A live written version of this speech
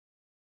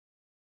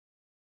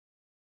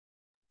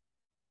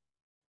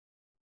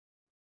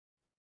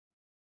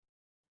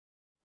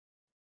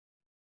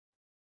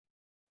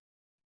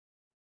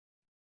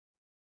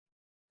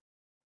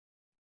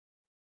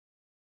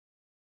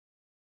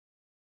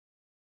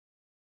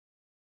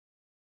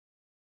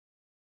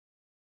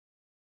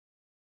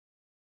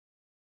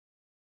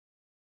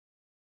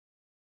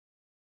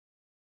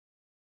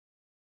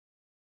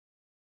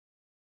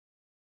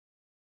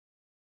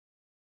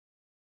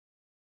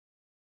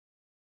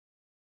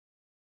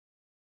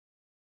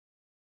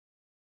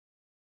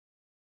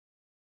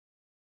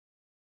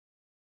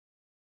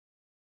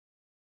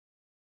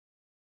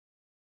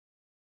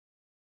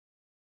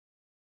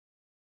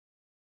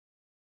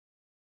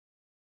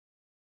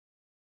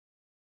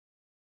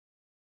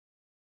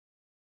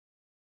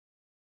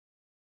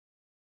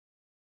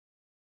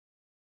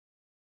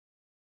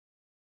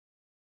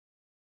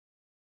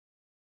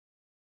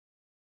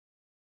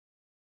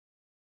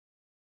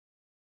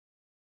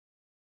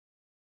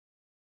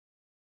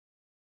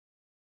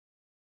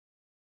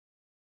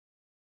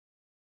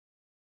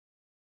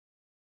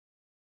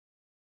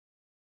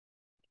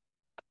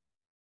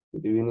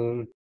Good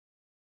evening.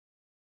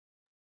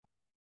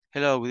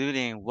 Hello, good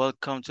evening.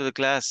 Welcome to the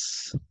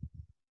class.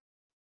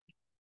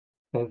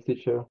 Thanks,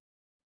 teacher.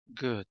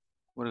 Good.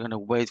 We're going to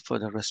wait for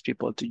the rest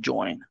people to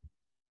join.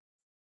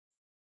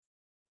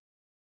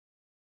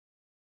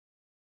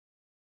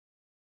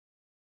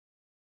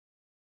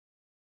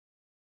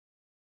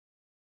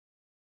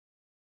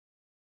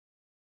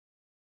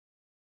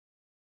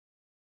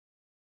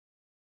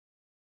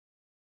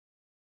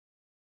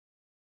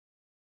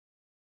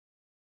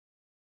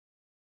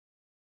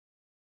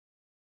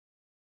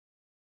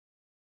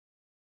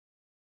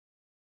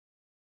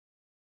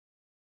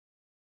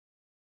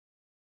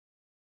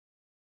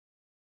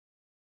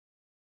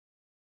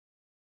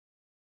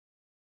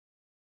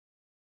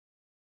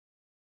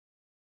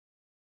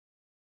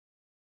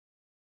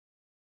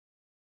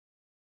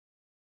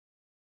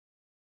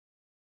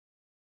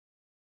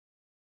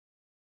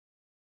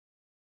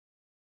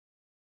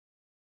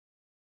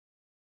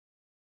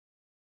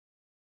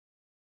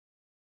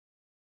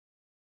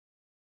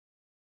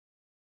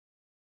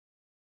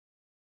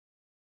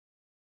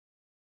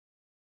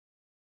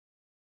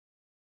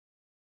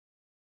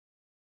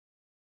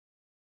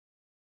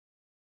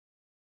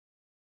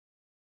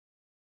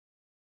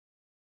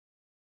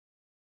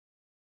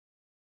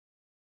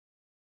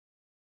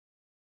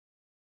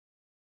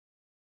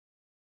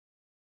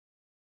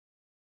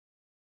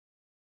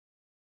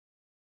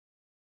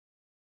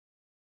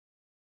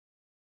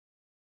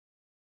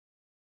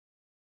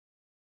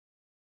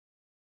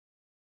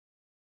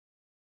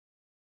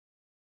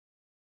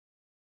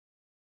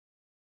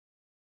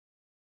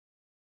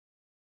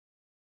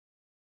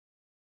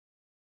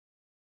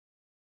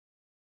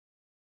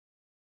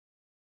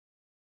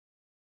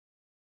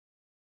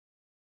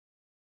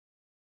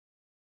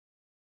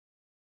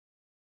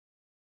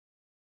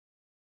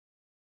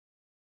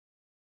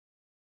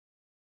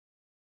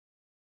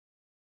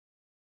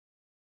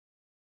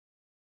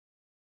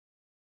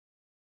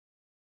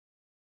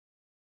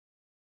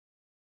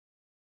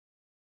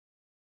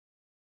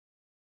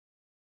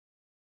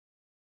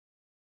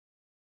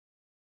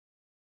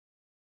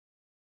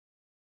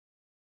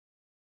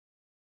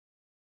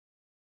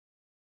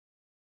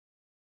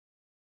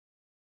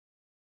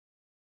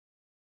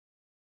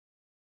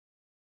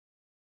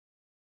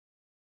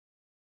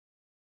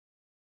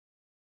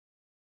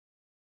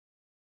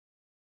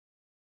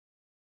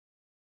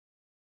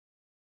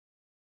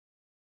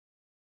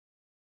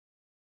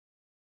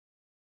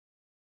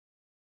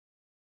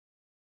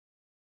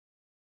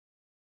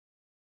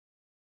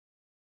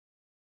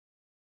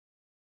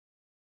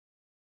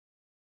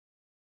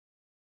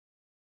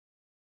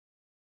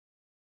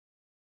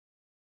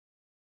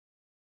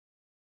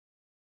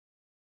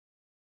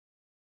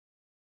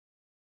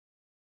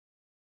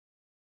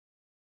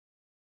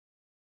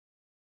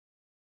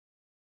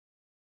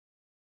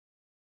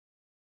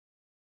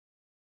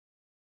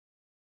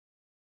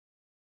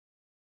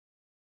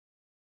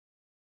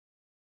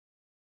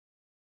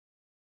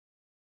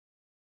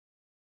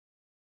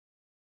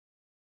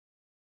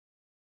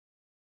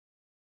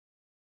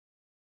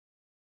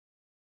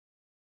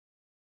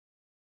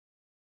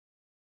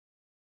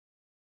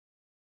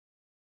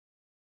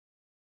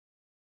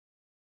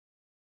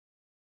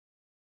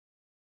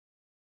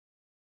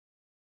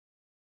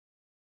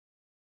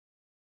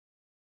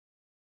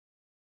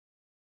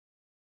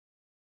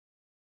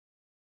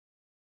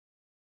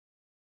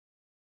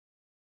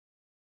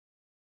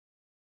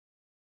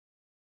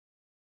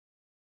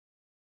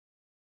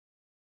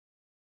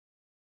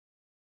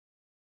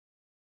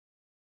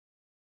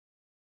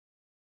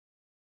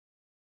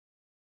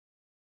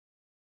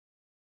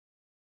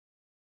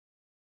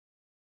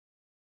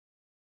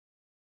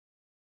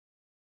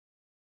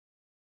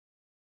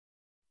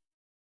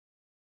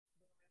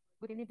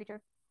 Good evening,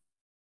 teacher.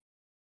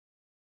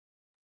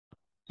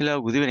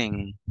 Hello, good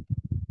evening.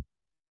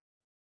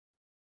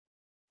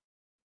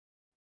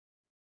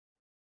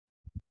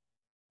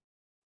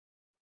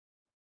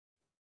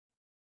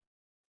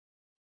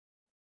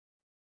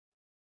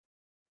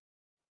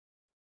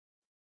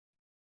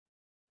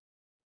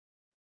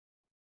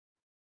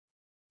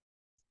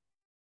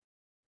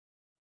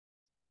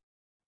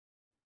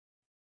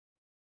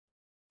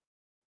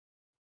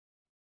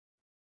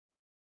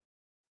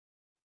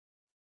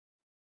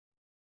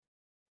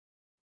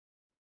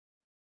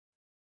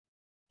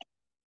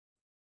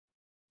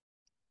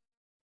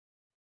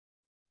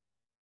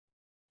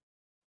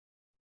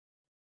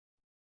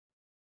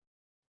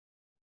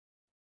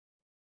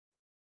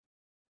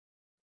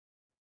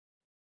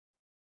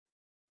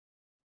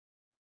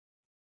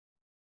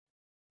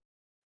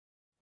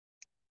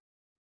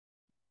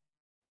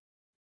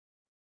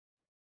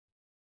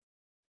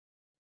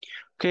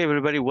 Okay,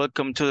 everybody,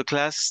 welcome to the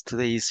class.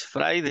 Today is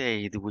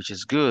Friday, which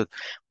is good.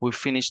 We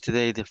finished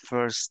today the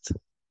first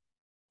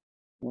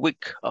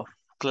week of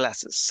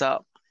classes.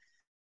 So,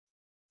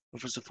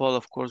 first of all,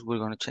 of course, we're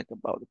going to check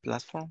about the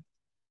platform.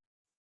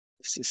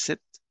 This is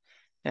it.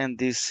 And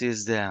this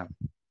is the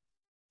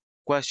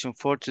question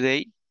for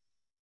today.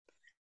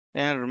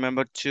 And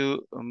remember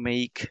to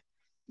make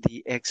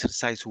the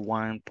exercise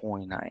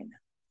 1.9.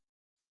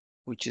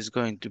 which is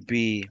going to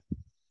be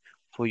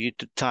for you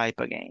to type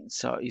again.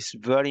 So it's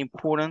very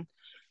important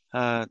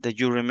that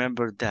you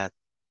remember that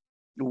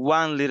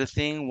one little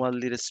thing, one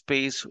little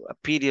space, a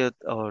period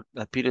or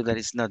a period that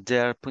is not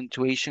there,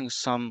 punctuation,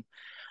 some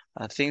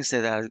things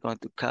that are going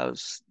to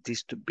cause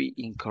this to be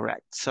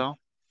incorrect. So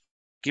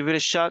give it a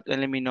shot and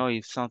let me know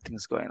if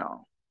something's going on.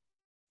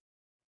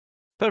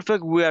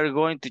 Perfect. We are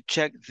going to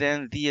check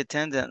then the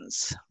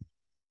attendance.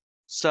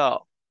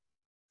 So,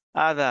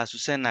 Ada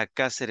Azucena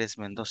Cáceres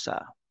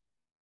Mendoza.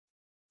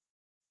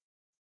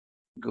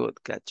 Good,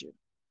 got you.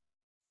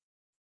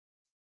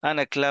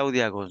 Ana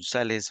Claudia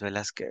González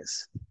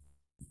Velázquez.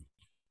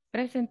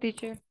 Present,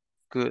 teacher.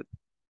 Good.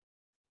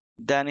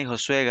 Dani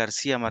Josué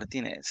García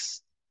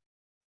Martínez.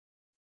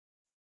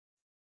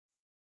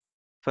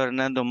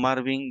 Fernando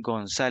Marvin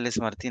González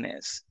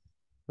Martínez.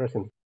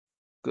 Present.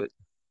 Good.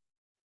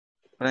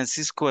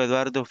 Francisco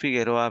Eduardo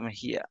Figueroa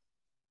Mejía.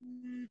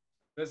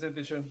 Present,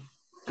 teacher.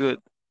 Good.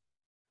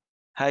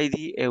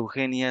 Heidi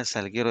Eugenia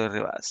Salguero de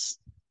Rivas.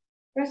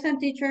 Present,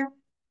 teacher.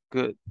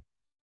 Good.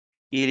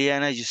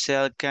 Iliana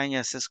Giselle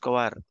Cañas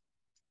Escobar.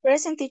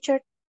 Present, teacher.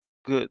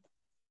 Good.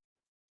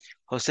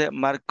 José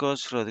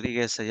Marcos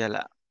Rodríguez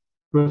Ayala.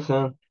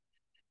 Present.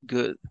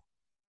 Good.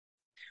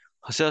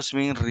 José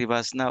Osmin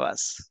Rivas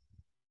Navas.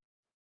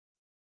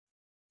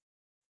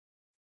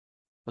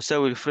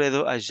 José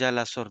Wilfredo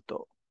Ayala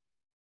Sorto.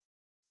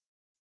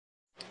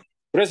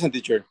 Present,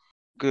 teacher.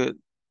 Good.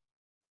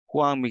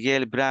 Juan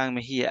Miguel Bran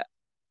Mejía.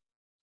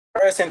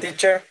 Present,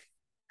 teacher.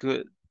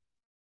 Good.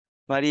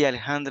 María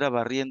Alejandra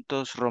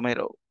Barrientos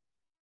Romero.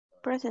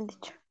 Present,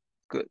 teacher.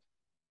 Good.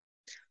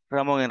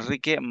 Ramón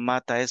Enrique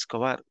Mata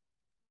Escobar.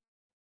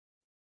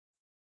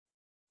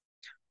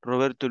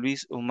 Roberto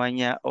Luis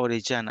Umaña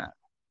Orellana.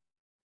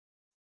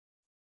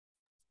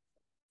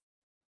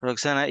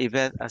 Roxana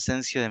Ivette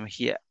Asensio de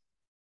Mejía.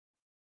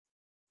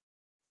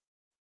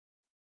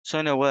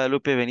 Sonia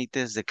Guadalupe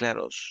Benítez de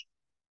Claros.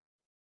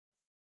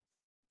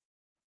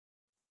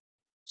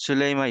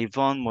 Zuleima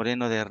Ivonne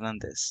Moreno de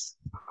Hernández.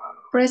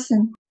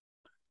 Present.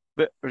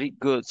 Very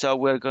good. So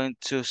we're going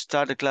to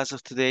start the class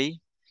of today.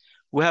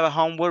 We have a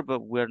homework,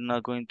 but we're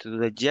not going to do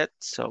that yet.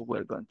 So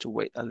we're going to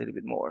wait a little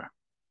bit more.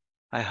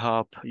 I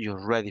hope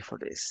you're ready for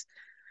this.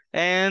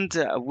 And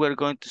we're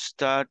going to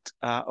start.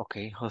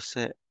 Okay,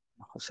 Jose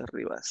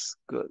Rivas.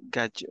 Good,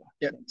 got you.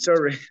 Yeah,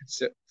 sorry.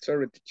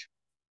 Sorry, teacher.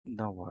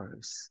 No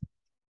worries.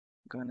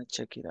 Gonna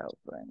check it out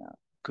right now.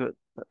 Good,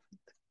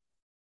 perfect.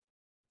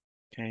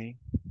 Okay.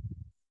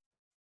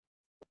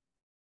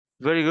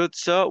 Very good.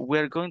 So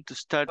we're going to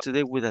start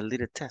today with a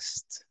little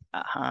test.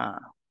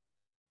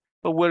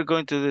 But we're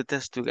going to do the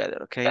test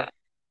together, okay?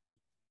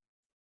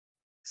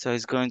 So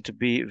it's going to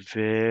be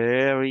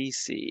very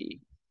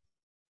easy.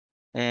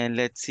 And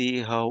let's see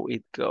how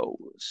it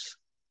goes.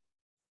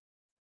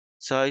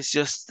 So it's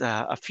just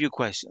a few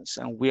questions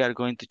and we are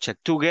going to check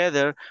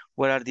together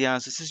what are the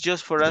answers. It's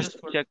just for us to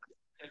check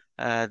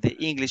the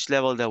English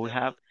level that we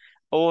have,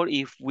 or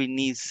if we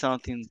need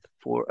something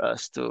for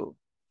us to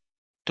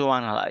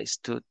analyze,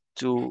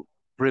 to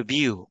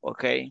review,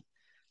 okay?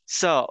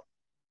 So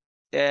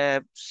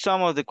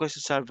some of the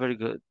questions are very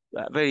good,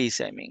 very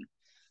easy, I mean.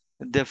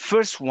 The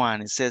first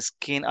one, it says,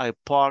 can I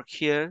park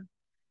here?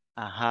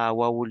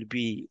 What will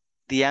be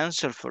the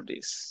answer for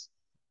this?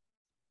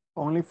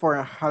 Only for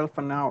a half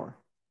an hour.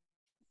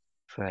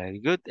 Very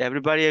good.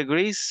 Everybody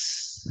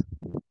agrees?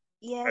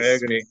 Yes. I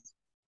agree.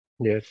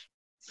 Yes.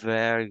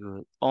 Very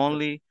good.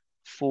 Only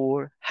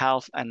for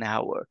half an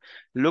hour.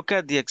 Look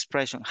at the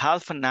expression,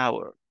 half an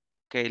hour.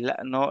 Okay,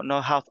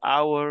 no half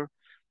hour,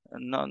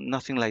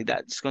 nothing like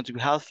that. It's going to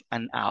be half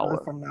an hour.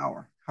 Half an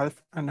hour.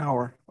 Half an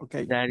hour.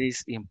 Okay. That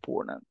is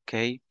important,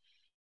 okay?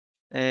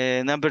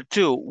 Number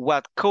two,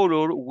 what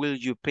color will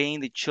you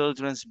paint the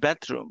children's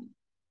bedroom?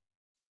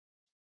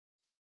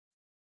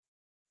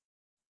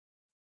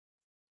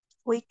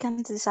 We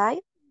can decide.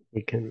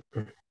 We can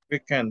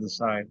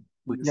decide.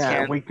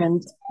 Yeah, we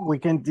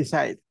can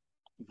decide.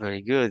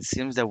 Very good.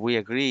 Seems that we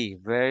agree.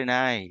 Very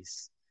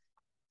nice.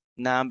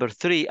 Number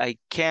three, I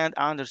can't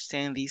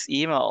understand this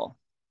email.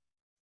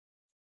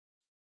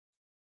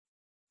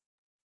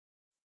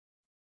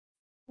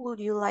 Would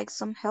you like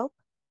some help?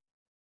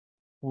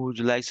 Would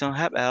you like some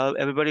help?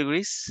 Everybody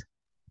agrees?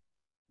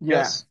 Yeah.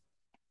 Yes.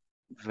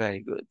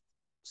 Very good.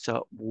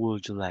 So,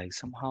 would you like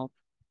some help?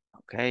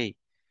 Okay.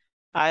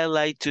 I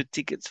like 2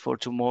 tickets for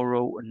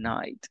tomorrow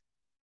night.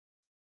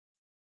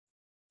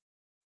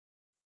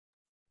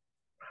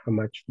 How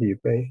much do you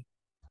pay?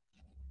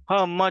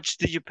 How much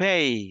do you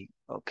pay?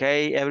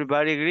 Okay,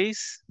 everybody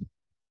agrees?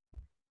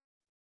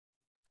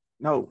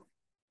 No.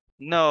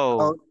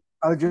 No.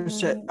 I'll just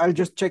check. I'll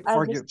just check I'll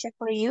for just you. check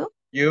for you.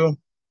 You.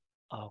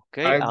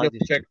 Okay, I'll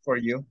just check for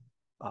you.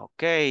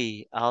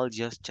 Okay, I'll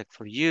just check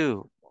for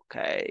you.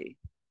 Okay.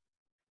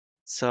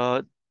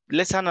 So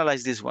let's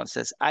analyze this one. It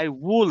says, I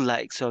would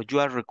like, so you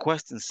are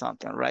requesting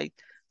something, right?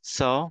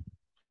 So,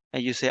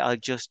 and you say, I'll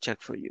just check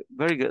for you.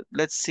 Very good.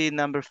 Let's see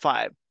number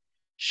 5.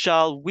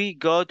 Shall we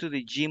go to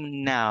the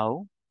gym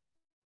now?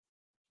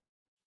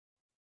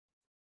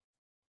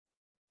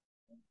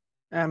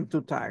 I'm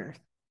too tired.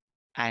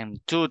 I'm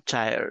too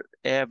tired.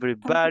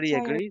 Everybody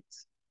tired.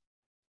 agrees?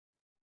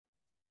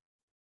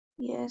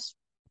 Yes.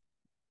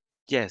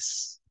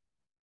 Yes.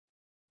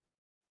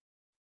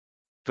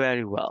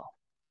 Very well.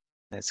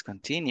 Let's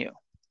continue.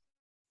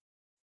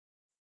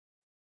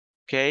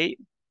 Okay,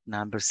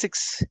 number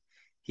 6.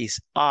 His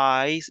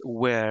eyes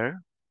were.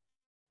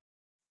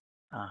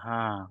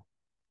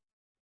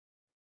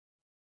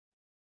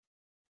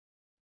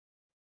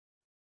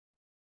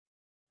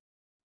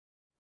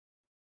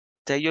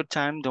 Take your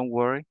time, don't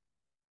worry.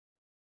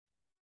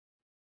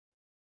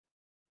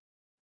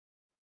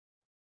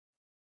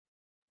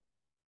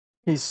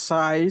 His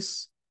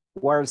size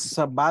was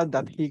so bad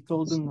that he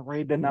couldn't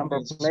read the number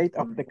plate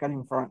of the car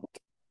in front.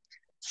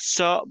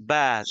 So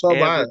bad. So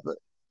bad.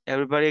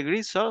 Everybody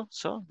agrees? So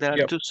there are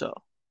Yep. 2 so.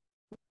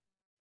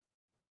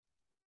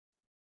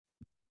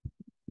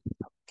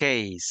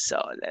 Okay,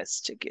 so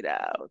let's check it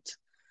out.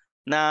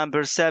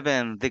 Number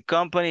 7, the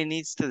company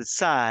needs to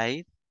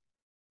decide.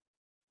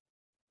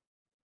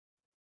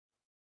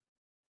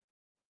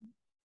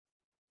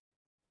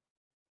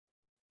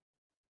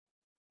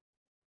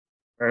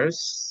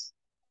 First.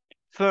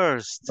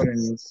 First. What it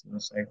needs to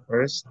say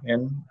first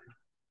and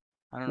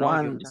I don't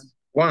know. Your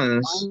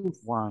Once. turn.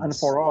 once. And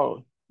for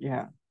all.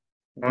 Yeah.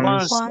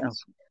 Once.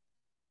 Once.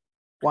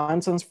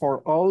 Once and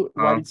for all,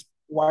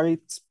 what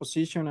its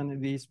position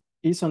and it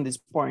is on this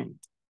point.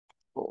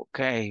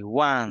 Okay,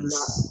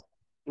 once.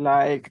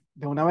 Like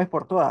de una vez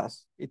por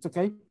todas. It's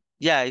okay?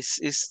 Yeah,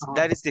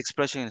 that is the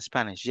expression in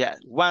Spanish. Yeah,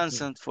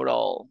 once and for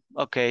all.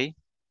 Okay.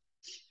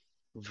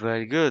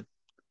 Very good.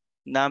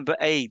 Number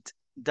 8,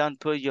 don't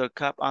put your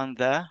cup on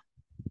the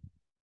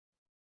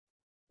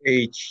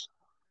H.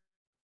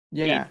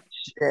 Yeah.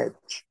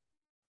 H.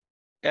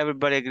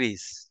 Everybody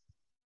agrees.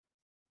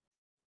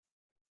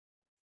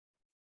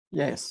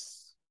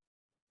 Yes.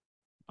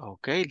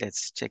 Okay,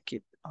 let's check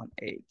it on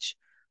H.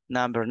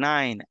 Number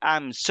 9,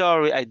 I'm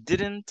sorry I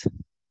didn't.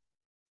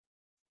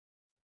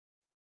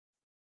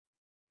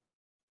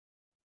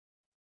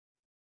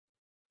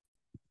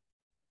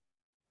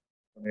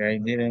 I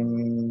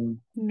didn't.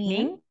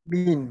 Mean.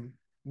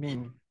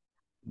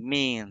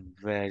 Mean.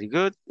 Very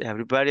good.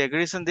 Everybody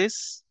agrees on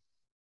this?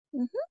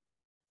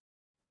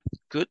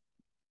 Good.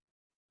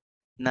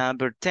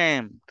 Number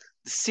 10,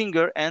 the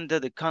singer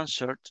ended the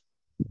concert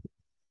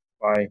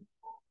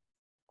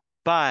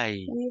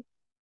By.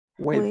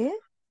 With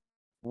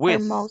her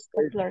most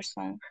popular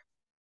song.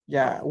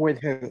 Yeah,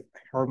 with her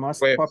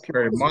most With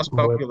popular her most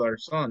popular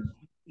song.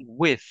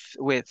 With.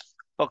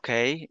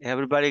 Okay,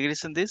 everybody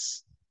agrees on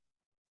this?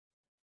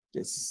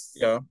 Yes.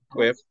 Yeah,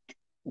 with.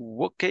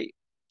 Okay,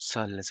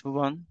 so let's move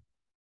on.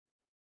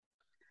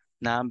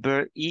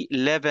 Number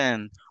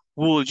 11,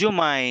 would you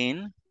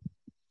mind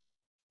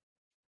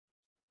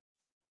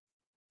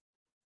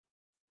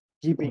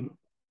Giving.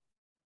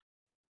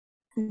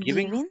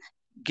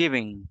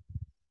 Giving.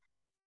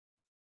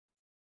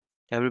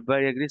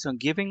 Everybody agrees on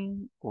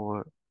giving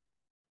or?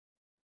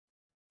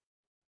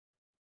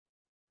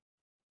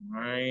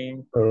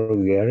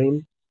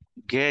 Getting.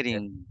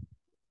 Getting.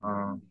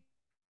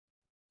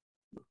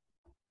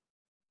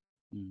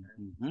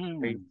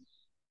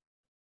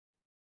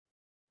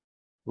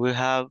 We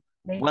have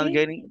one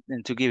getting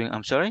and two giving.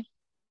 I'm sorry?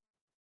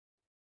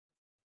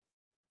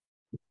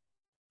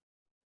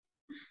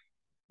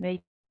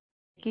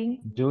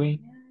 Making. Doing.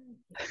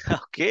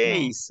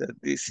 Okay, No. so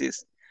this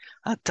is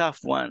a tough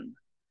one.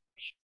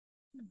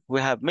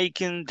 We have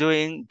making,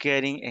 doing,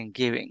 getting, and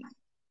giving.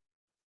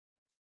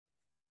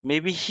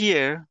 Maybe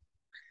here,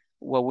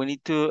 what we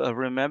need to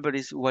remember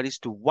is what is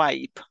to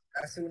wipe.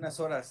 Hace unas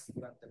horas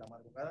durante la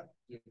madrugada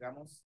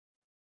llegamos.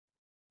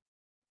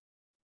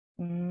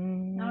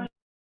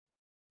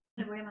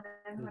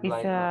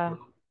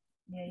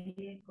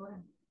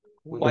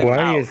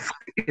 Why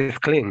is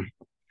clean?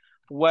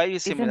 Why is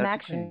It's similar an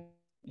to clean? action.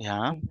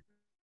 Yeah.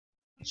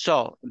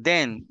 So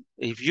then,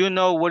 if you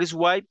know what is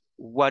wipe,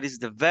 what is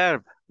the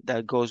verb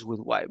that goes with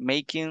wipe?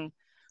 Making,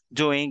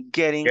 doing,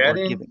 getting, or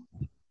giving.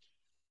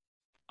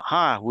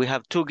 We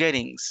have two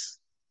gettings.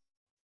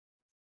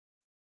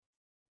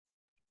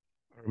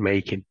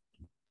 Making.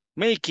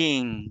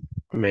 Making.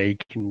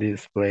 Making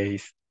this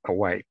place a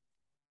wipe.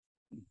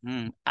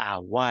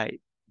 A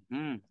wipe.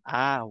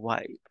 A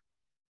wipe.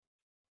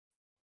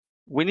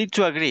 We need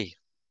to agree.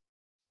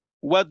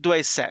 What do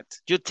I set?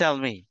 You tell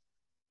me.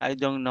 I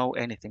don't know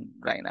anything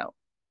right now.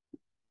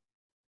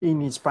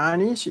 In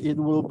Spanish, it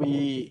will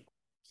be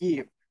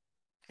give.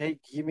 Okay,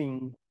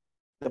 giving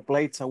the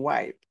plates a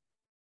wipe.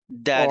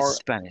 That's or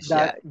Spanish,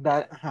 dar,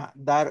 yeah.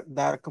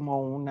 Dar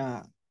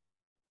como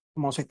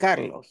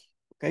secarlos,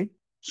 okay?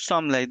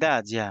 Something like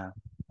that, yeah.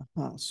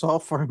 So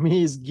for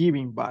me, it's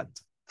giving, but.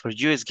 For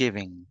you, it's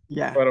giving.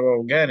 Yeah. What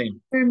about getting?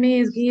 For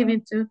me, it's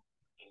giving too.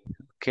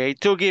 Okay,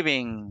 to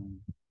giving.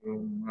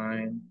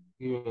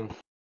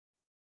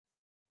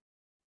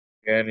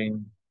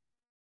 Getting.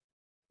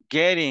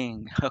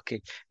 Getting.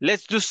 Okay,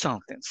 let's do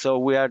something. So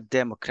we are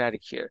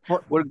democratic here.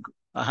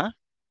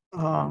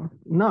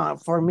 No,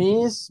 for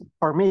me,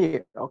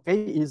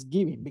 okay, is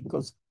giving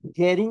because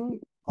getting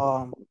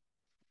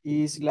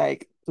is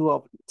like to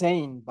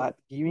obtain, but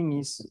giving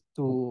is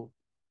to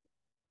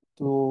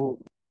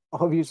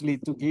obviously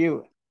to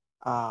give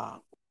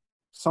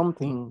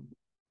something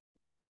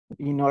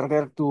in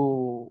order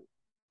to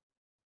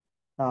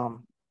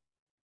um,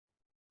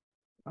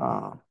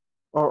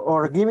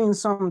 or giving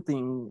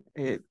something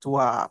to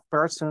a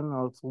person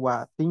or to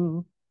a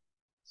thing,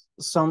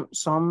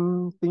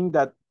 something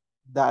that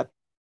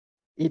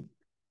it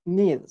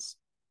needs.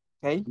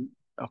 Okay.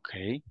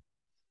 Okay.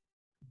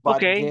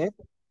 But Okay. get,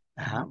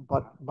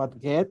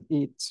 but get,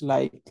 it's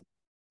like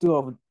to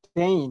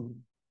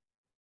obtain.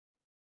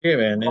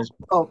 Given is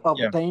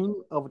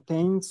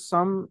Obtain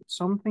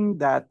something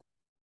that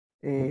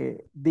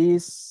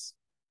this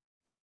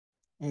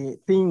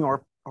thing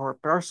or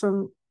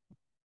person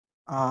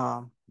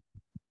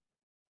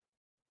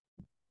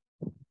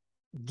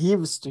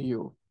gives to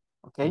you.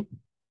 Okay.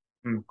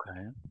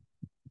 Okay.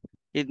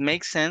 It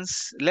makes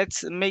sense.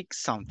 Let's make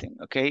something,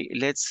 okay?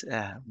 Let's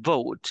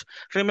vote.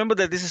 Remember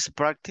that this is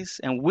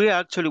practice, and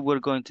we're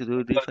going to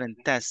do different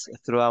tests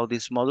throughout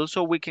this model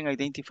so we can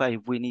identify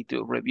if we need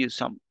to review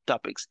some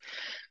topics.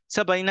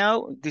 So by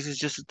now, this is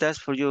just a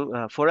test for you,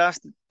 for us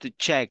to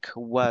check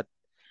what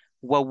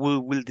we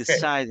will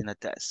decide in a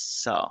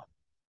test. So.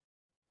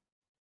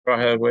 Go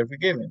ahead with the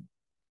given.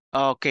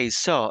 Okay,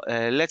 so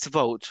let's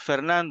vote.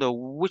 Fernando,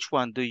 which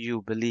one do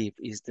you believe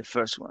is the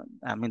first one?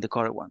 I mean the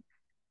correct one.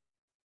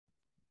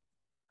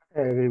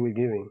 I agree with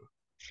giving.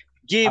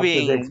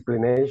 Giving. After the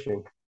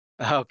explanation.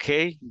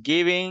 Okay,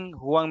 giving.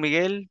 Juan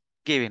Miguel,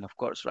 giving, of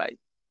course, right?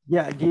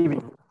 Yeah,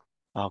 giving.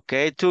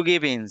 Okay, 2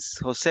 givings.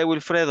 Jose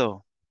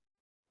Wilfredo.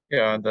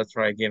 Yeah, that's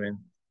right, given.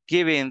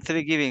 Giving,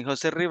 3 giving.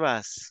 Jose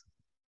Rivas.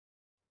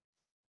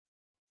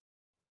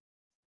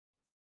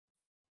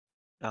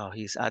 Oh,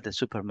 he's at the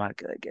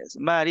supermarket, I guess.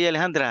 Maria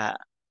Alejandra.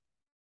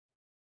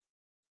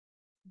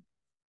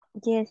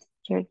 Yes,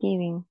 you're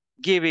giving.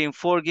 Giving,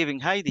 4 giving.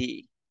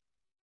 Heidi.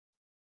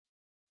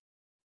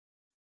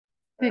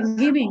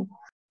 Giving.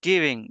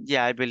 Giving.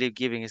 Yeah, I believe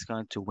giving is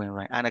going to win,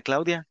 right? Ana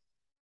Claudia.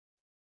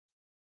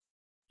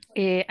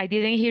 I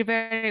didn't hear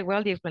very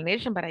well the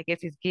explanation, but I guess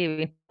it's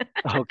giving.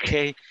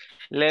 Okay,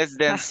 let's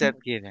then set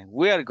giving.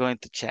 We are going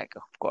to check,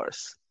 of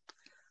course.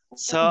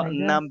 So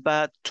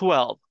number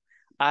 12.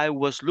 I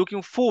was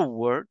looking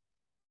forward.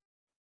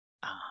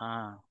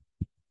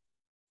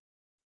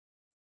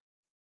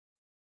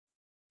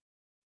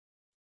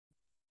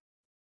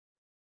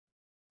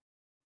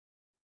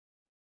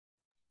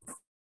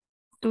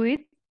 To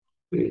eat.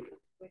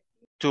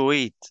 To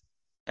eat.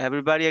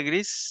 Everybody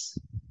agrees?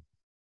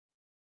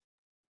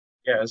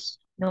 Yes.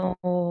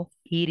 No,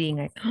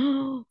 eating.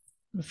 I'm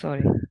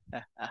sorry.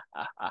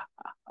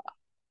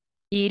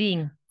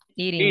 Eating.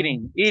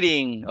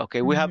 Eating.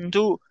 Okay, we have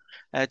 2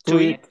 to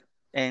eat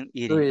and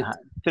eating.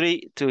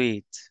 3 to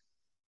eat.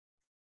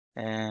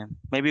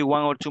 Maybe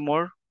 1 or 2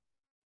 more.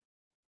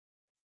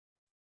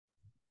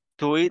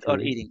 To eat or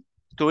eating.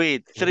 To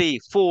eat. 3,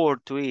 4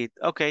 to eat.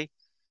 Okay.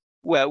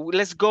 Well,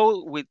 let's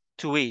go with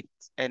to eat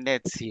and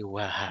let's see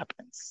what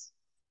happens.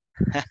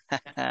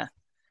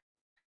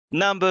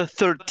 Number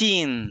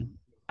 13.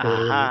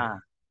 No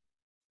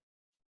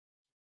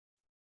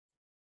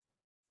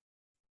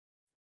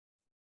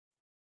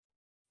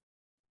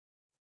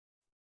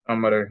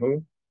matter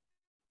who.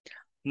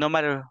 No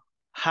matter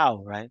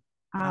how, right?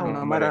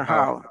 No matter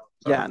how.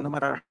 Yeah, no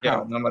matter how.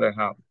 Yeah, no matter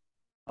how.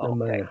 No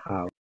matter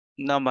how.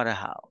 No matter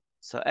how.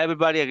 So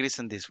everybody agrees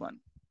on this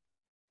one.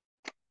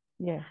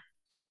 Yeah.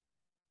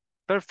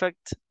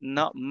 Perfect.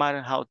 No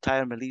matter how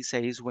tired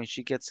Melissa is when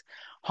she gets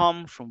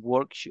home from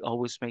work, she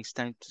always makes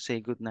time to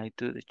say goodnight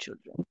to the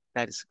children.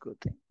 That is a good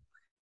thing.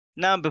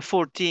 Number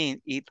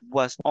 14. It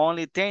was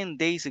only 10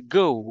 days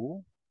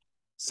ago.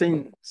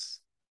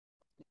 Since.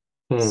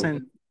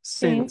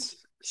 Since.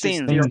 She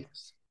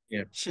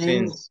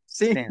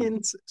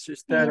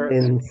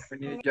started a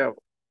new job.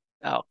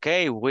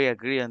 Okay, we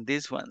agree on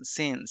this one.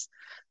 Since.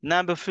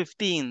 Number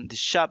 15. The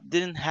shop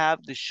didn't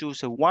have the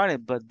shoes I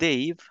wanted, but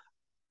Dave.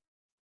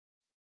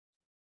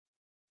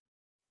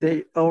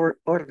 They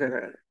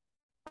ordered.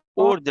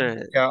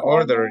 Ordered. Yeah,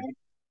 ordered.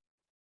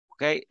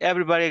 Okay,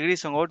 everybody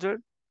agrees on order?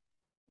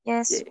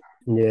 Yes.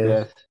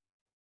 Yes.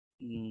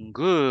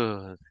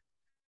 Good.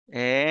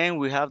 And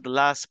we have the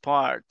last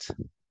part.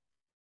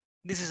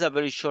 This is a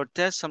very short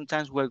test.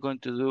 Sometimes we're going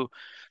to do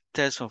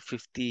tests from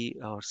 50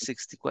 or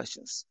 60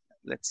 questions.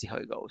 Let's see how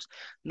it goes.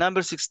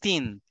 Number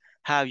 16.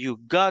 Have you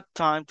got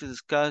time to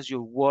discuss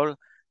your work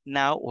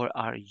now, or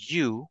are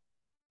you?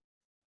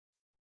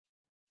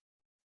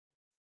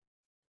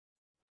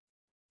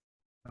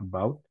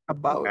 About.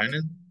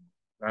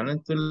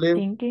 Planning to live.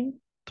 Thinking.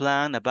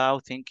 Plan,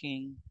 about,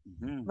 thinking.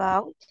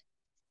 About.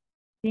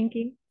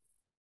 Thinking.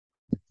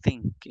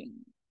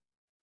 Thinking.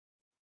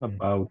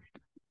 About.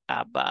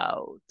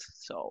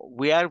 So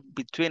we are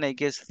between, I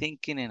guess,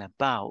 thinking and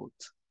about.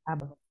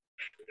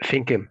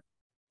 Thinking.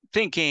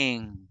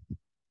 Thinking.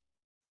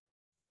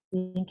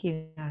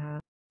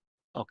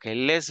 Okay,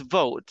 let's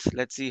vote.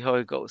 Let's see how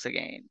it goes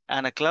again.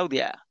 Ana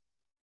Claudia.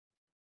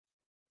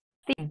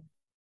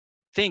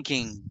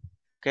 Thinking.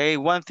 Okay,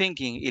 1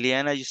 thinking.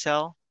 Ileana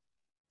Giselle.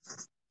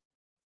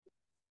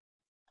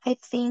 I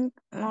think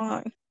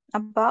about.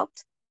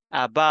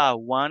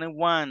 About, 1 and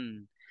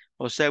 1.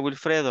 Jose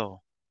Wilfredo,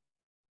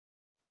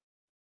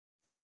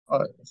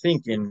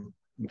 Thinking,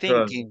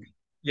 because, thinking.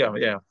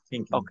 yeah,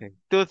 thinking. Okay,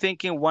 2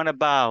 thinking, 1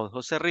 about.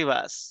 Jose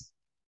Rivas,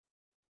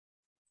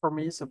 For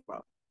me, it's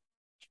about.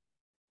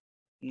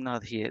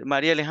 not here.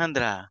 Maria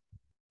Alejandra,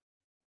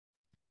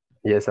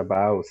 Yes,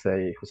 about,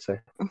 say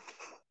Jose.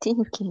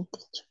 Thinking,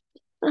 teacher.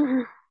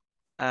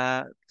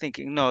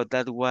 thinking. No,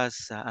 that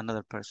was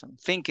another person.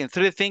 Thinking,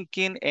 3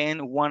 thinking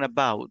and 1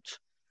 about.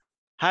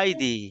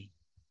 Heidi,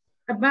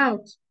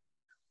 About.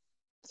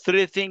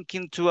 3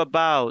 thinking, 2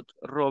 about.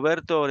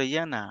 Roberto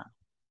Orellana.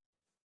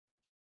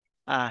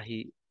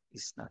 He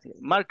is not here.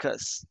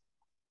 Marcus,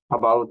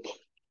 About.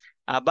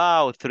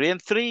 about. 3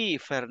 and 3.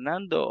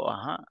 Fernando,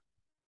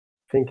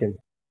 Thinking.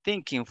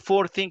 thinking.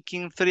 4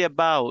 thinking, 3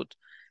 about.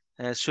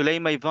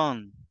 Suleima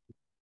Yvonne.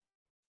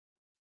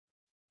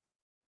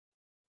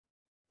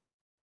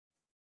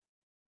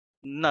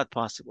 Not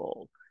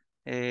possible.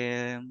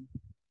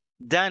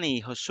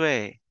 Danny,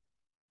 Josue.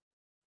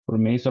 For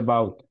me, it's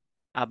about.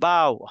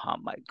 About. Oh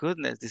my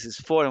goodness, this is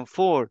 4 and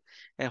 4.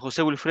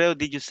 Jose Wilfredo,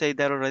 did you say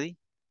that already?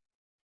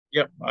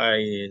 Yeah,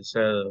 I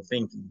said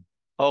thinking.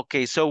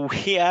 Okay, so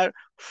we are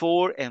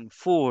 4 and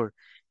 4.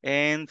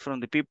 And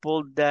from the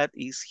people that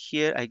is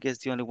here, I guess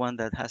the only one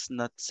that has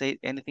not said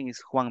anything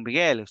is Juan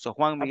Miguel. So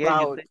Juan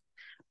Miguel, you About. say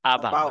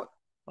about.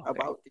 Okay.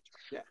 About, teacher.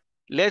 Yeah.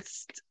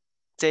 Let's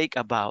take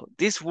about.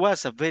 This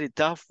was a very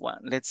tough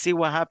one. Let's see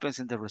what happens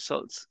in the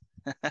results.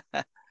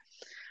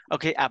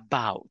 Okay,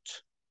 about.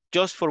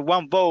 Just for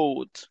 1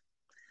 vote.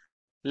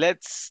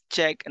 Let's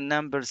check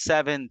number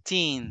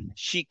 17.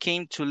 She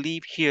came to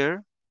live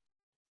here.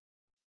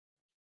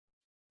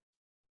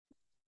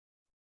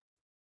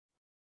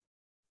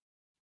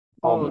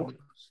 Almost.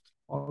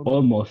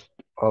 Almost.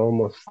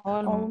 Almost.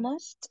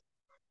 Almost.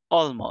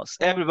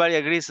 Almost. Everybody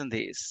agrees on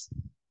this.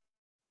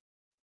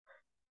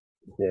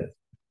 Yes.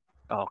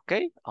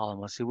 Okay,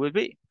 almost it will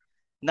be.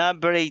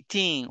 Number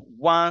 18.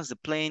 Once the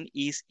plane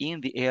is in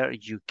the air,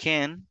 you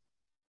can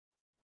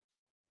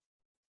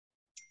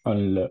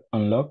Unlock.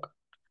 unlock.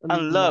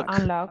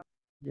 Unlock.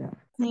 Yeah.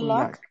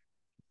 Unlock.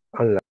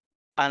 Unlock.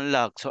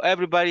 Unlock. So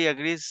everybody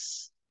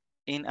agrees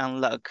in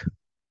unlock.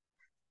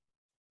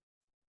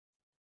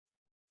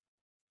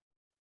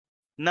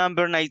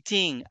 Number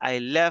 19. I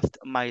left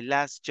my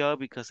last job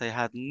because I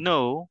had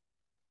no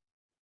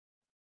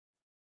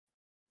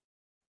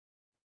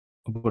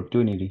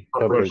Opportunity.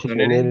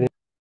 Opportunity.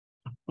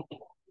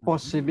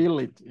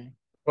 Possibility.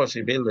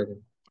 Possibility.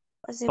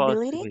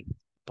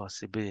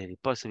 Possibility.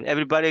 Possibility.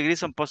 Everybody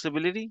agrees on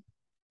possibility?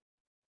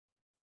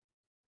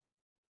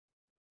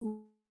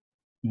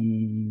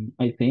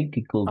 I think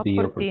it could be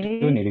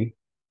opportunity.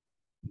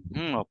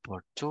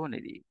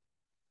 Opportunity.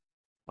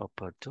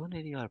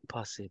 Opportunity or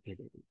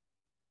possibility?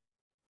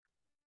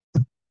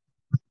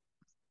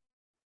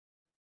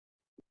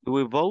 Do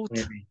we vote?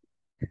 Maybe.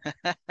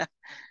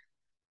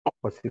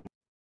 Possible.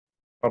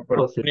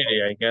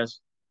 Opportunity, I guess.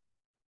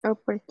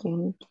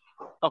 Opportunity.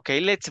 Okay,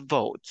 let's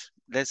vote.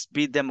 Let's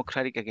be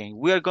democratic again.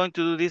 We are going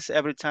to do this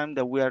every time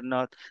that we are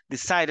not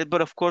decided,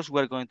 but of course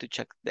we're going to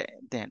check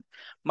then.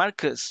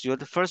 Marcus, you're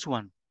the first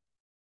one.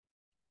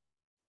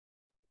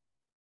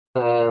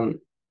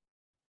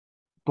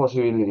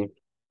 Possibility.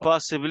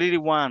 Possibility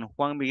 1,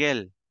 Juan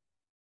Miguel.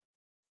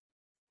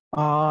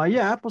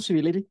 Yeah,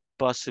 possibility.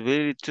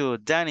 Possibility 2,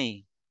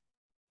 Danny.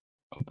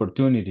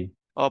 Opportunity.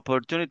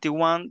 Opportunity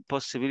 1,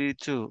 possibility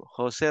 2,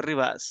 Jose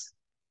Rivas.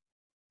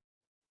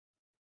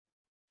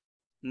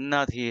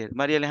 Not here.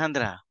 Maria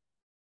Alejandra.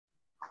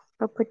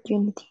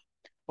 Opportunity.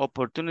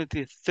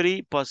 Opportunity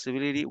 3,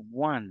 possibility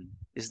 1.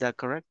 Is that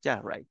correct?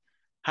 Yeah, right.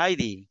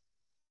 Heidi.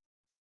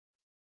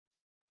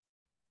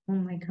 Oh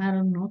my God, I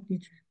don't know,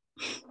 teacher.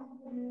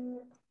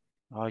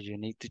 Oh, you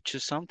need to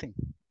choose something.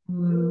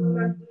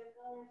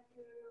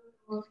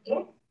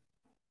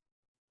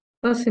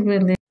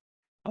 Possibility.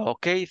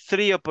 Okay,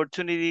 3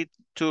 opportunity,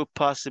 2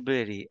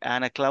 possibility.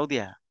 Ana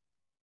Claudia.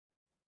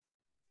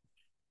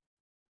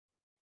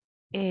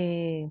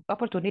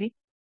 Opportunity.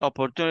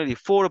 Opportunity,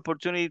 4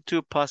 opportunity,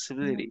 2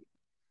 possibility.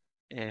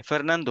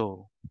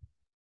 Fernando.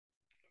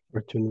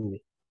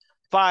 Opportunity.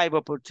 5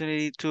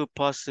 opportunity, 2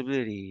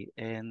 possibility.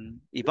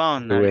 And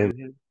Yvonne, are When. you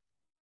here?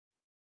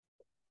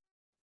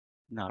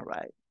 Not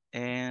right.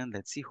 And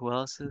let's see who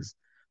else is.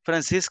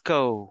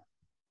 Francisco.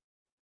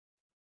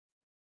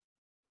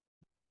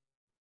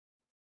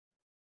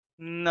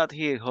 Not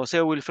here. Jose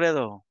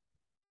Wilfredo.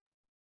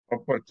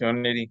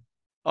 Opportunity.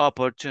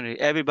 Opportunity.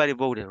 Everybody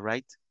voted,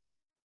 right?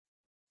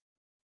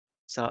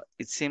 So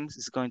it seems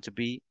it's going to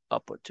be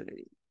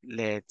opportunity.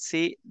 Let's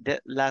see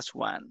the last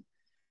one.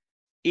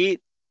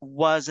 It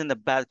wasn't a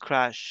bad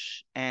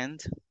crash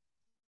and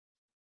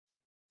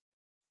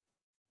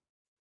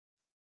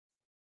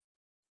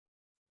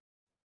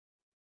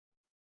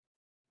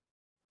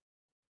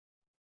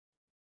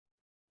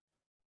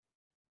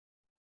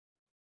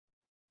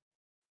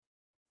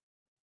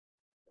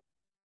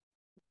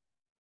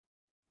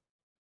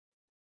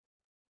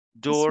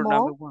door Small.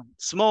 number 1.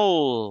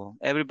 Small.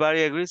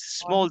 Everybody agrees.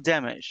 Small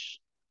damage.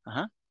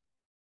 Uh-huh.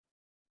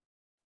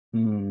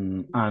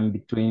 I'm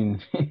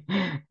between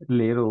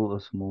little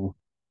or small.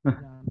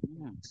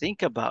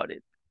 Think about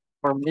it.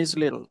 For me, it's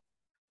little.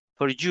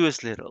 For you,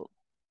 it's little.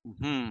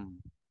 Mm-hmm.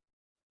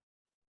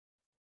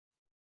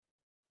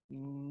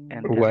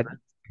 And the What rest?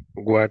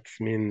 what's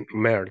mean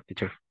mer,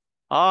 teacher?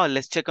 Oh,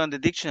 let's check on the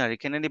dictionary.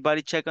 Can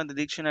anybody check on the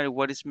dictionary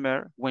what is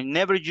mer?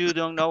 Whenever you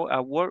don't know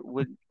a word,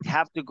 we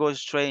have to go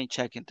straight and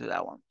check into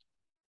that one.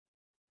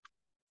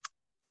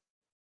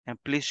 And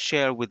please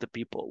share with the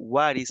people.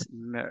 What is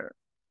mer?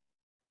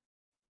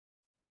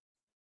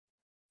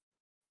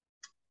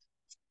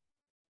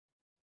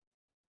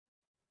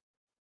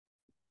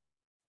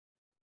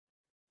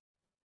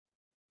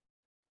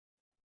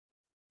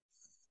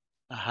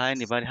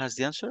 Anybody has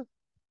the answer?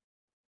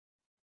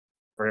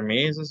 For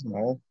me, it's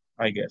small,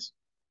 I guess.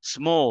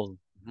 Small.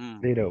 Hmm.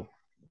 Little.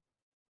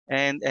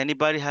 And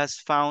anybody has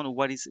found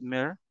what is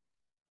mer?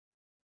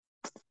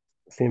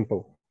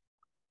 Simple.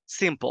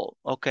 Simple.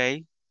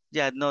 Okay.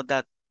 Yeah, not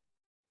that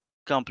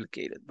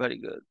complicated. Very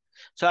good.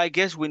 So I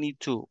guess we need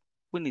to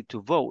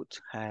vote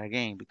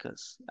again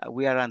because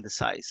we are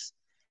undecided.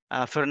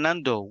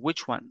 Fernando,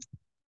 which one?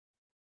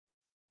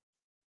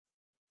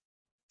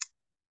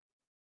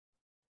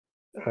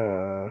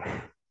 Uh,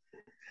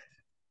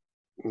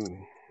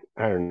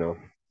 I don't know.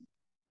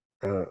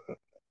 Uh,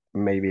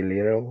 maybe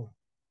little.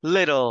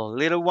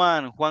 Little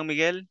one. Juan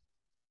Miguel.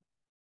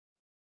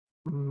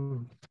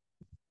 Mm.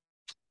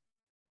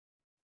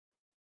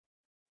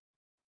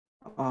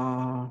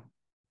 Uh,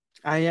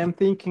 I am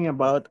thinking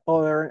about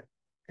other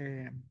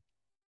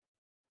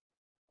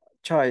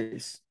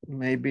choice,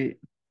 maybe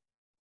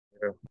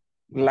Yeah.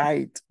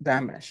 light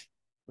damage.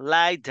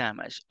 Light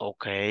damage.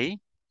 Okay.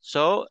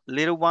 So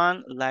little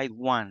one, light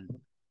one.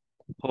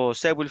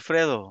 Jose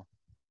Wilfredo.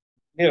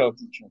 Little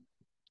teacher.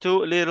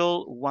 Two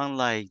little, one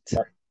light.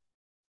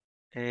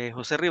 Yeah.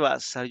 Jose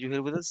Rivas, are you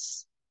here with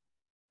us?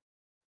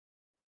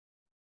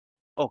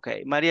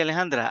 Okay. Maria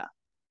Alejandra.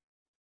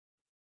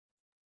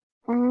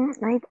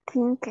 I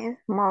think it's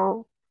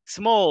small.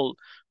 Small.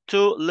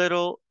 Two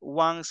little,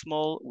 one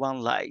small,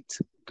 one light.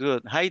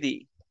 Good.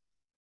 Heidi.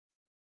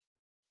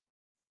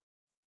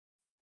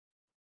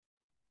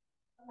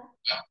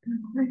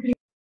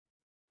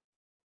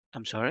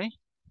 I'm sorry.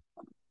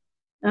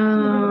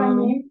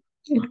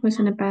 It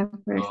wasn't a bad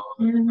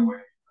question.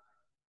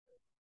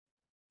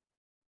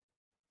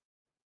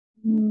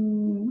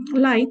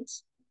 Light.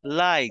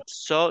 Light.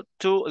 So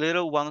two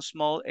little, one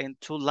small, and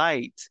two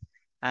light.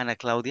 Ana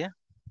Claudia.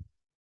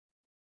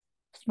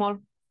 Small.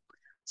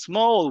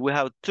 Small. We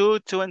have two,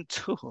 two, and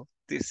two.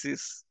 This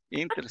is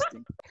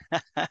interesting.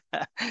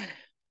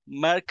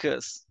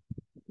 Marcus.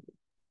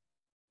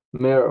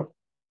 Mer.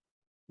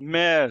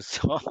 Mers.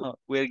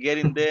 We're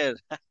getting there.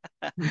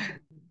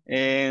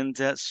 And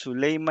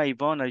Suleima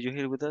Yvonne, are you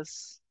here with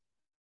us?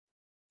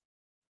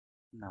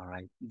 All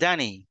right.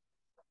 Danny.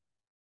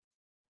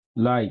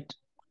 Light.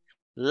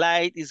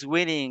 Light is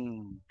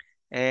winning.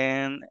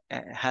 And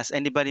has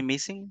anybody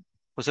missing?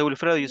 Jose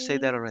Wilfredo, you say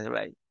that already,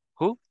 right?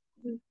 Who?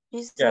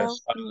 Giselle,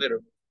 Yes, a little.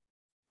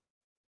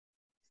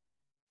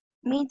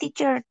 me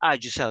teacher,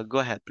 Giselle, go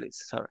ahead,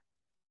 please. Sorry.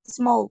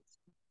 small.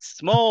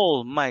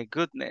 Small, my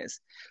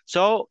goodness.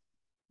 So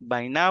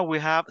by now we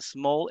have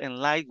small and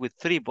light with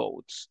 3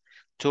 votes.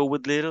 2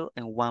 with little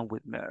and 1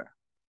 with mer.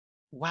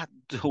 What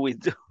do we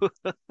do?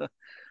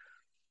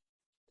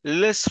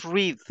 Let's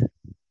read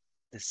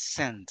the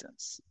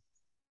sentence.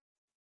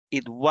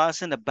 It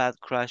wasn't a bad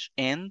crash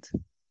and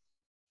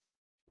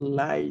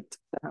Light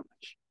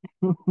damage.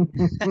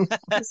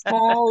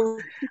 Small.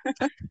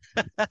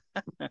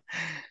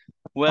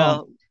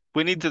 well,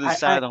 we need to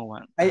decide on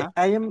one. I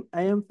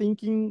am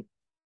thinking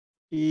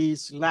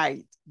is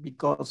light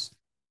because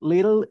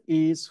little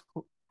is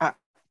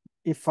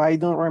if I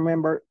don't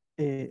remember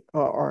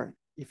or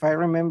if I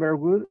remember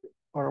good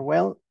or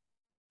well,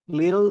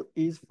 little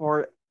is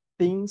for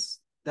things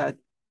that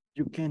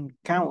you can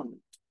count.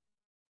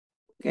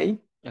 Okay.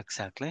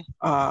 Exactly.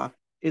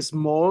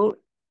 Small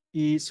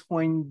is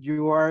when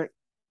you are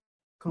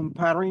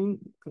comparing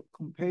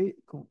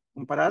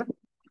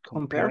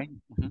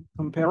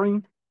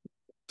comparing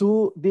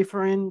two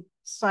different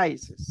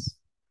sizes.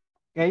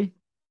 Okay.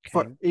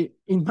 For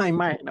in my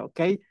mind,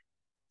 okay.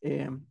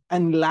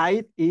 And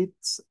light,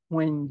 it's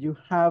when you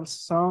have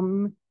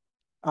some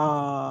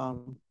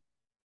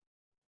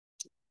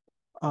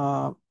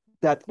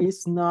that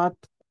is not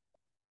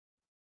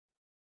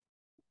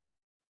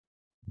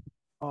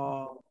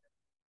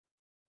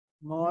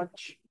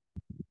much,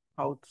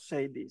 how to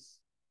say this,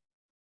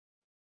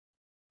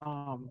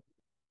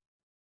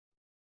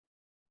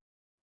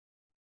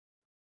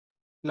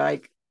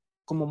 like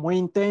como muy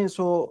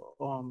intenso,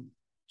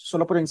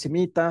 solo por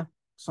encimita,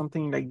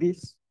 something like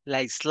this.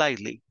 Like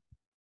slightly.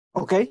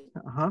 Okay,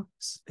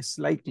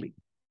 slightly.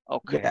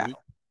 Okay. Yeah.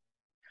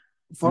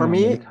 For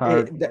me,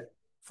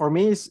 for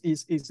me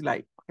is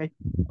like, okay.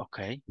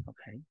 Okay,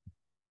 okay.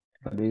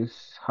 But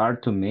it's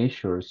hard to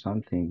measure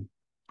something.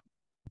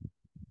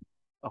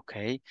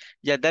 Okay.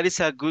 Yeah, that is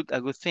a good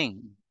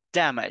thing.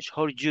 Damage.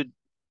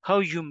 How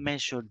you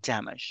measure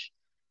damage?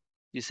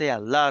 You say a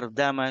lot of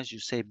damage, you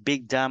say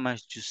big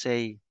damage, you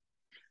say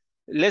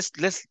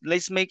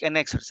let's make an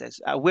exercise.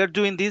 We're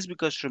doing this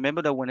because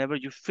remember that whenever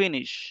you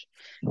finish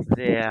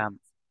the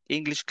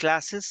English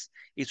classes,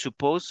 it's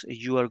supposed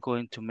you are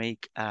going to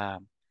make a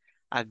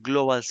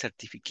global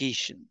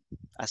certification.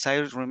 As I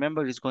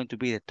remember, it's going to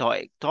be the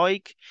TOEIC.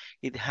 TOEIC,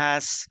 it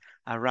has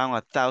around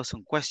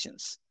 1,000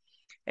 questions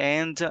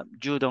and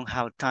you don't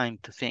have time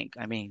to think.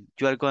 I mean,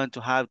 you are going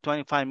to have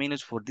 25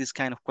 minutes for this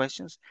kind of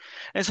questions.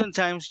 And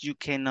sometimes you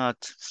cannot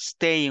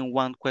stay in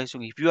one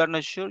question. If you are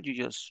not sure, you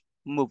just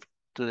move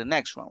to the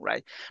next one,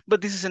 right?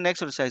 But this is an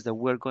exercise that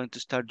we're going to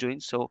start doing.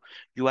 So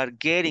you are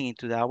getting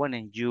into that one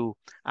and you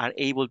are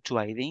able to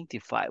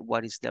identify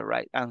what is the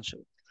right answer.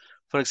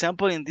 For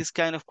example, in this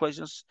kind of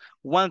questions,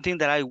 one thing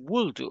that I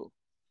will do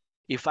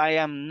if I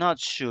am not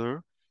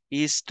sure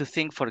is to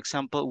think, for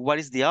example, what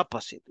is the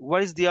opposite?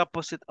 What is the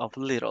opposite of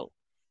little?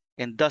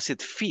 And does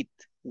it fit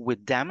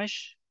with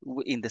damage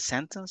in the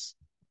sentence?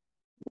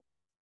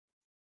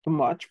 Too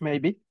much,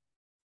 maybe.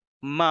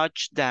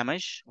 Much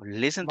damage.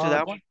 Listen to that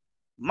Much. one.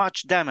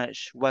 Much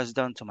damage was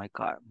done to my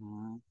car.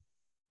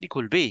 It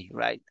could be,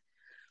 right?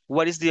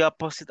 What is the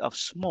opposite of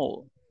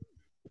small?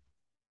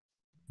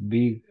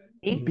 Big.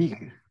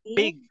 Big.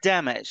 Big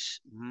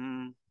damage.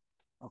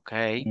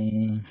 Okay.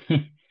 Mm,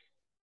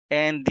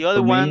 And the for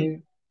other one, me,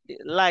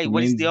 light. for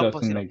What me, is it the doesn't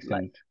opposite of make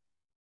light? sense.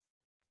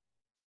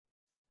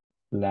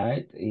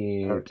 Light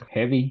is Okay.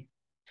 heavy.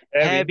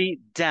 Heavy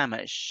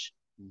damage.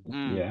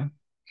 Yeah.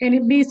 Can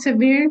it be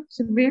severe?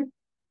 Severe?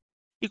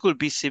 It could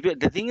be severe.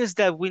 The thing is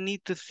that we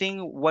need to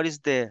think what is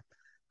the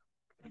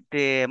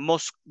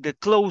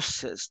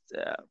closest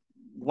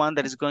one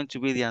that is going to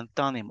be the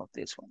antonym of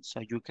this one, so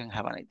you can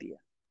have an idea.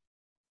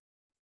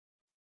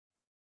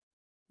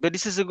 But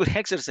this is a good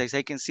exercise.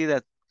 I can see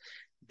that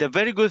the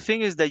very good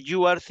thing is that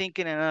you are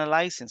thinking and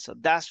analyzing, so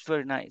that's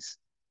very nice.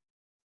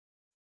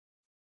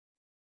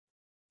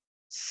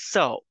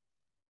 So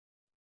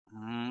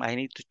I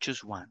need to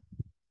choose one.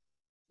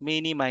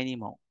 Mini, miny,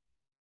 mo.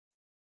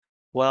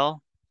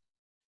 Well,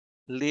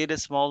 little,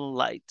 small,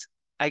 light.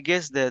 I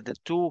guess the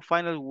two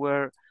final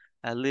were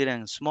little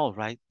and small,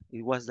 right?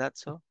 It was that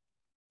so?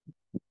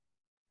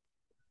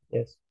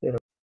 Yes. Little.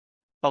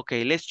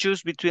 Okay, let's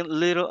choose between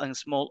little and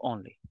small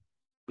only,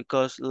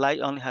 because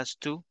light only has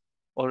two,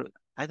 or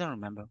I don't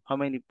remember how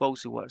many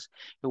posts it was.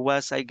 It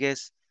was, I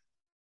guess,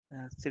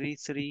 3,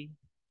 3,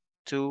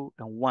 2,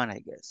 and 1, I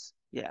guess.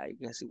 Yeah, I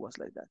guess it was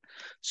like that.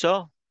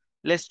 So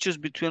let's choose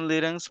between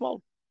little and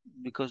small,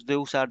 because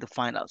those are the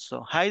finals.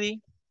 So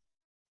Heidi,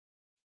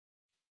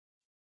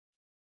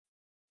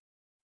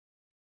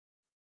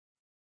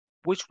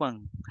 which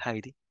one,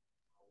 Heidi?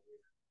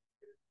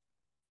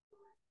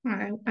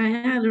 I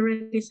had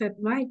already said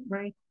light,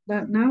 right?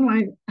 But now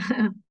I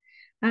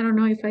I don't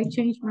know if I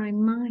change my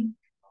mind.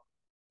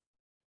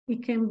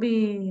 It can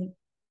be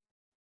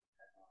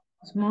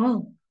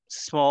small.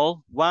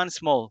 Small, one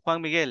small.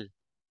 Juan Miguel.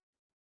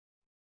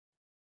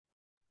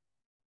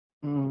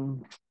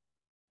 Mm.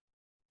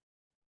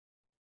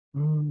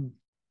 Mm.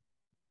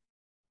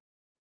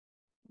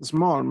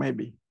 Small,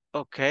 maybe.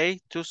 Okay,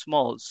 two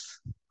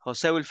smalls.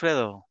 Jose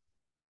Wilfredo.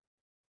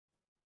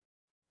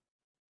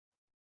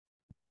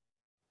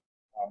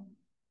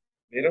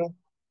 Little.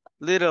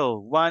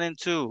 Little, 1 and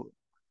 2.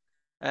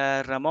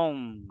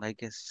 Ramon, I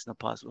guess it's not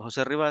possible.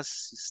 Jose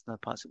Rivas, it's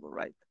not possible,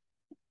 right?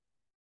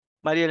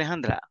 Maria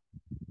Alejandra.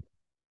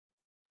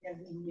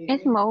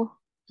 Small.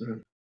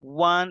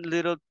 One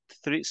little,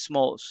 three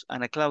smalls.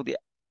 Ana Claudia.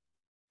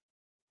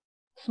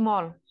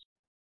 Small.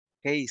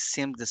 Okay,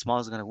 seems the small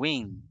is gonna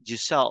win.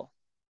 Giselle.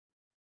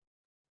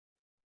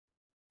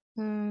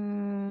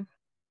 Mm,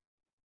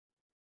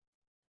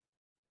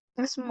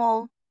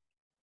 small.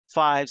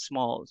 5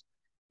 smalls.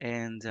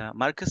 And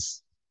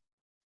Marcus.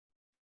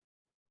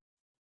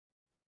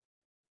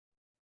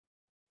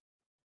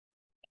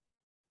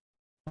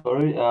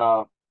 Sorry,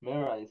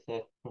 Mayor, I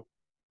said.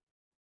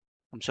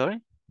 I'm sorry?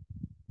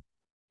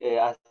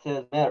 I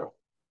said Mayor.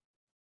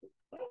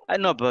 I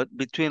know, but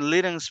between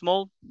little and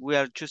small, we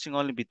are choosing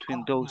only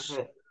between those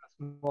Okay,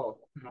 small.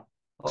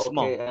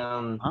 small.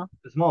 Okay, Huh?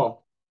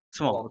 small.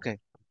 Small, okay.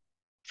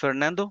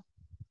 Fernando.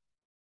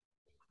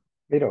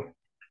 Little.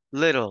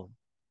 Little.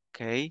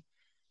 Okay.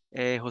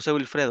 Jose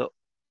Wilfredo.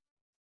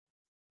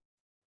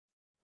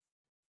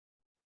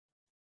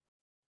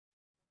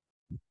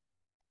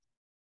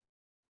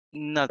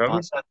 Not Sorry?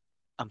 possible.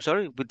 I'm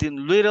sorry,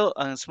 between little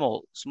and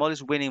small. Small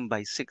is winning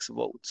by 6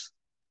 votes.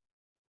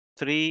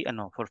 3,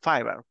 no, for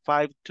 5,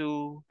 5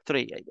 to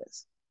 3, I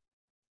guess.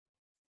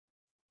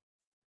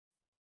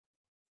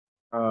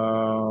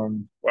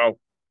 Well,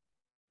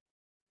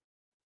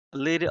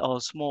 Little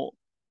or small.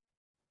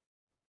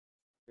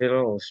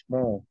 little or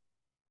small.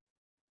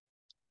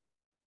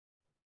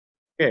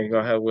 Okay, go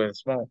ahead with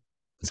small.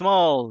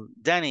 Small,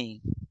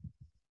 Danny.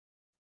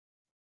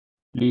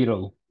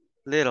 Little.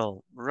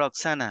 Little,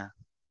 Roxana.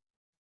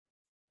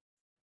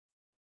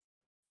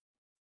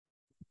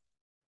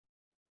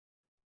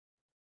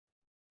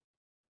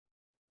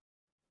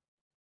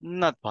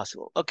 Not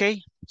possible.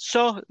 Okay,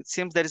 so it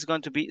seems that it's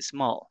going to be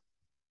small.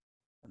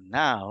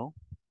 Now,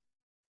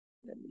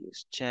 let me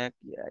just check.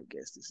 Yeah, I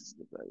guess this is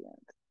the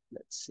variant.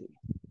 Let's see.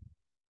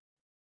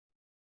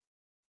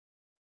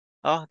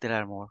 Oh, there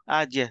are more.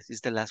 Ah, yes,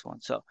 it's the last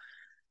one. So,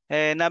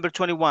 number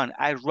 21,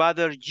 I'd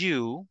rather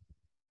you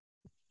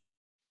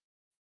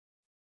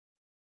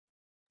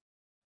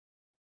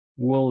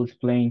Will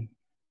explain.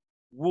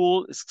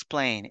 will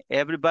explain.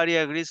 Everybody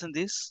agrees on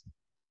this?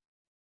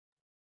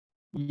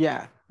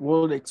 Yeah,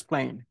 will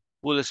explain.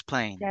 Will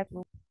explain. That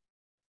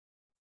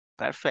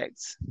Perfect.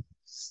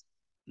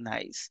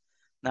 Nice.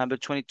 Number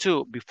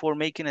 22, before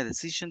making a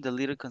decision, the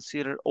leader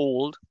considered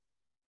all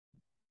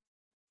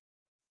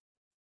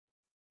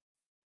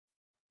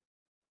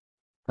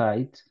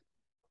Sides.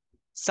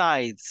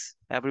 sides.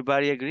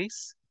 Everybody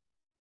agrees?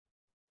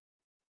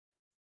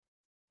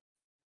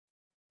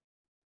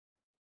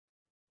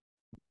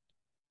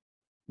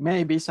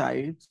 Maybe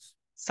sides.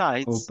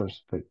 Or Sides.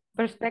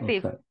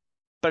 perspective. side.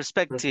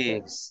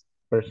 Perspectives.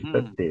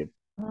 Perspective.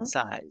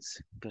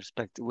 Sides.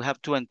 Perspective. We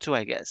have 2 and 2,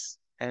 I guess.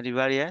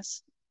 Anybody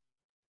else?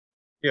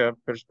 Yeah,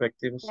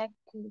 perspectives.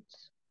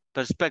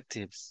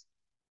 Perspectives.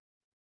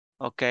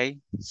 Okay.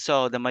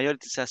 So the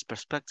majority says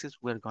perspectives.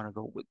 We're going to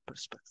go with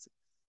perspective.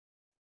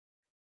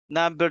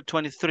 Number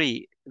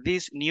 23.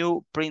 This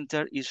new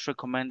printer is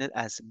recommended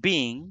as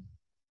being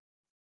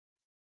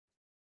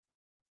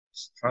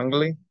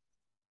Strongly.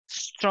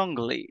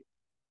 strongly.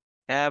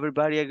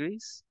 Everybody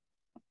agrees?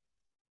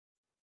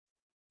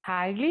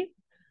 Highly.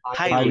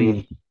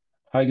 Highly.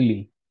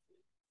 Highly.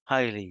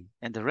 Highly.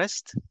 And the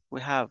rest?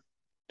 We have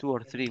 2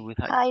 or 3 with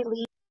highly.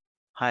 Highly.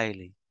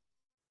 Highly.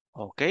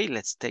 Okay,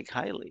 let's take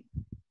highly.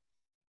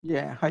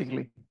 Yeah,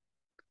 highly.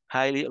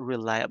 Highly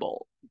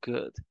reliable.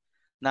 Good.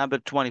 Number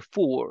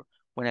 24.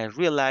 When I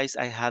realized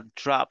I had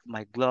dropped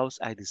my gloves,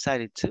 I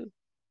decided to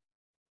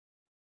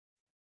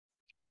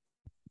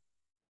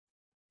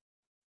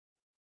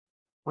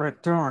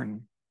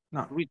Return.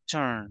 No,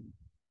 return,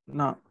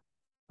 no.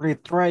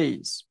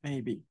 Retrace,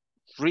 maybe.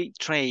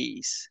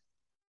 retrace.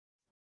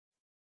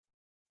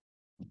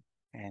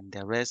 And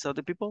the rest of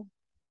the people?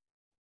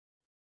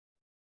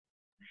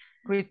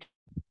 Return.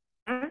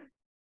 I'm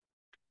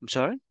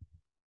sorry?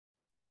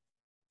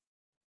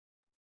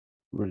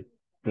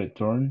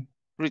 Return.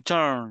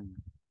 Return.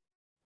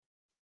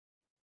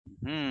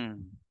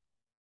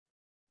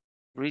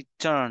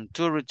 Return.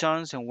 2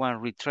 returns and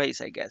 1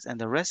 retrace, I guess. And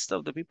the rest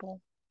of the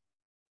people?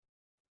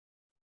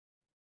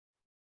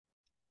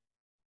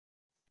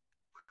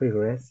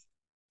 Regress.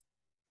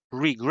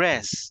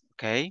 Regress.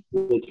 Okay.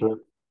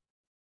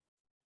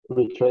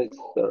 Retrace,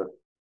 sir.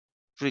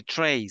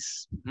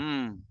 Retrace.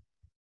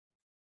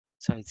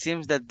 So it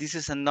seems that this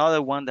is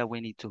another one that we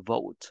need to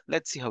vote.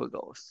 Let's see how it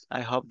goes.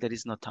 I hope there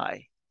is no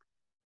tie.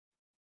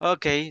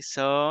 Okay,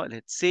 so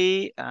let's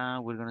see.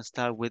 We're going to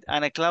start with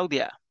Ana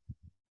Claudia.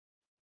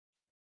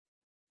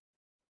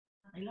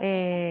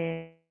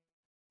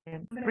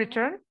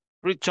 Return.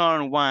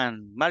 Return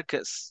 1.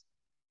 Marcus.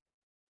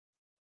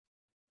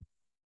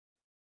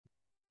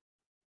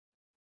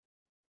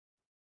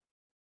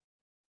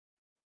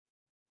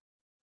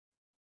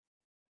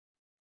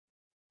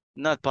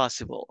 Not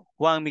possible.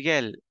 Juan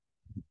Miguel.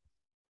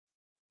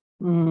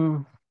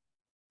 Mm.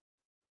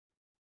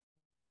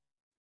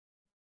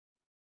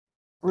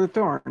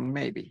 Return,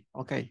 maybe.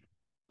 Okay.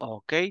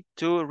 Okay,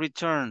 2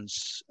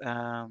 returns.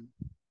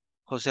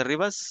 Jose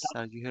Rivas,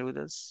 are you here with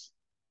us?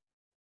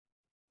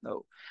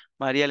 No.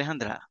 Maria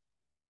Alejandra.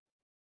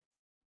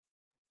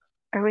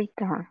 A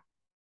return.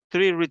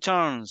 3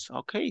 returns.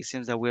 Okay,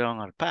 seems that we're on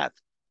our path.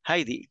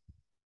 Heidi.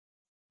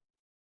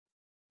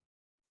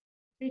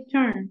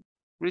 Return.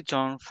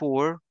 Return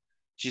 4.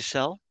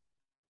 Giselle.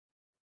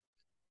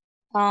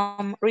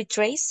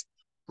 Retrace.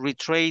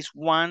 Retrace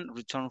 1.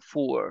 Return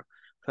 4.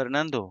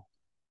 Fernando.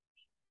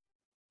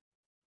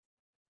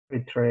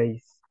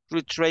 Retrace.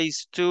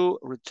 Retrace 2.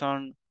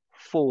 Return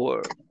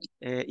 4.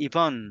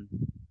 Yvonne.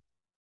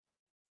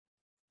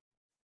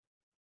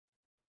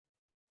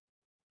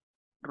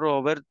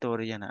 Roberto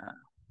Orellana.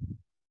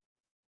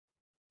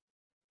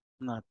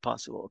 Not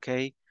possible,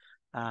 okay.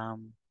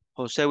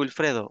 Jose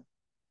Wilfredo.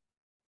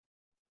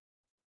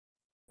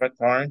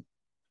 Return.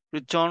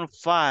 Return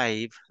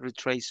 5.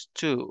 Retrace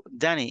 2.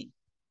 Danny.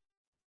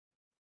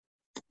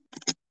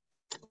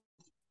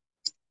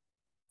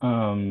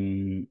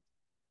 I'm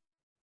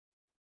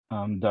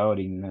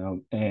doubting now.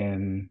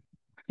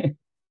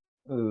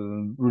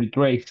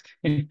 Retrace.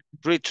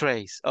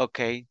 Retrace,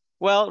 okay.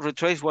 Well,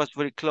 retrace was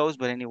very close,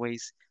 but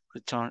anyways,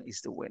 return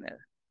is the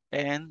winner.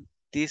 And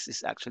this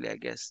is actually, I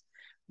guess,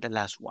 the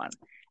last one.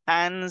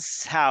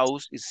 Anne's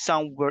house is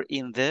somewhere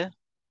in the...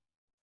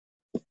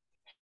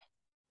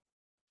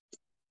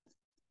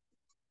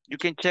 You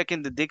can check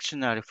in the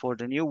dictionary for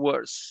the new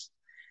words.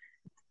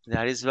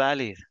 That is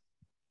valid.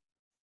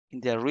 In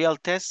the real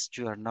test,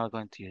 you are not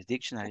going to use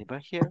dictionary,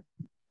 but here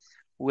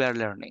we are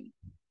learning.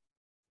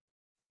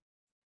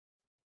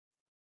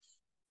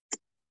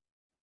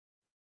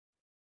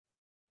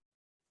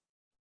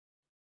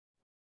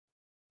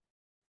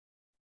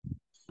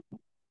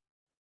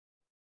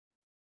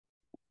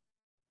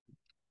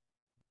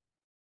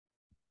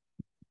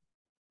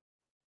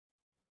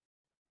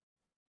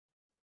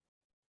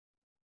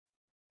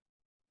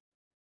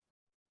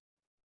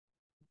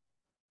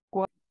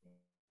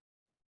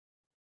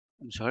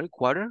 I'm sorry,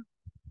 quarter?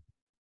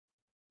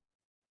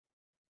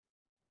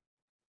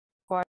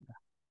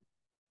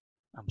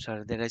 I'm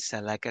sorry, there is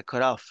like a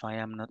cutoff. I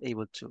am not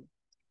able to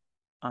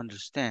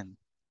understand.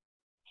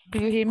 Do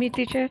you hear me,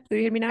 teacher? Do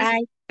you hear me now?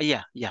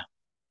 Yeah, yeah.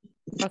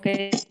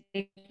 Okay.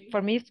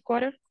 For me, it's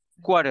quarter.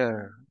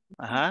 Quarter.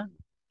 Uh-huh.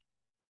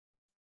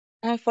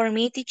 For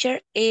me, teacher,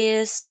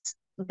 is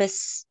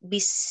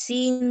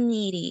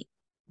vicinity.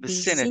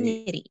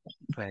 Vicinity.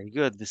 Very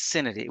good.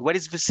 Vicinity. What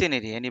is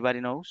vicinity?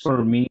 Anybody knows?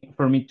 For me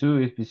too,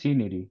 is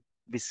vicinity.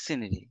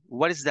 Vicinity.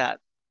 What is that?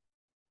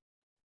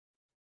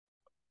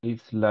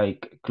 It's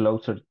like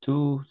closer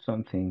to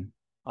something.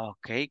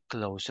 Okay,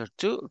 closer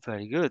to.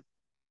 Very good.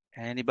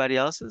 Anybody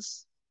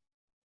else's?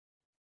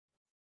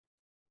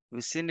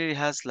 Vicinity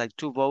has like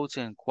 2 votes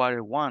and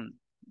quarter 1,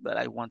 but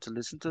I want to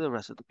listen to the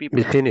rest of the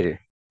people. Vicinity.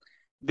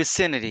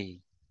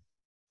 Vicinity.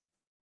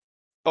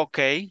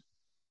 Okay.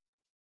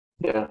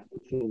 Yeah,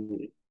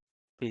 vicinity.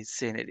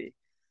 Vicinity.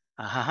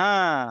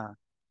 Aha.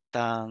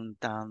 Dun,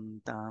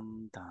 dun,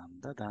 dun, dun,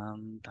 dun,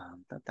 dun,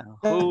 dun, dun, dun.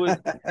 Who is...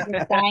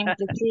 The time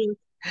to choose.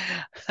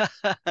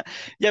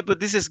 Yeah, but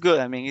this is good.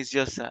 I mean, it's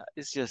just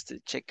to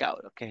check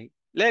out, okay?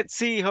 Let's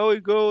see how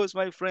it goes,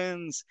 my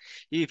friends.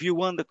 If you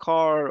won the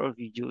car or if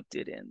you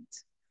didn't.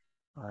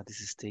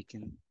 This is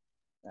taking...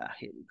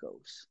 here it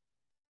goes.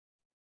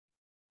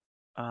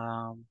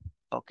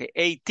 Okay,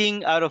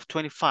 18 out of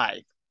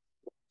 25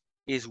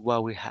 is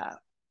what we have.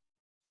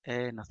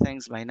 No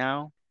thanks by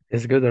now.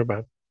 Is good or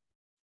bad?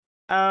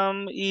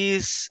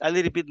 Is a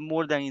little bit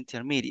more than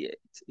intermediate.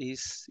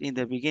 Is in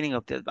the beginning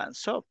of the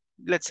advanced. So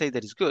let's say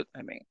that is good.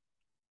 I mean,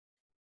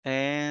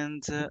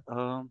 and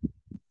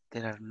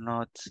there are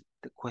not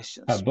the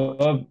questions.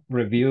 Above,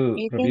 review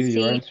You can your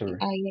see answer.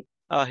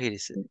 Oh, here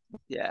is it.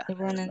 Yeah. the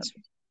wrong answer.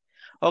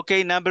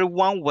 Okay, number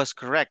 1 was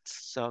correct.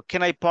 So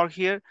can I park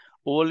here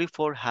only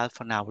for half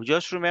an hour?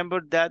 Just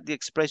remember that the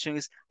expression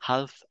is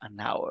half an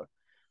hour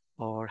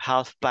or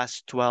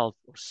 12:30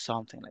 or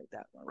something like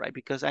that, right?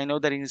 Because I know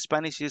that in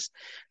Spanish is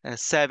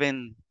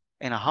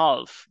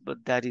 7:30,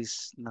 but that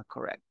is not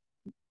correct.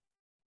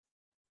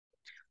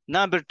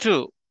 Number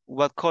 2,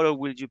 what color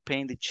will you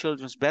paint the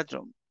children's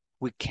bedroom?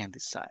 We can't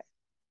decide,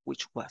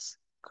 which was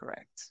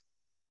correct.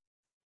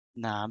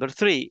 Number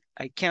 3,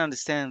 I can't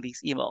understand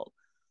this email.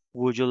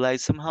 Would you like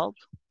some help?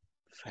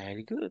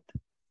 Very good.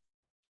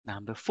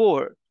 Number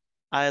 4,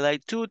 I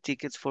like 2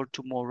 tickets for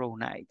tomorrow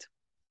night.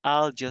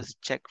 I'll just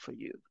check for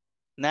you.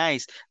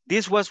 Nice.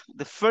 This was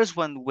the first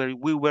one where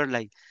we were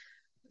like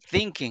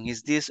thinking,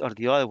 is this or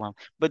the other one?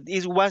 But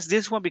it was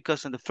this one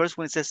because on the first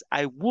one it says,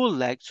 I would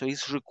like, so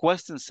it's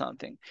requesting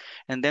something.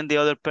 And then the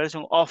other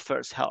person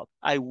offers help.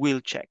 I will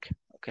check.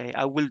 Okay,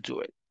 I will do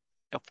it,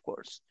 of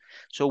course.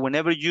 So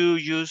whenever you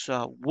use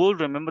will,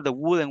 remember the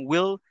would and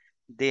will,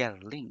 they are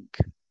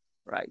linked,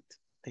 right?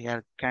 They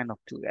are kind of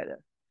together.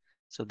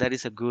 So that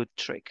is a good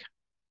trick.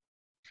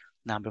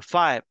 Number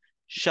 5,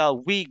 shall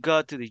we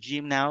go to the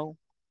gym now?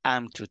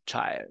 I'm too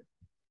tired.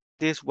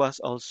 This was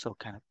also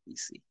kind of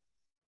easy.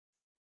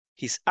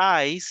 His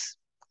eyes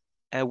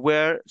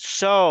were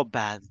so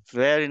bad.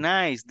 Very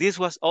nice. This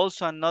was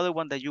also another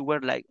one that you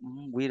were like,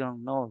 we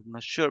don't know,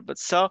 not sure. But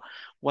so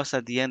was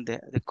at the end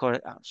the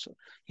correct answer.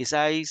 His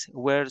eyes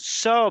were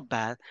so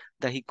bad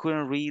that he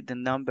couldn't read the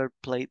number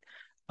plate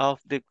of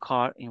the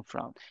car in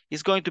front.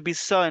 It's going to be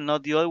so and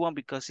not the other one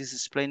because he's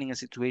explaining a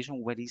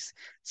situation where it's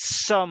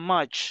so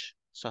much.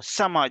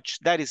 So much.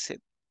 That is it.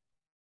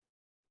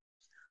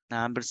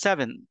 Number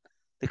 7,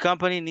 the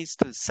company needs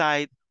to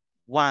decide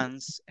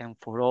once and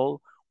for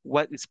all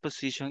what its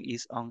position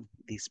is on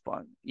this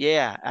point.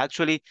 Yeah,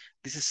 actually,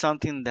 this is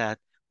something that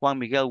Juan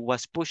Miguel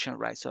was pushing,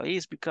 right? So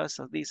it's because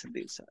of this and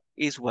this.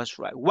 It was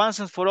right. Once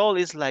and for all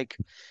is like,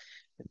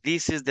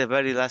 this is the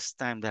very last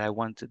time that I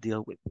want to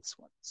deal with this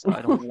one. So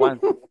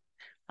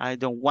I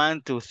don't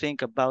want to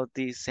think about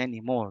this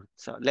anymore.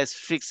 So let's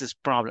fix this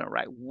problem,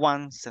 right?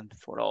 Once and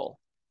for all.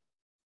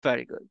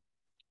 Very good.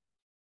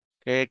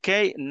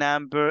 Okay,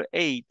 number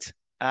 8.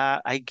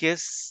 I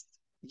guess,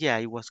 yeah,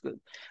 it was good.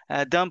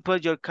 Don't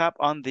put your cap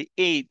on the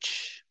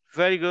edge.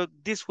 Very good.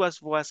 This was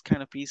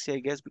kind of easy, I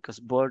guess, because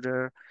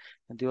border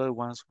and the other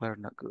ones were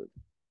not good.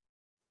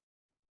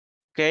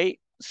 Okay,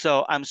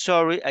 so I'm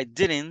sorry, I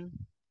didn't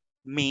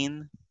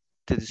mean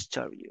to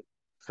disturb you.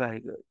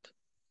 Very good.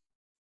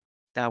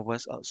 That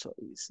was also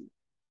easy.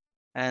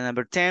 And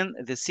number 10,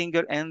 the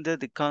singer ended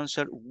the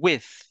concert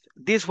with.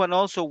 This one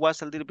also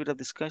was a little bit of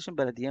discussion,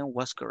 but at the end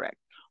was correct.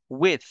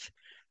 With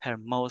her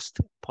most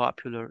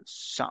popular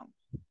song.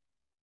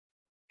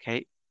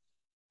 Okay.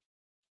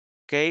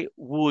 Okay,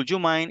 would you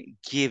mind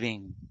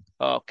giving?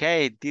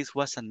 Okay, this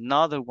was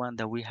another one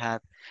that we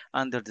had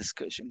under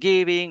discussion.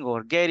 Giving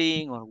or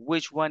getting or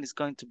which one is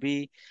going to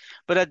be.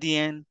 But at the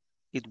end,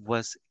 it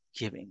was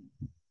giving,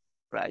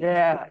 right?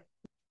 Yeah.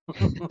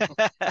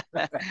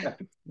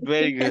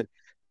 Very good.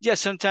 Yeah,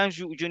 sometimes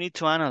you need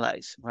to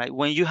analyze, right?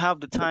 When you have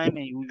the time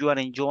and you are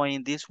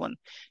enjoying this one,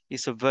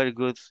 it's a very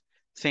good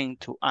thing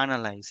to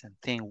analyze and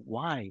think,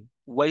 why?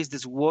 What is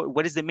this word?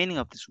 What is the meaning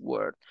of this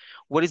word?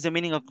 What is the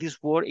meaning of this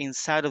word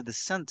inside of the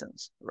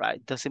sentence,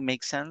 right? Does it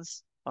make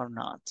sense? or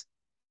not?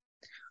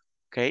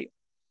 Okay,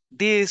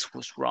 this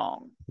was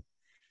wrong.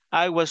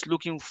 I was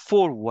looking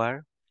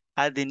forward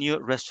at the new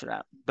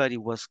restaurant, but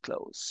it was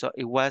closed. So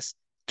it was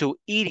to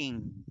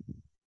eating.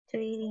 To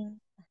eating.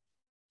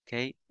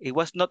 Okay, it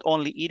was not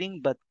only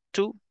eating, but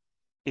to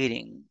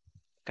eating.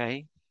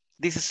 Okay,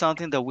 this is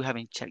something that we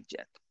haven't checked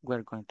yet.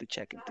 We're going to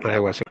check into I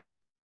that one. was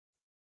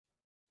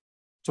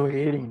To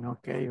eating,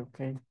 okay,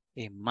 okay.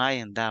 In my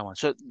and that one.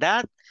 So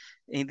that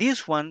in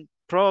this one,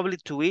 probably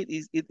to it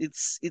is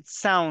it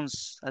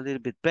sounds a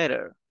little bit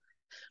better,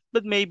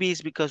 but maybe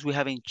it's because we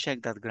haven't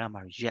checked that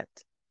grammar yet.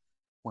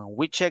 When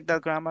we check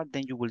that grammar,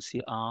 then you will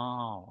see,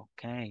 oh,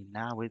 okay,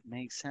 now it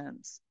makes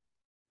sense.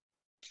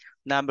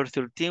 Number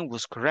 13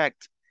 was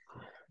correct.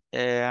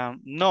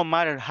 No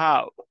matter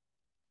how.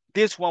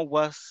 This one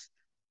was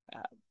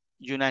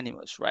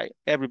unanimous, right?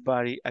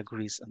 Everybody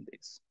agrees on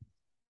this.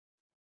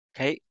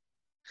 Okay.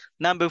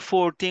 Number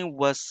 14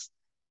 was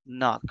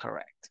not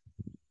correct.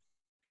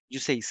 You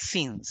say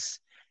since,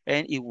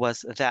 and it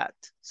was that.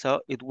 So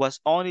it was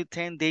only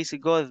 10 days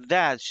ago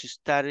that she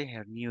started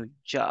her new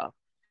job.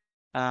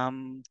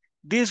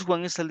 This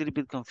one is a little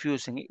bit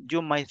confusing.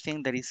 You might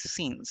think that it's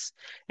since,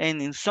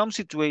 and in some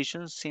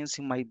situations, since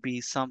it might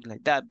be something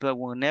like that. But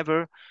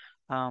whenever,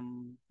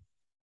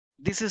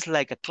 this is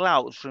like a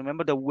clause.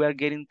 Remember that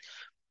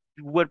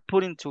we're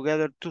putting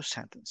together two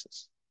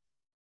sentences.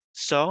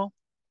 So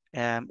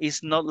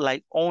it's not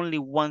like only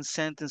one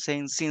sentence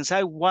saying since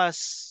I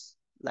was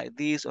like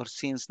this or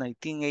since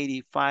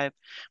 1985,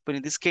 but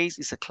in this case,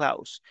 it's a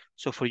clause.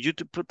 So for you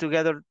to put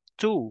together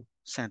two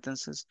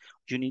sentences,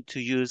 you need to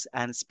use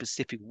a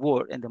specific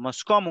word, and the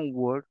most common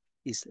word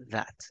is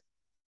that.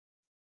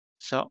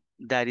 So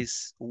that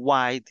is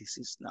why this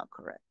is not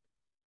correct.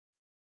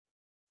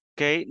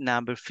 Okay,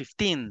 number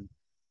 15.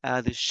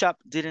 The shop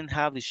didn't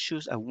have the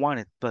shoes I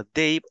wanted, but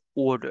they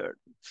ordered.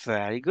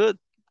 Very good.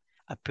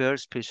 A pair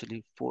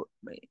especially for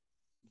me.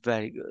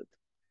 Very good.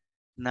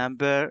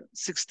 Number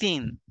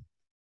 16.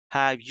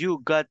 Have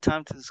you got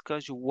time to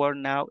discuss your work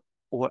now,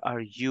 or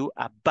are you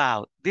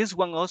about? This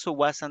one also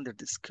was under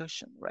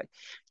discussion, right?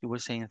 You were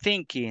saying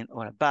thinking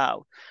or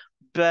about,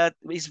 but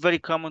it's very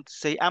common to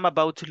say, I'm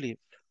about to leave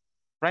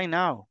right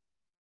now.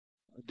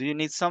 Do you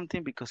need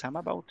something? Because I'm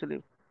about to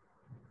leave.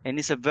 And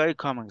it's a very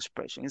common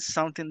expression. It's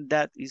something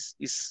that is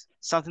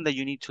something that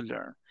you need to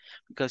learn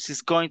because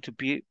it's going to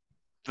be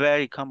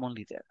very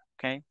commonly there,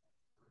 okay?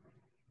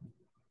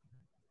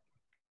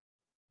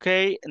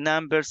 Okay,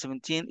 number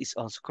 17 is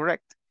also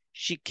correct.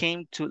 She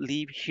came to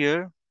live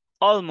here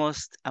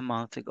almost a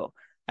month ago.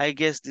 I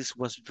guess this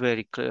was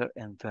very clear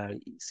and very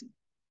easy.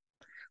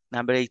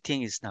 Number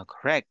 18 is not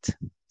correct.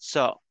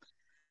 So,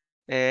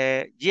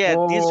 yeah,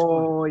 this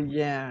one. Oh,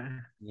 yeah.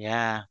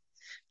 Yeah.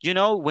 You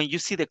know, when you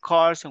see the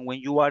cars and when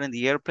you are in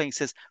the airplane, it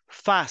says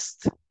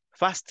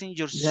fasten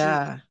your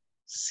Yeah.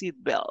 seat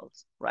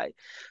belts, right?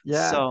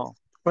 Yeah. So,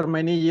 For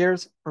many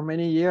years,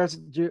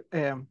 you,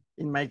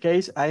 in my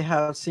case, I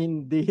have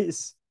seen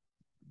this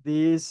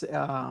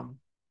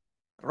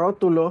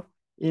rótulo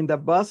in the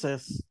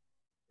buses.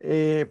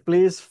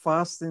 Please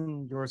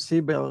fasten your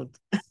seatbelt.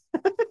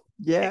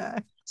 Yeah.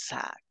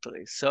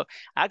 exactly. So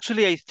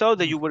actually, I thought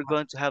that you were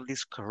going to have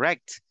this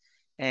correct.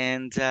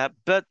 And,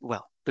 but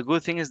well, the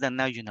good thing is that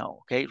now you know,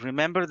 okay?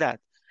 Remember that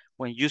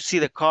when you see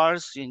the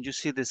cars and you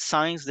see the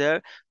signs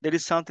there, there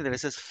is something that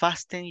says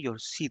fasten your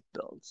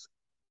seatbelts.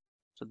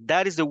 So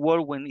that is the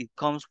word when it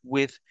comes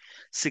with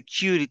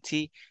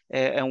security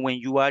and when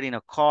you are in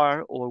a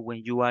car or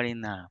when you are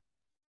in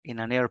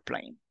an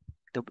airplane.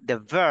 The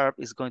verb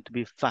is going to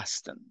be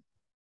fasten,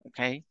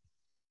 okay?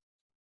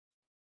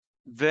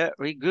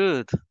 Very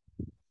good.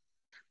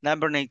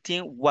 Number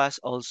 19 was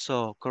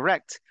also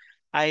correct.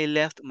 I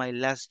left my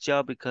last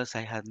job because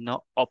I had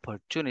no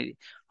opportunity.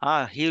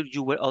 Here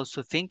you were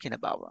also thinking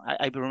about.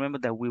 I remember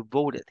that we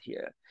voted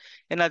here.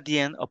 And at the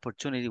end,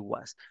 opportunity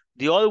was.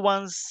 The other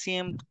ones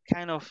seemed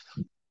kind of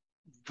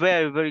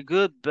very, very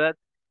good, but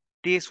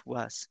this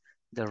was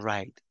the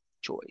right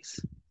choice.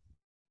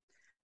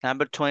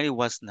 Number 20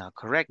 was not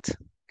correct.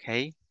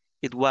 Okay.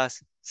 It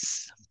was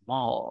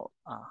small.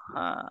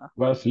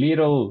 Was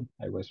little.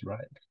 I was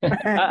right.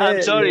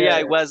 I'm sorry. Yeah, Yeah.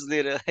 it was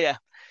little. Yeah.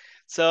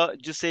 So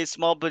you say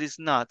small, but it's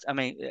not. I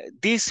mean,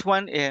 this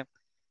one,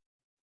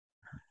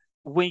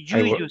 when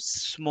you use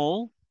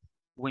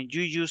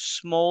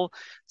small,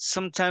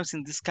 sometimes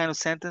in this kind of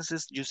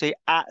sentences, you say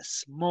a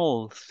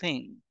small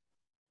thing.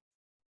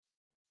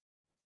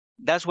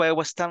 That's why I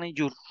was telling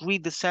you,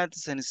 read the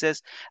sentence and it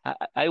says,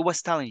 I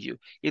was telling you,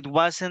 it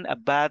wasn't a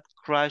bad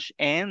crash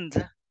and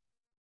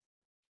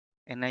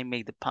I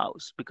made the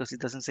pause because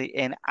it doesn't say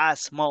and a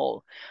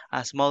small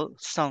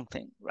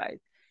something, right?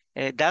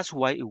 That's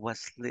why it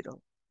was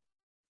little.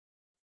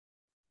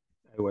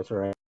 I was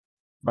right.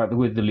 But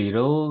with the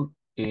little,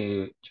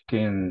 you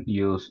can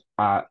use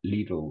a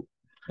little.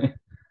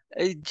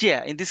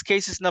 Yeah, in this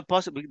case, it's not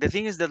possible. The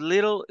thing is that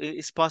little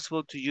is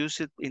possible to use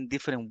it in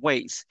different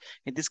ways.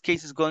 In this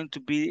case, it's going to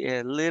be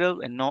a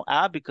little and no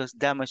a because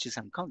that much is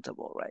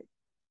uncountable, right?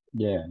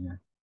 Yeah, yeah.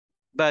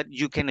 But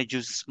you cannot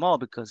use small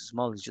because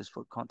small is just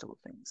for countable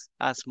things.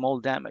 A small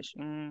damage,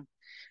 no,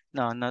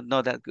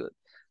 not that good.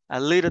 A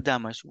little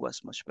damage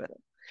was much better.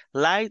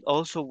 Light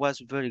also was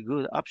very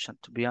good option,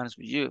 to be honest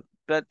with you.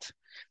 But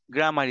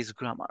grammar is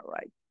grammar,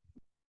 right?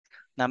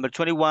 Number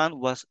 21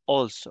 was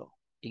also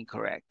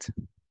incorrect.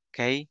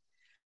 Okay.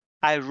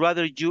 I'd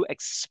rather you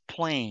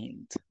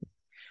explained.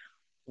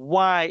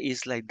 Why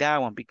is like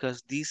that one?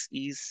 Because this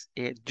is,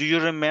 do you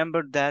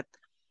remember that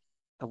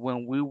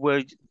when we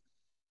were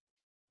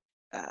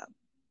uh,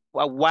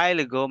 a while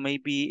ago,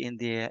 maybe in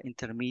the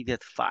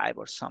intermediate 5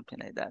 or something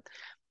like that,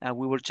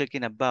 we were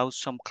talking about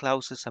some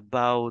clauses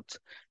about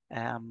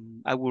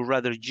I would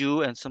rather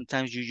you, and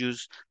sometimes you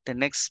use the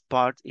next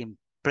part in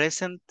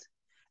present.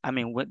 I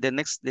mean, when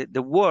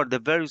the word, the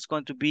verb is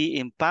going to be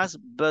in past,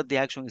 but the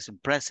action is in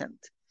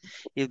present.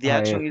 If the I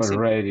action have is in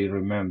already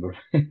remember.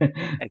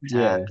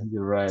 Yeah, exactly.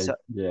 you're right. So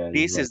Yeah, you're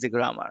this right. is the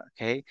grammar,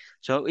 okay?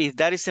 So if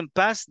that is in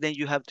past, then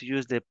you have to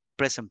use the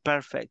present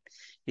perfect.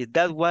 If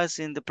that was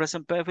in the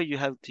present perfect, you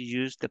have to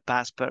use the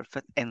past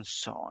perfect and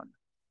so on.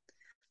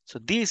 So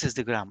this is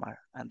the grammar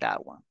and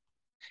that one.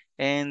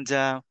 And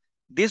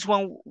this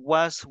one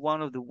was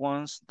one of the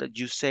ones that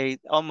you say,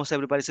 almost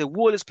everybody said,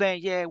 Wool is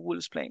playing, yeah, Wool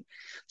is playing.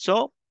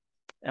 So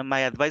and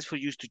my advice for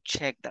you is to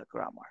check that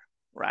grammar,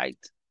 right?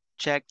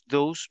 Check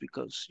those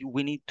because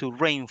we need to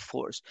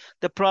reinforce.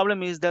 The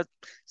problem is that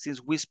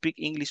since we speak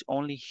English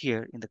only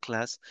here in the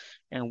class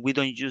and we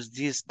don't use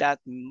this that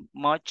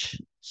much,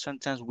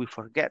 sometimes we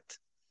forget.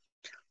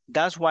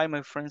 That's why,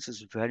 my friends,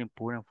 it's very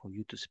important for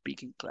you to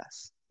speak in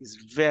class. It's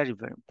very,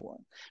 very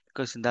important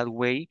because in that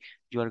way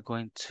you are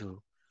going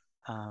to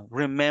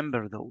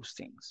remember those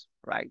things,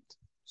 right?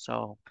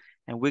 So,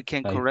 and we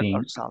can I correct think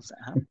ourselves.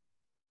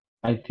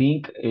 I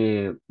think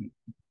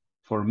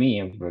for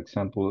me, for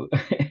example,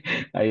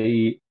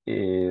 I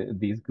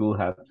this could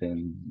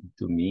happen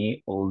to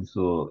me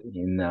also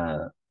in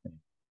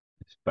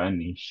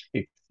Spanish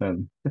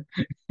exam.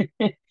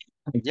 I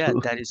Yeah,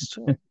 could that is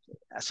true.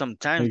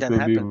 Sometimes I that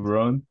could be happens.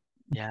 wrong.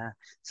 Yeah,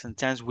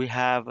 sometimes we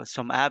have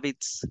some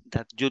habits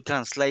that you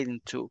translate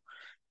into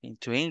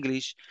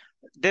English.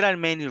 There are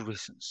many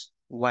reasons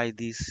why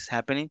this is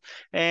happening,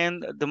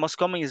 and the most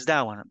common is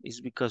that one is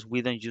because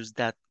we don't use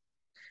that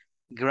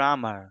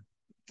grammar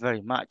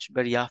very much,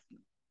 very often.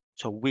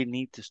 So we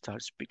need to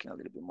start speaking a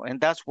little bit more,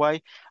 and that's why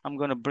I'm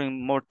gonna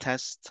bring more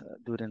tests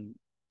during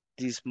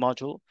this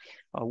module,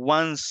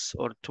 once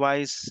or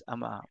twice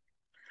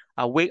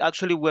a week.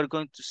 Actually, we're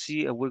going to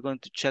see, we're going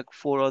to check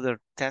 4 other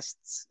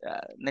tests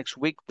next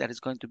week. That is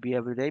going to be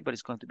every day, but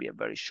it's going to be a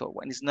very short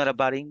one. It's not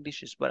about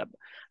English, it's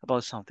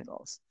about something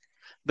else.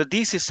 But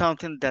this is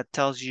something that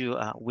tells you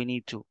we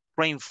need to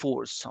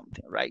reinforce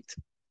something, right?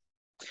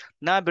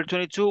 Number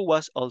 22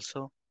 was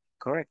also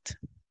correct.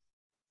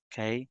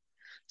 Okay.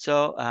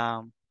 So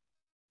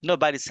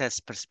nobody says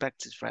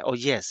perspectives, right? Oh,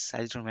 yes,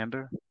 I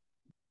remember.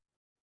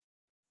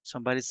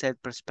 Somebody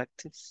said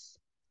perspectives.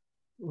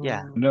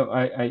 Yeah, Mm, No,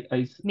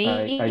 I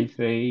Me,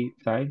 say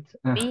sides.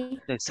 me.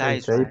 the I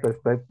size, say right?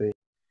 perspective.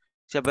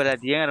 Yeah, but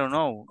at the end, I don't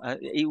know.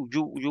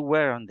 You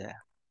were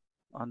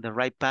on the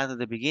right path at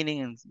the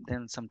beginning, and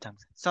then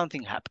sometimes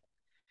something happened.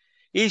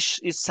 Each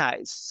is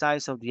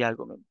size of the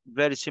argument,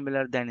 very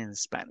similar than in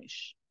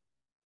Spanish.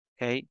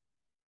 Okay.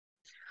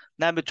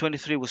 Number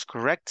 23 was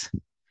correct.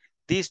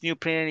 This new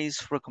printer is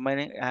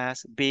recommended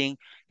as being,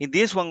 in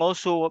this one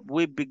also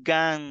we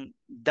began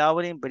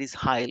doubting, but it's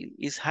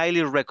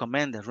highly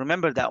recommended.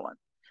 Remember that one.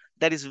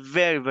 That is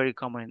very, very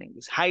common in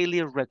English.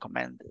 Highly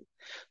recommended.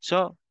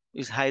 So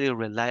it's highly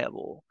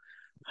reliable,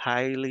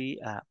 highly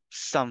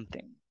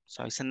something.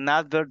 So it's an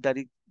adverb that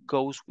it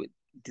goes with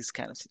this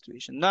kind of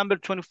situation. Number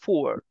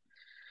 24,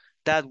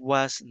 that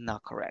was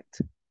not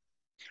correct.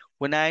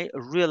 When I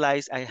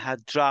realized I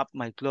had dropped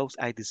my gloves,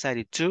 I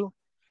decided to.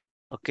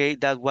 Okay,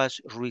 that was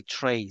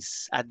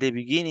retrace. At the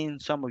beginning,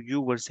 some of you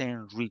were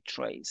saying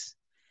retrace,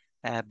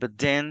 but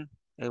then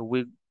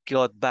we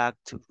got back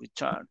to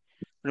return.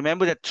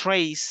 Remember that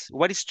trace,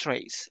 what is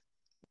trace?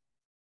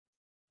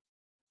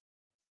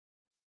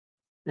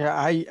 yeah,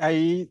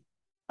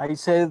 I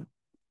said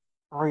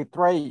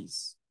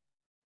retrace,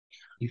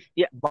 If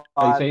Yeah,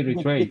 I but say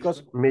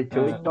retrace, Me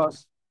too. uh,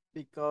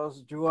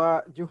 because you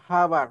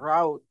have a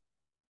route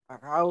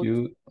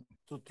you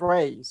to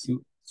trace.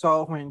 you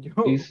So when you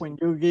is when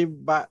you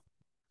give back,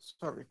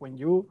 sorry, when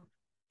you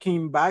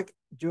came back,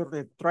 you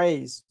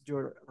retrace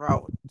your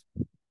route.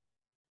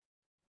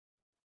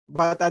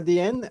 But at the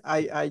end,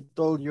 I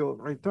told you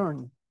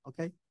return.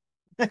 Okay.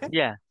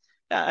 yeah.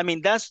 I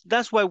mean,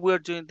 that's why we're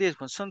doing this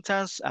one.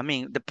 Sometimes, I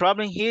mean, the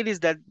problem here is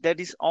that there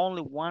is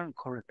only one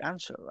correct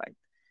answer, right?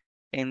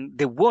 And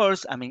the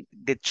words, I mean,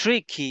 the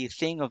tricky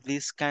thing of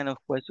this kind of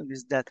question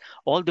is that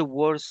all the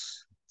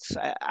words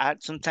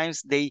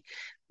sometimes they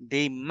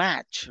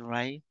match,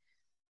 right?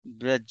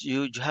 But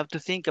you have to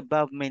think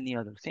about many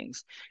other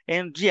things.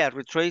 And yeah,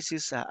 retrace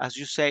is, as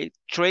you say,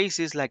 trace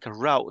is like a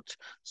route,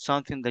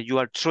 something that you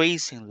are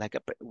tracing like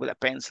with a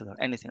pencil or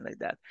anything like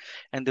that.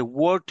 And the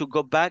word to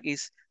go back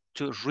is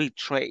to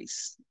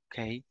retrace,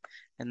 okay,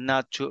 and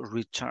not to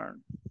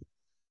return.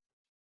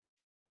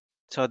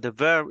 So the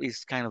verb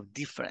is kind of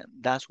different.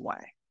 That's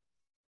why.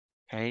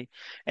 Okay.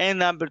 And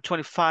number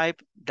 25,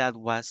 that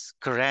was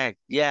correct.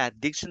 Yeah,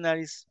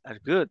 dictionaries are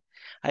good.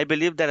 I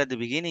believe that at the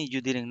beginning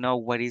you didn't know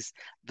what is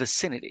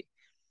vicinity.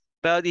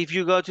 But if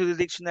you go to the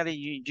dictionary,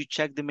 you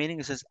check the meaning,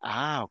 it says,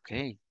 ah,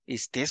 okay,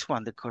 is this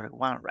one the correct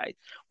one, right?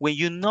 When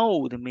you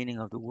know the meaning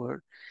of the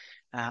word,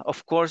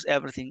 of course,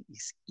 everything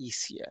is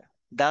easier.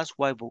 That's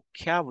why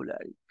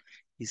vocabulary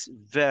is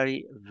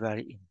very,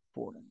 very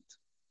important.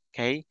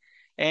 Okay.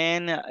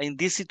 And in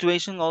this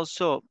situation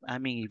also, I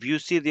mean, if you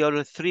see the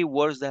other three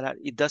words that are,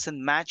 it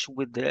doesn't match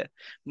with the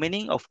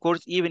meaning, of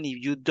course, even if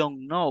you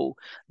don't know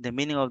the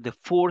meaning of the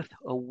fourth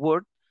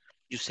word,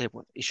 you say,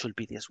 well, it should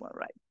be this one,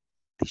 right?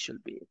 This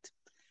should be it.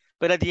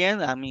 But at the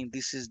end, I mean,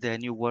 this is the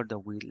new word that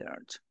we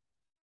learned.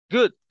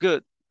 Good,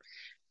 good.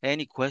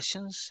 Any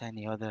questions?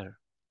 Any other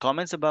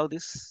comments about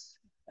this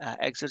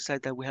exercise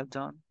that we have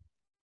done?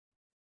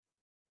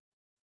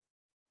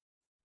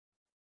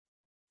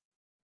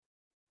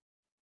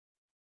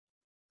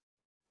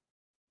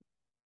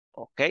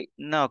 Okay,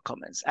 no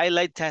comments. I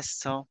like tests,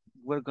 so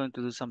we're going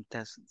to do some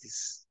tests in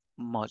this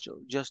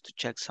module just to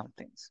check some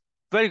things.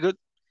 Very good.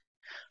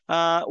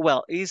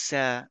 Well, it's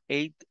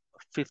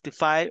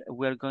 8:55.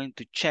 We're going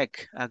to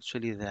check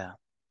actually the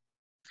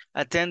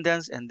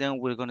attendance, and then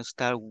we're going to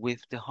start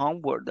with the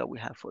homework that we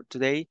have for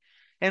today.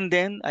 And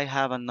then I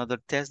have another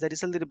test that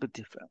is a little bit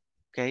different,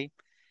 okay?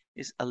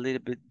 It's a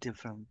little bit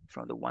different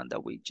from the one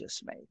that we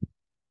just made.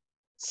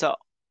 So,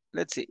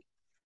 let's see.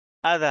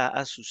 Ada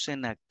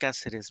Azucena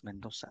Cáceres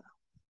Mendoza.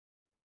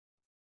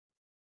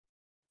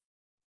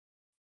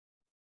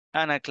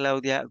 Ana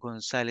Claudia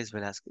González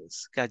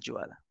Velázquez.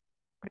 Cajuala.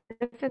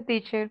 Present,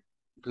 teacher.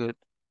 Good.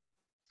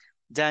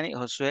 Dani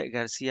Josué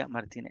García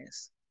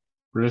Martínez.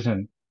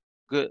 Present.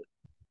 Good.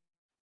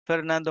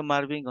 Fernando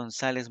Marvin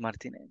González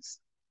Martínez.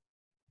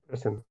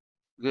 Present.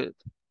 Good.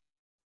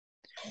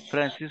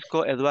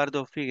 Francisco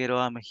Eduardo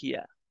Figueroa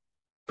Mejía.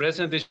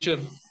 Present, teacher.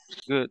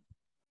 Good.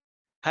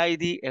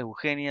 Heidi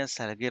Eugenia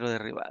Salguero de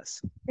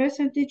Rivas.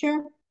 Present,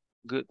 teacher.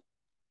 Good.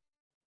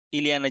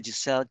 Ileana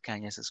Giselle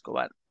Cañas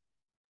Escobar.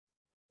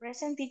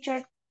 Present,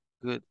 teacher.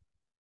 Good.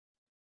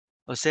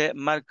 José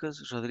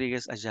Marcos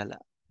Rodríguez Ayala.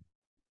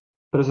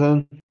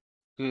 Present.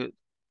 Good.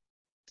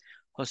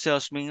 José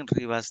Osmin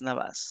Rivas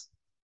Navas.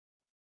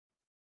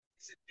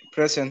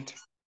 Present.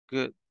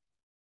 Good.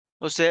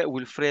 José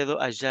Wilfredo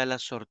Ayala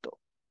Sorto.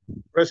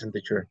 Present,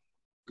 teacher.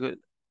 Good.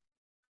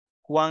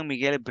 Juan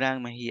Miguel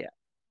Bran Mejía.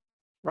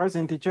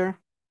 Present, teacher.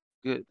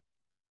 Good.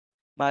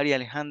 María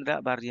Alejandra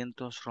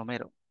Barrientos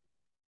Romero.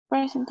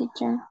 Present,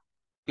 teacher.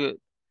 Good.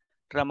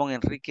 Ramón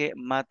Enrique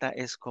Mata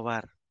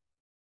Escobar.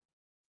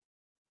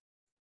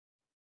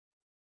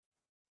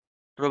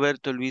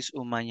 Roberto Luis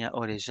Umaña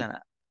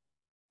Orellana.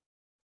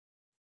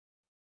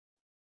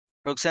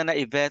 Roxana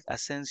Yvette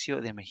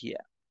Asensio de Mejía.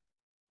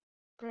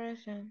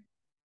 Present.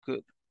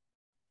 Good.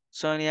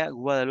 Sonia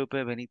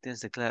Guadalupe Benítez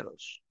de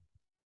Claros.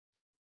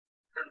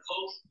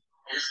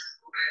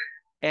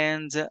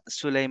 And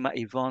Zuleima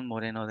Ivonne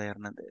Moreno de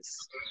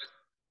Hernández.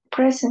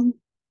 Present.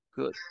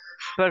 Good.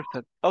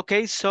 Perfect.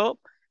 Okay, so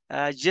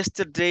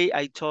yesterday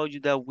I told you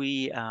that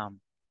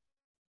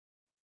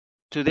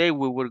today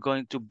we were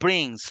going to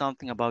bring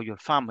something about your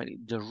family,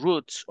 the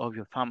roots of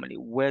your family.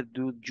 Where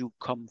do you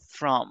come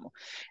from?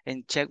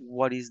 And check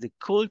what is the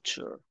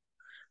culture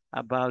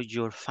about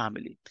your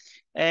family.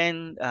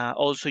 And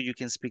also you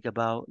can speak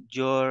about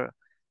your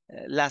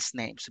last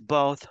names,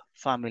 both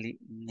family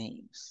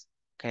names,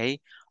 okay?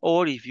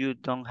 Or if you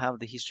don't have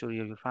the history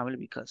of your family,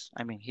 because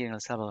I mean, here in El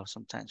Salvador,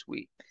 sometimes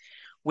we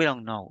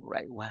don't know,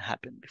 right, what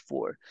happened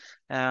before.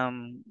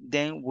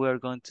 Then we're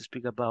going to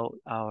speak about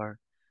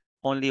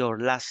only our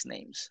last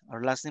names,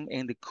 our last name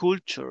and the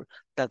culture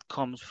that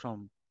comes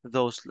from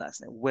those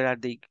last names. Where are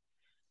they?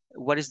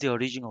 What is the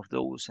origin of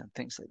those and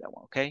things like that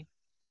one, okay?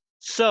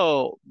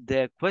 So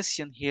the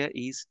question here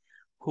is,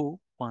 who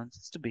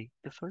wants to be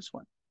the first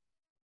one?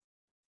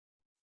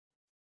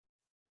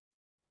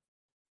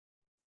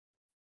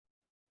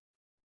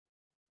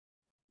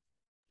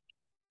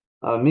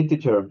 Me,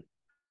 teacher.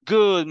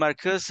 Good,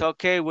 Marcus.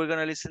 Okay, we're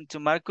gonna listen to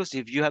Marcus.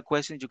 If you have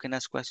questions, you can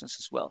ask questions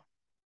as well.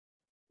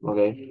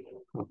 Okay.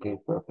 Okay,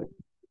 perfect.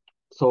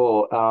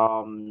 So,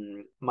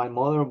 my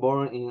mother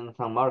born in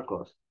San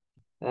Marcos,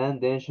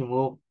 and then she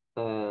moved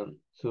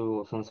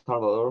to San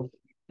Salvador.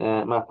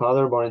 My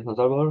father born in San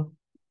Salvador,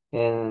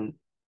 and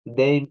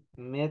they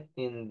met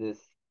in the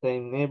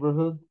same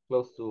neighborhood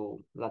close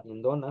to La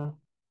Quindona.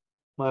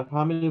 My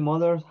family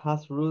mother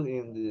has roots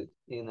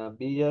in a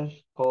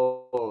village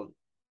called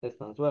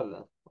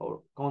Estanzuela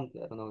or Conte,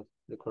 I don't know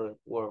the correct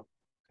word,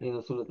 in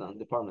the Sultan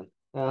department.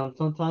 And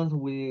sometimes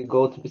we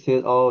go to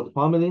visit all the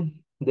family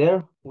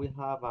there. We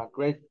have a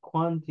great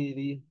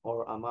quantity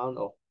or amount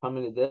of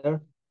family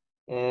there.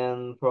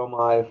 And from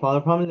my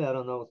father family, I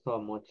don't know so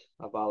much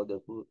about the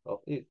root of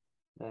it.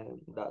 And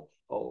that's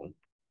all.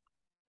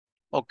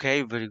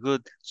 Okay, very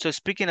good. So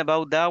speaking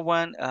about that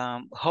one,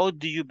 how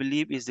do you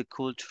believe is the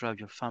culture of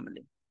your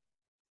family?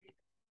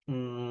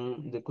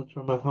 The culture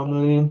of my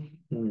family,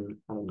 I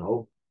don't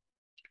know.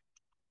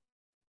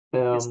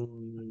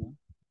 For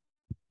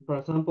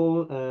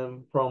example,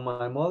 from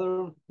my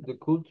mother, the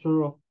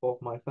culture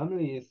of my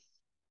family is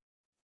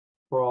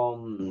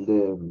from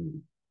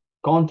the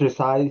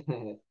countryside.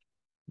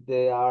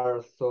 They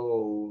are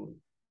so,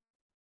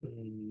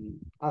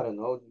 I don't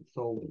know,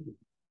 so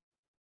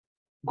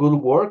good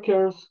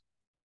workers,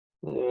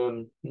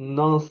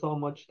 not so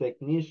much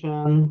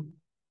technician.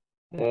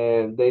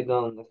 They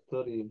don't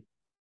study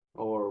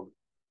or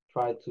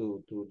try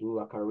to do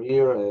a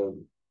career.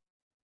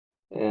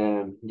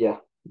 Yeah,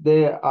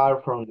 they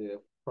are from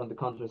the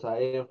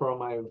countryside. And from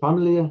my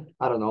family,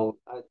 I don't know.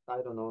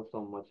 I don't know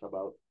so much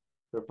about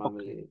her Okay.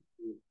 family.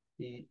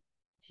 He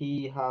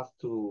he has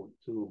to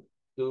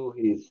do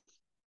his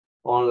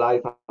own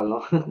life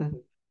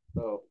alone.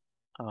 So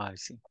Oh, I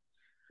see.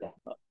 yeah.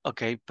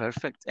 Okay,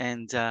 perfect.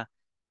 And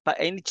by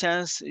any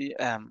chance,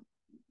 in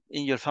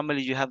your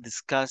family, you have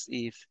discussed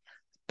if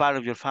part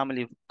of your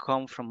family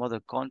come from other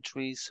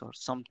countries or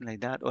something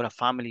like that, or a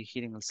family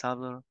here in El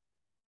Salvador?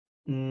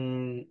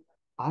 Mm,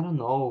 I don't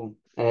know.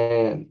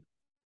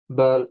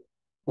 But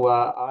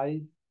what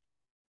I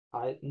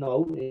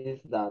know is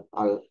that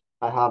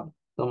I have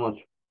so much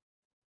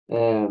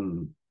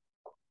um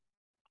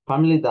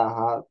family that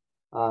have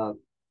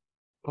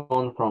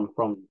come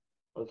from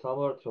El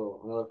Salvador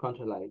to another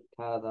country like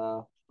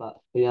Canada,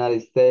 the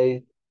United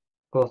States,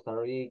 Costa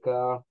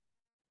Rica.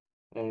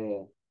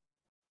 Uh,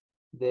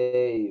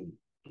 they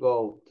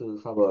go to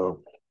El Salvador.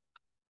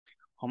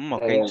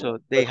 Okay, so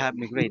they But have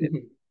migrated.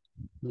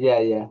 yeah,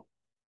 yeah.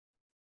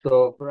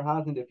 So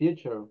perhaps in the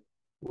future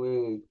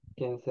we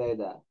can say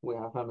that we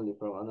have family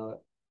from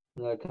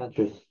another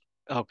countries.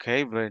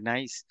 Okay, very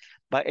nice.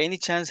 By any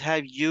chance,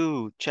 have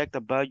you checked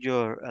about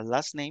your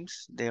last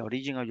names, the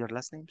origin of your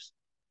last names,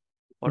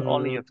 or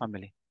only Mm, your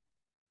family?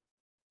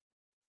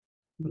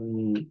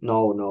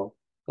 no, no.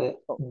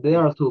 Oh, They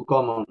are too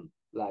common,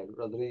 like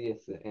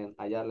Rodriguez and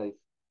Ayala is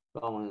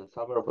common in El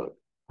Salvador, but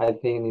I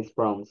think it's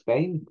from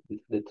Spain,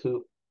 the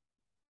two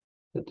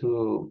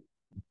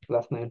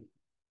last name.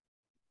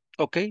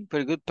 okay,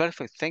 very good,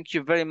 perfect. Thank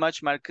you very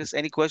much, Marcus.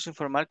 Any question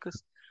for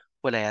Marcus?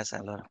 Well, I asked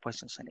a lot of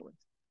questions anyway.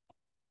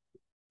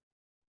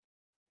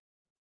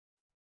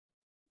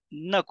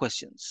 No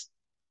questions.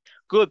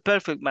 Good,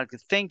 perfect,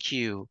 Marcus. Thank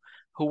you.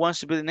 Who wants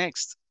to be the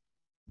next?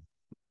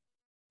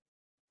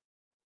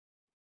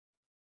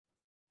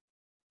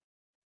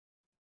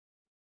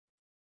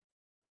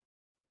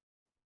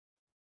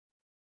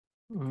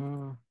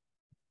 Mm,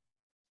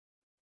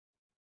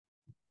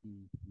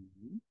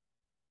 Mhm.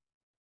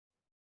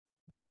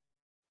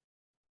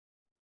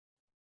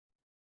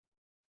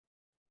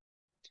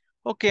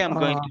 Okay, I'm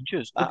going uh, to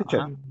choose. Good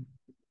teacher.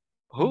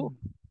 Who?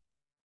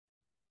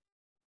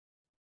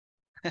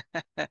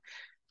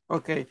 okay.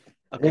 Okay.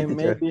 Good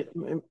teacher. Maybe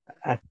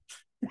Ah,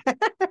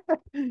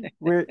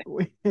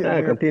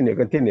 we're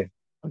continue.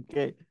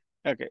 okay.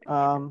 Okay.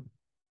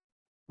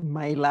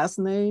 My last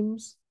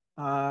names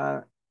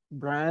are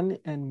Bran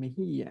and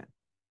Mejia,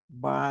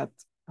 but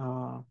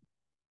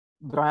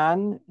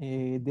Bran,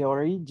 the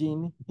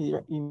origin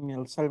here in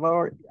El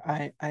Salvador,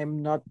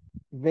 I'm not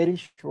very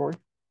sure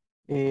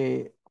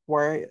uh,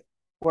 where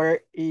where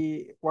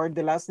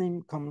the last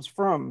name comes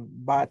from,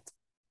 but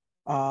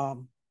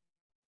um,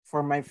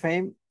 for my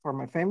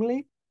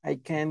family, I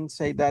can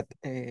say that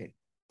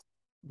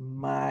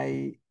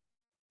my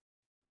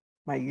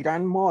my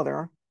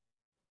grandmother,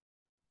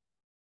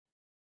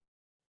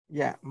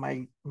 yeah,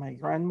 my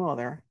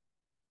grandmother,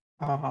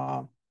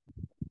 uh,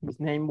 his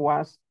name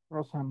was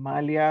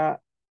Rosamalia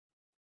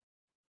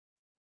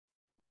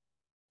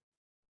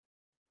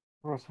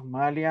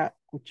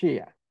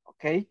Cuchilla,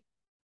 okay,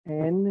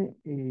 and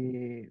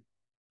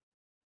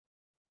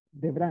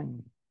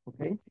Debran,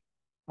 okay.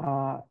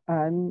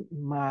 And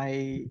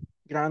my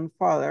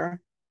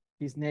grandfather,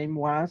 his name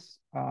was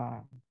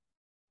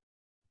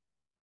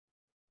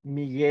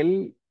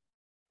Miguel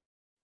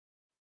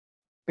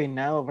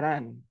Penado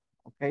Bran,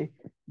 okay.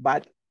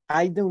 But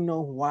I don't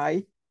know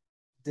why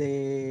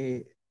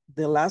the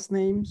the last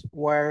names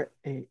were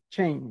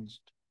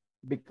changed,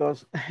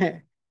 because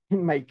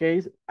in my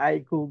case, I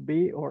could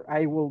be or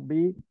I will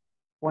be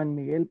Juan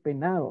Miguel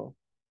Penado,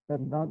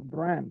 but not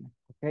Bran,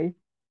 okay.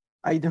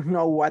 I don't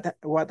know what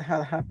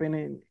had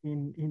happened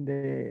in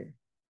the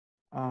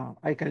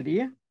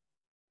alcaldía,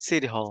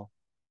 City Hall.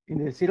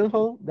 in the city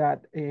hall,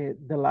 that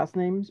the last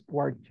names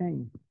were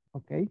changed.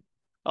 Okay.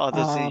 Oh,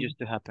 that's it Um, used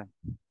to happen.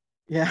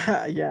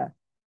 yeah, yeah.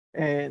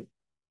 And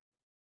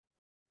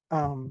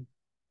um,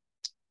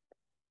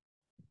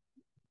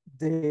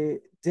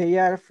 they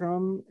are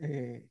from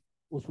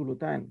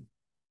Usulutan,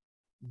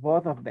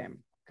 both of them.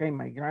 Okay,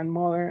 my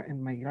grandmother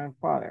and my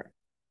grandfather.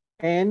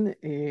 And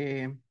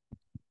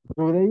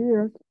through the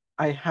years,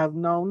 I have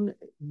known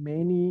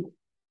many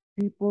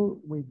people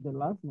with the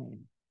last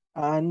name.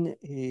 And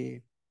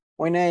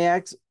when I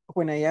ask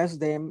when I ask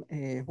them,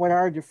 where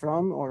are you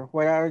from, or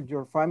where are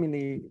your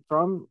family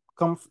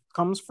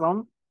comes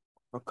from,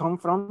 or come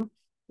from,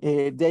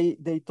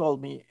 they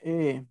told me,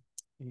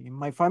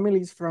 my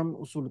family is from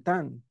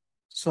Usultan.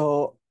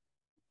 So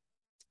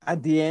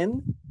at the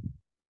end,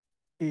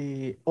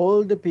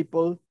 all the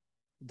people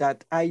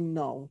that I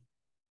know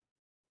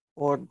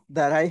or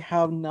that I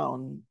have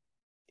known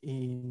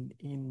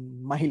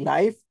in my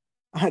life,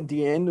 at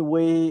the end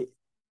we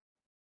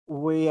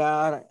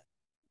are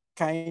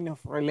kind of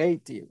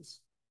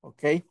relatives,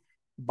 okay?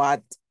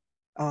 But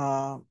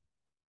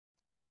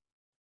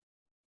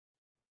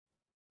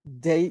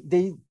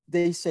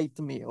they say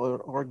to me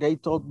or they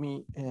told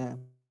me,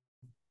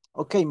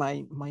 okay,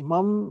 my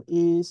mom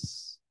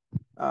is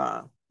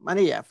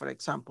Maria, for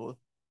example,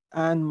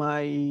 and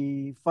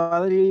my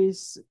father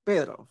is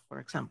Pedro, for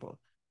example.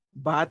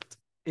 But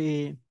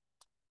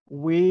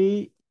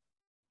we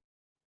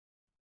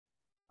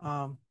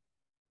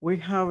we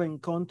have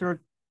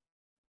encountered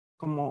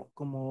como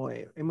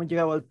hemos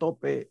llegado al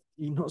tope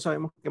y no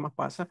sabemos qué más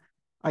pasa.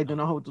 I don't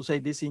know how to say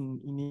this in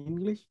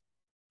English.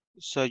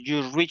 So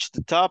you reach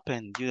the top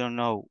and you don't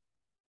know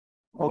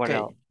what Okay.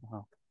 else.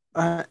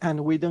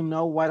 And we don't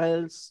know what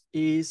else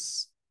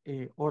is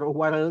or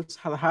what else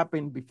had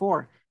happened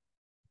before.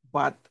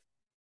 But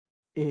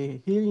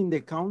here in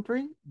the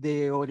country,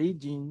 the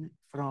origin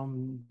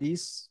from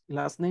this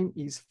last name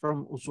is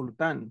from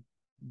Usultan.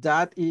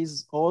 That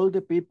is all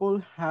the people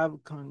have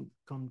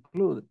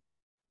concluded.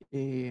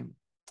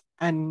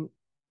 And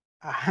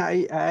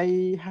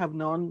I have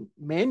known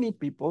many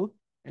people,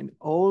 and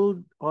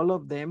all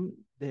of them,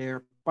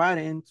 their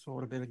parents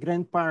or their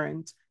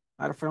grandparents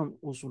are from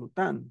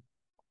Usultan,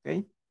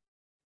 okay?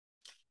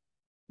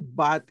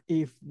 But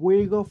if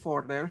we go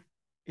further,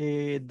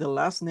 the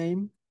last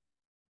name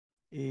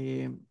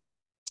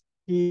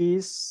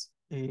is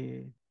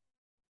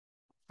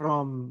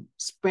from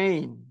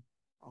Spain,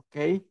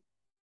 okay?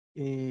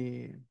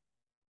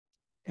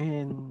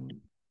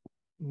 And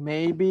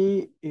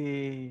maybe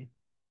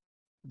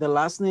the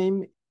last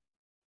name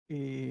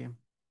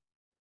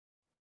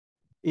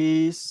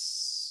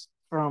is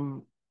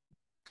from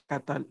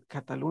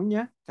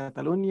Catalonia. I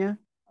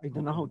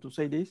don't know how to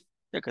say this.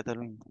 Yeah,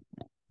 Catalonia.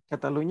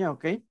 Catalonia,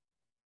 okay.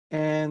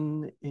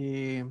 And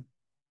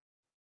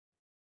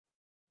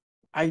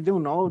I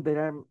don't know,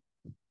 there are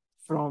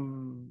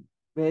from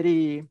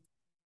very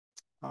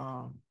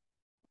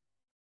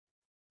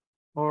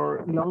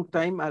or long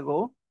time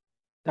ago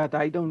that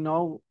I don't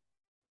know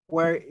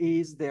where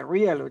is the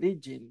real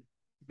origin,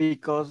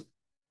 because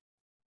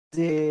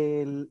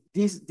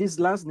this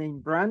last name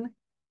brand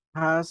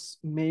has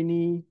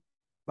many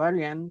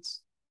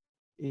variants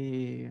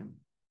who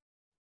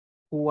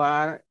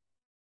are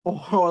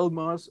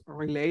almost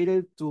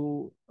related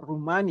to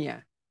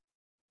Romania.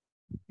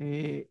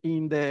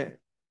 In the,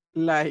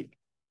 like,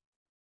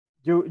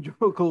 you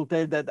could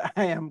tell that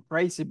I am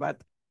crazy,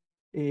 but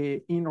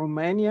in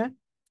Romania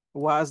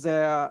was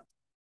in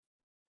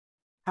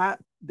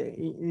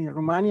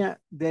Romania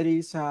there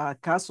is a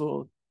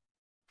castle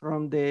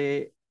from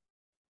the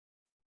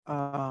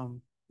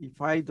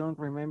if I don't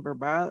remember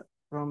bad,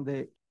 from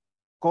the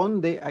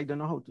Conde, I don't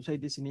know how to say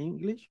this in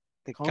English.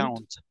 The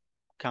Count.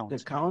 The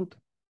Count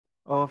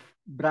of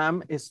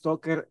Bram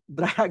Stoker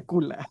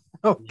Dracula.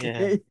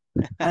 Okay.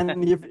 Yeah.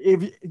 And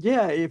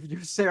if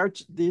you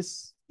search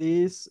this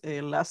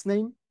last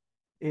name,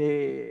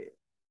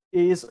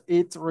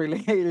 it's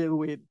related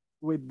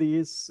with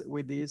this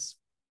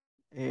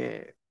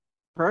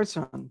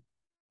person,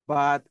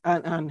 but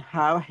and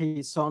have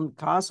his own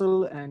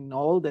castle and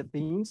all the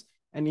things.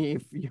 And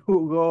if you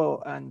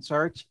go and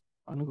search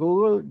on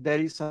Google, there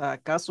is a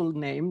castle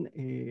named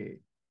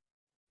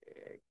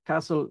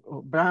Castle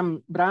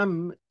Bram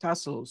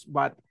Castles,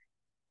 but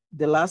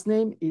the last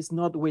name is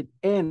not with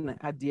N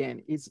at the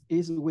end. It's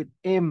with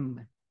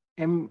M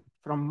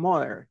from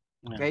mother.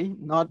 Okay,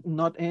 yeah.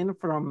 Not N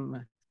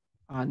from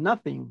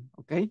nothing.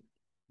 Okay,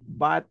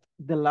 but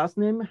the last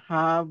name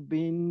have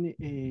been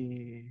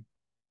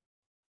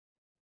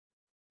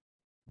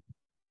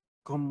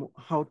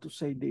how to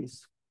say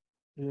this,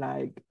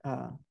 like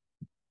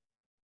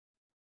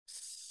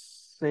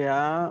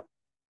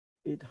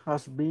it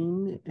has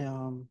been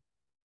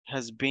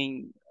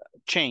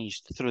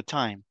changed through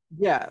time.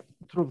 Yeah,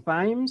 through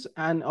times,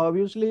 and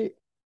obviously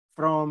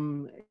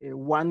from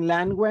one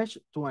language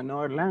to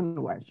another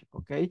language.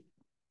 Okay.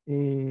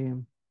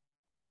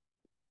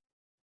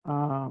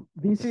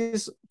 This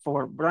is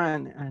for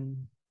Bran,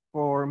 and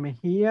for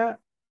Mejia,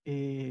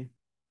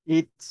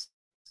 it's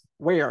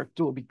weird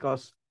too,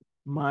 because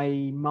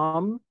my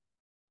mom,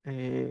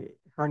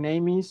 her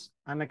name is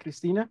Ana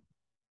Cristina,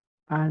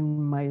 and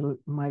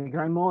my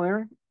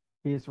grandmother,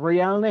 his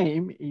real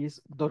name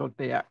is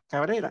Dorotea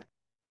Cabrera,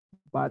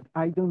 but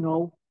I don't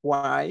know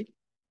why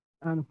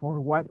and for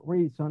what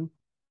reason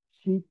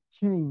she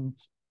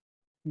changed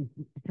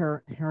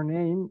her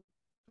name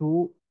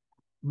to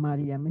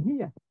Maria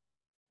Mejia.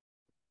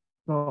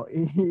 So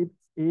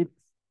it's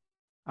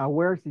a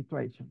weird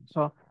situation.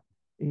 So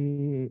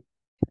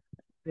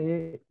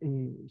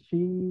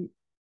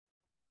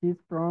she's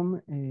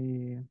from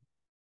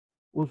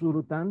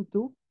Usulután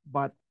too,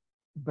 but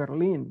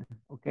Berlin,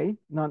 okay?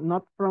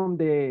 Not from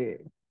the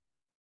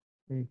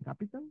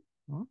capital,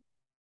 ¿no?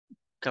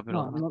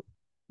 Capital.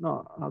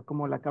 No,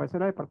 como la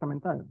cabecera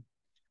departamental.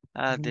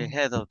 The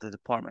head of the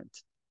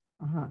department.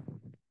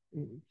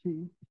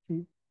 she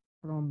she's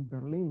from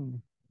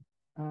Berlin,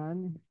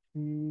 and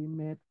she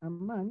met a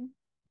man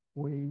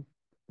who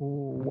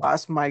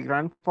was my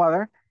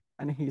grandfather,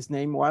 and his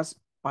name was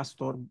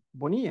Pastor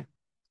Bonilla.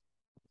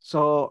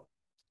 So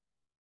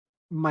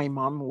my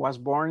mom was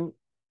born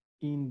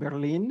in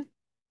Berlin,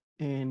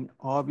 and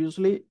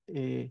obviously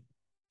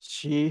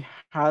she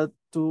had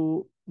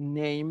to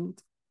name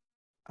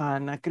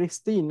Ana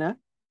Cristina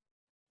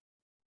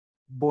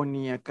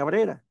Bonilla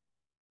Cabrera.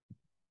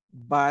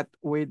 But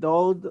with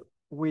all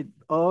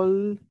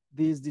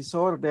this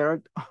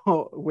disorder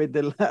with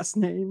the last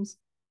names,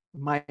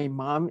 my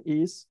mom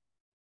is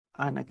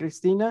Ana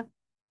Cristina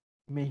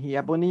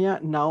Mejia Bonilla,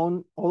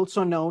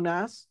 also known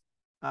as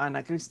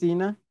Ana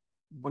Cristina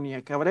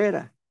Bonilla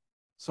Cabrera.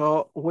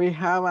 So we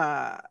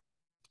have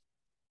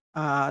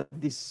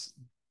this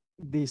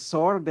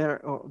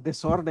disorder or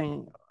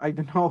disorder. I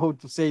don't know how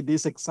to say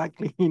this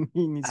exactly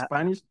in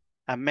Spanish.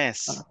 A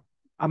mess.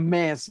 A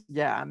mess,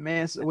 yeah, a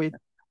mess with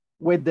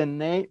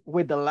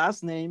the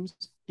last names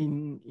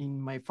in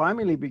my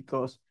family,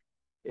 because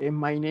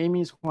my name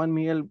is Juan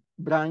Miguel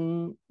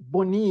Bran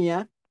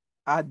Bonilla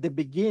at the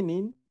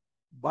beginning,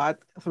 but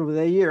through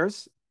the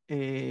years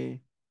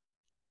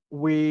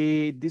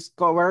we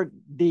discovered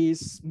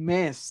this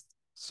mess.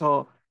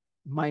 So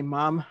my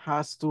mom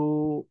has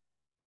to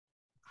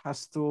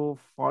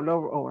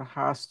follow, or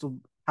had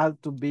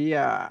to be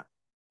a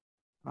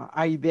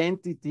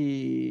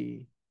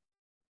identity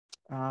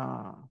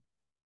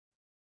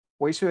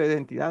juicio de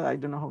identidad. I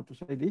don't know how to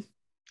say this.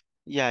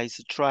 Yeah, it's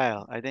a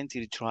trial,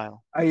 identity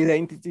trial.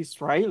 Identity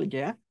trial,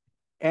 yeah.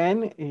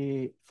 And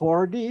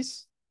for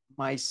this,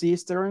 my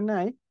sister and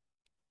I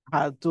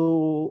had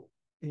to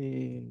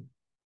do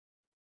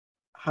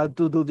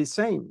the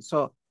same.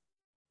 So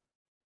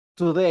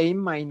today,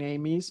 my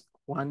name is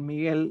Juan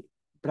Miguel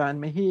Bran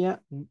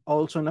Mejia,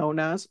 also known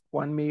as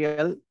Juan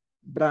Miguel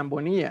Bran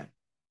Bonilla.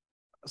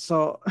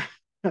 So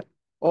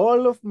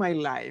all of my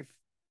life,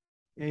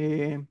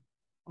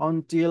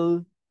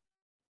 until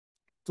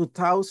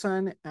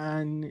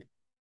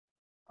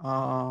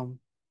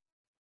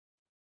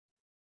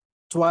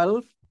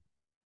 2012,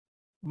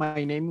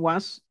 my name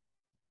was,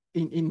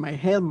 in my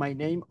head, my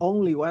name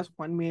only was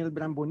Juan Miguel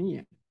Bran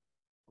Bonilla.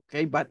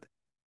 Okay, but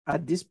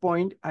at this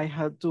point, I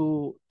had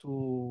to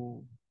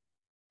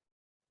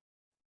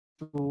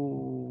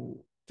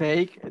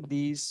take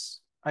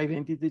this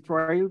identity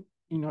trial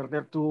in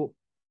order to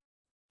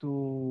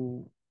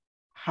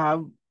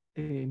have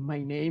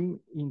my name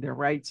in the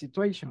right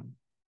situation.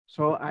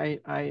 So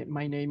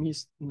my name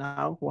is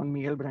now Juan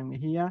Miguel Bran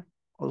Mejia,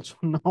 also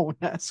known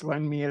as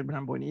Juan Miguel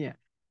Bran Bonilla.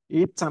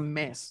 It's a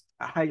mess,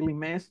 a highly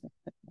mess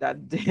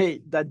that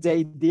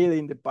they did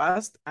in the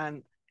past,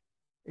 and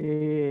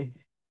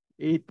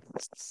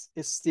it's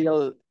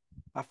still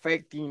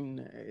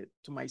affecting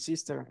to my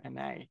sister and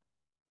I.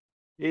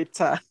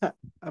 It's a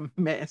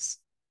mess,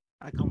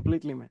 a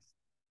completely mess.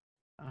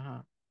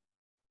 Uh-huh.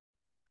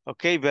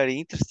 Okay, very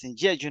interesting.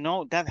 Yeah, you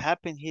know, that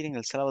happened here in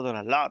El Salvador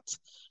a lot.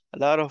 A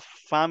lot of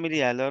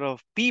family, a lot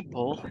of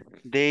people,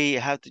 they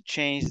have to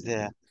change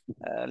the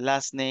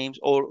last names,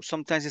 or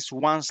sometimes it's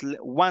one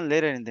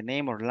letter in the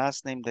name or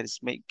last name that is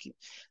making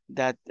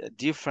that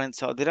difference.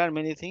 So there are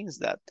many things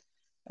that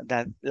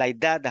like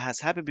that has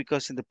happened,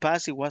 because in the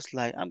past it was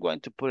like, I'm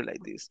going to put it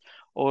like this,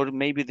 or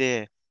maybe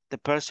the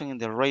person in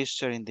the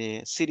register in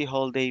the city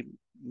hall, they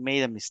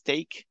made a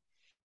mistake,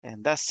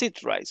 and that's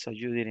it, right? So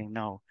you didn't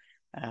know.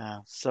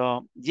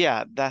 So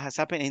yeah, that has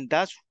happened, and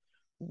that's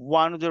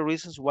one of the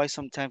reasons why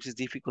sometimes it's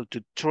difficult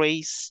to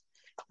trace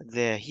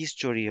the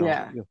history of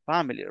Yeah, your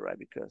family, right?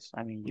 Because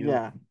I mean,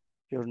 yeah.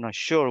 you're not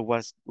sure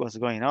what's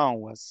going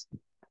on,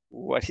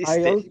 what is I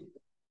the al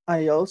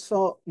I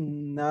also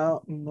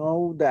now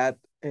know that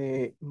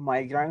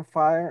my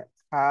grandfather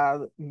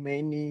had uh,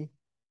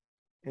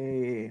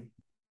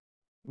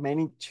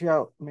 many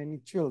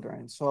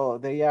children, so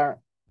they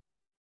are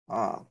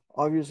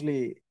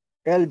obviously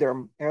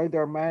elder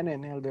man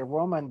and elder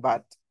woman,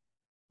 but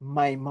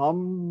my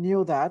mom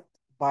knew that,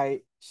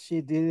 but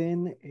she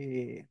didn't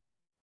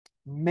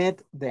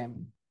met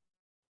them.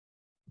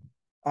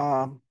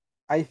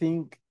 I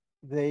think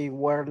they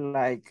were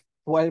like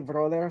 12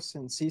 brothers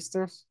and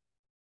sisters,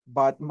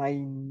 but my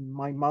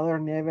mother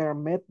never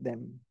met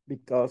them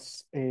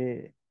because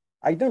I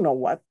don't know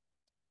what,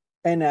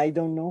 and I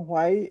don't know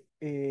why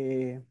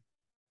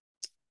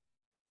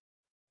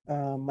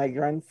my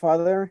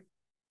grandfather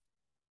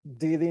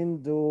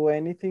didn't do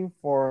anything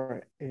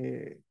for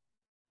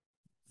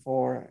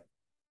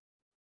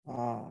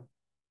uh,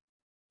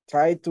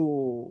 try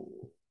to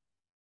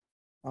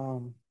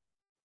um,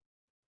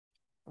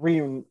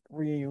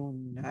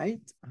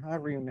 reunite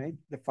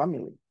the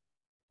family.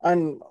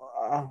 And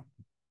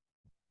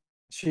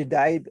she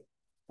died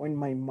when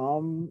my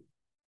mom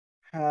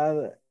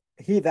had,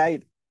 he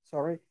died,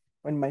 sorry,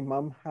 when my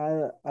mom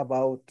had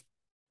about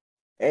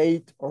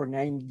 8 or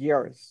 9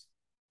 years.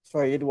 So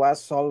it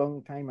was so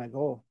long time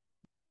ago.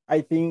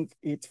 I think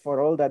it's for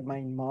all that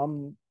my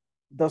mom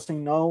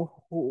doesn't know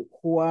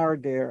who are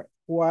their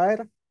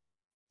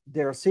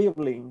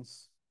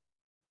siblings.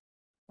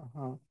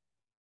 Uh-huh.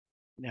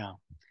 Yeah.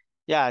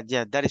 Yeah,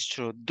 yeah, that is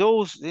true.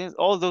 Those things,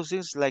 all those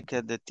things, like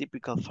the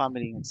typical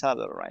family in El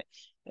Salvador, right?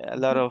 A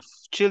lot of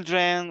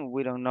children.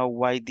 We don't know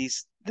why the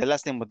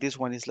last name of this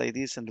one is like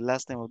this, and the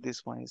last name of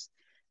this one is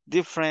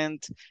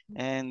different,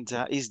 and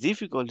it's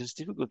difficult. It's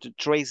difficult to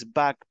trace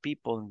back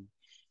people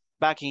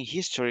back in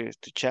history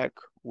to check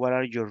what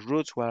are your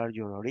roots, what are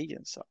your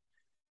origins. So,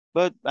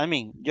 but I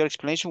mean, your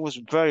explanation was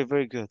very,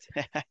 very good.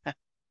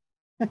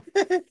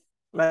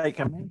 Like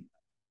I mean,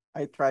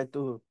 I try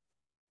to.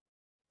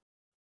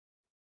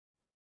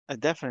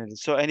 Definitely.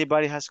 So,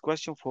 anybody has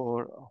question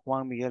for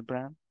Juan Miguel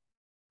Brand?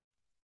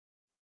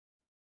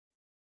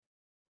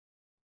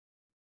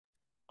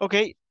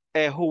 Okay,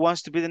 who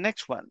wants to be the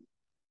next one?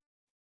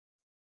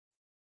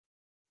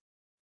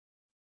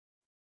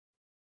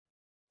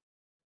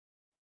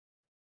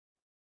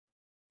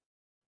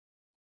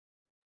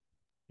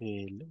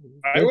 Hello.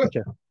 I will.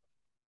 Teacher.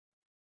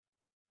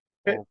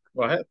 Okay,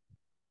 go ahead.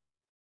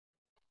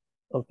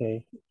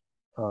 Okay.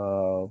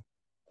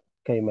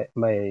 Okay.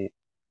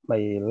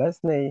 My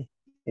last name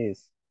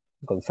is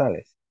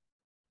Gonzalez.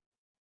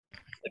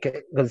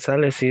 Okay.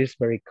 Gonzalez is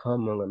very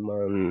common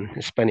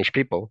among Spanish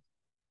people.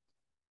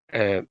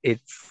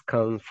 It's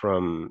come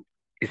from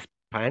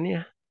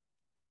Hispania,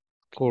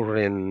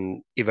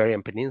 current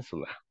Iberian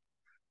Peninsula.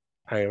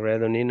 I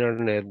read on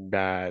internet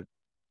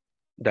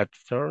that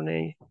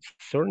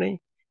surname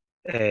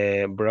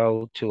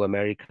brought to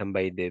American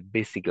by the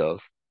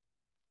Visigoths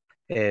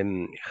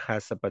and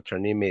has a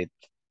patronymic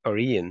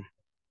origin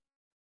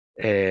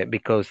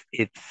because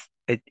its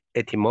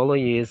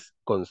etymology is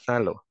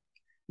Gonzalo,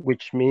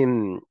 which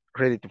means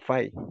ready to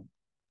fight,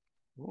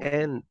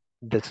 and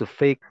the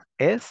suffix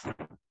s,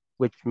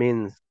 which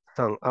means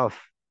son of.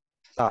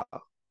 So,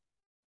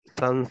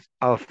 sons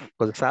of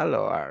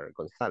Gonzalo are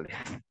Gonzales.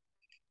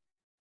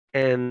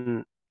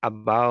 And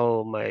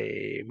about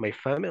my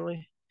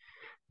family,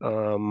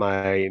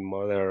 my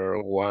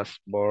mother was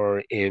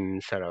born in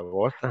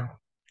Zaragoza,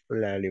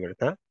 La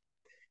Libertad,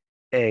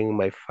 and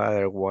my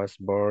father was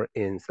born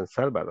in San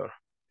Salvador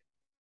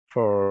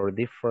for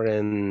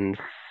different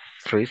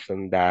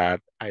reasons that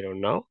I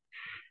don't know.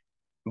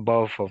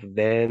 Both of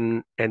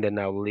them ended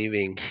up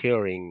living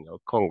here in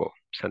El Congo,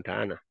 Santa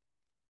Ana.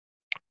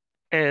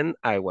 And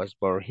I was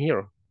born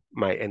here.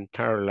 My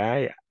entire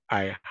life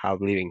I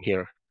have living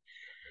here.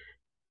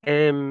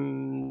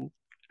 And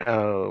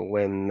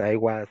when I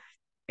was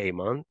a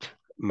month,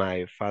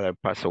 my father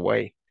passed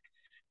away.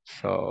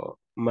 So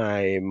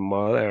my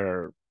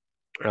mother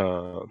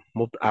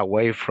moved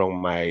away from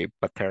my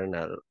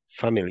paternal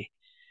family.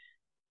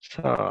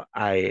 So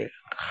I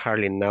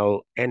hardly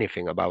know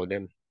anything about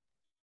them.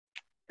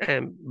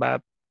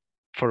 But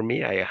for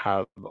me, I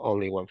have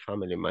only one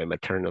family, my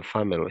maternal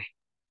family.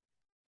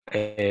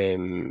 I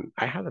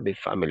have a big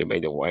family, by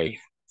the way,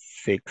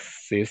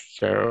 6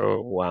 sisters,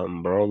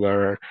 one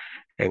brother,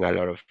 and a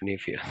lot of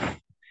nephews.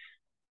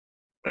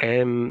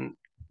 And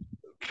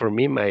for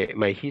me,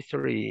 my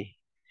history,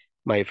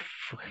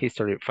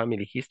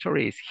 family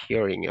history is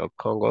here in El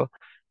Congo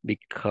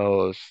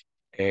because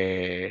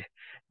uh,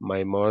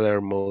 my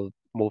mother moved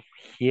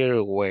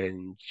here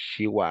when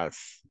she was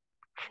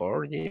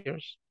 4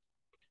 years.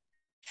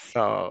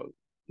 So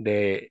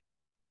the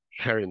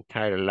her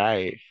entire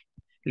life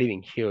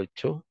living here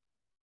too.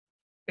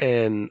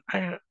 And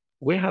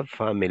we have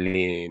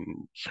family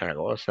in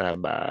Zaragoza,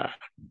 but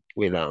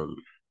we don't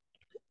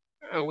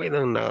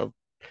know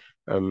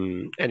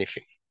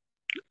anything.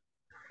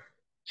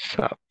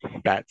 So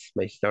that's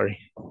my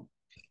story.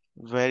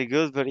 Very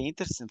good, very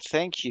interesting.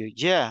 Thank you.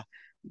 Yeah,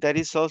 that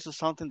is also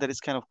something that is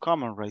kind of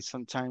common, right?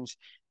 Sometimes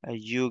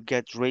you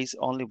get raised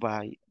only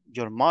by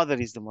your mother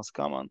is the most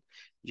common.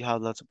 You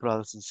have lots of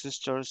brothers and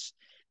sisters.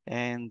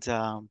 And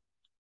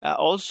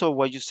also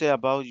what you say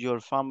about your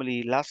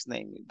family last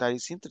name, that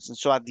is interesting.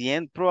 So at the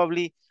end,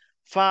 probably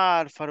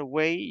far, far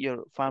away,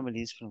 your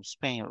family is from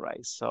Spain,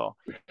 right? So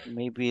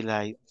maybe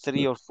like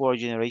 3 or 4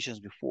 generations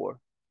before.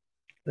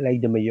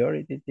 Like the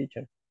majority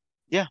teacher,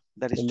 Yeah,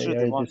 that the is true. The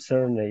majority most.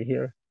 surname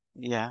here.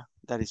 Yeah,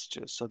 that is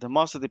true. So the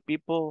most of the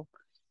people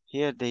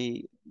here,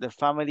 their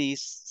family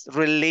is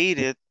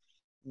related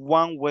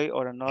one way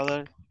or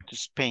another to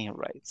Spain,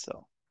 right?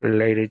 So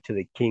Related to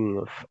the king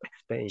of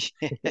Spain.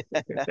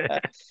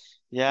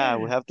 yeah,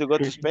 we have to go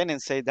to Spain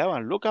and say that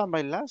one. Look at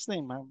my last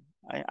name.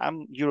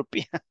 I'm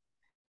European.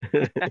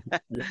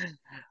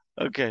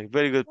 Okay,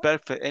 very good,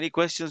 perfect. Any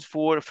questions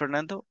for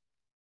Fernando?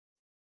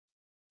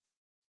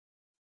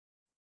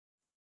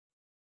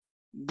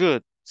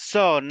 Good.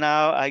 So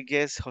now I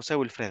guess Jose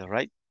Wilfredo,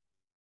 right?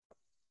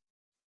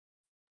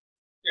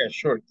 Yeah,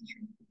 sure, teacher.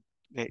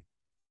 Okay.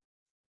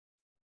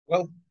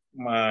 Well,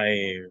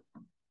 my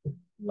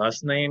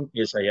last name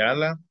is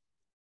Ayala.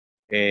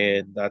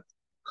 That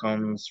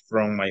comes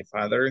from my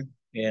father,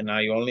 and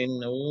I only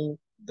know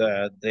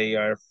that they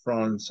are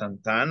from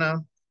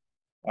Santana,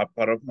 a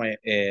part of my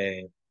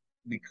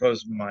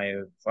because my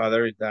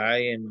father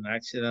died in an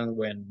accident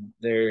when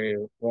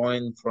they're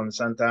going from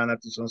Santa Ana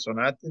to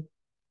Sonsonate,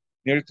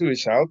 near to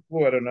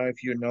Isalco. I don't know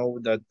if you know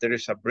that there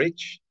is a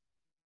bridge.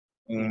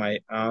 And my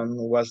aunt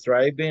was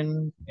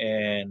driving,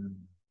 and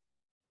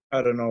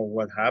I don't know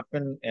what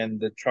happened, and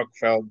the truck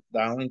fell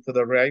down into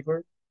the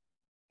river,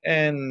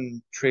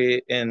 and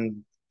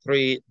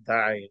three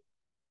died.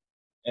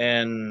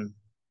 And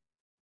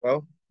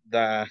well,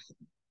 the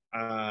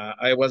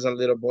I was a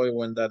little boy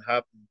when that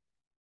happened.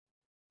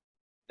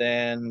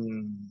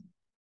 Then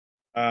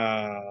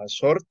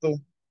sorto,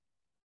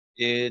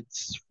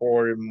 it's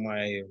for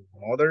my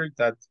mother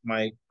that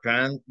my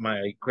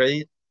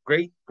great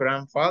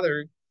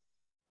grandfather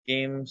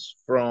came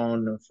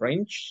from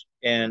French,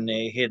 and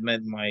he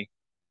met my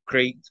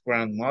great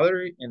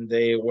grandmother, and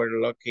they were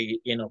lucky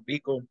in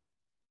Opico.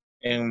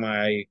 And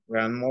my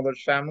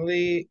grandmother's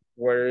family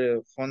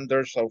were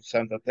founders of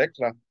Santa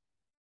Tecla,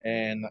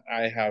 and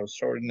I have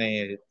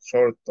surnamed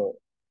Sorto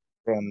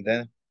from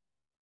them.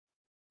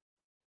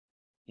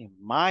 In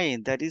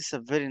mine, that is a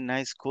very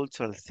nice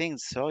cultural thing.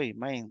 So, in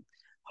mine,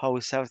 how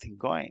is everything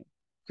going?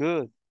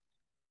 Good.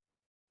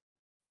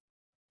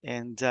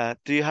 And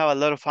do you have a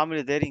lot of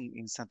family there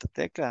in Santa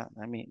Tecla?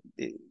 I mean,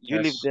 you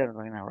live Yes, there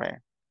right now, right?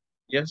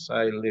 yes,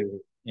 I live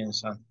in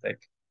Santa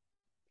Tecla,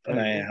 and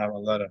Very I good. have a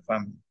lot of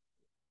family.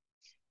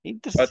 But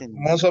Interesting.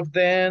 most of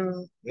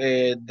them,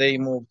 they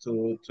moved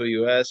to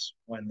US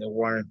when they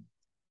weren't.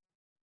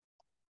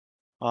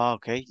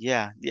 Okay,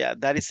 yeah, yeah,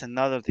 that is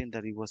another thing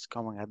that it was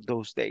common at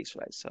those days,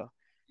 right? So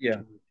Yeah,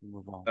 you need to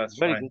move on. that's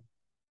Very right. good.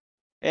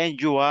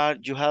 And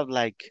you have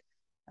like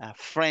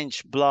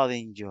French blood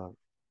in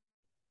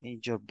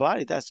your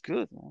body. That's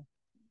good, man.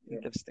 Yeah,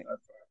 Interesting.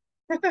 that's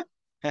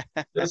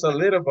right. Just a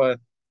little, but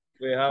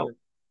we have Oh, it.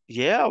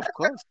 yeah, of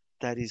course.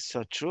 That is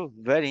so true.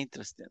 Very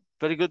interesting.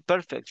 Very good.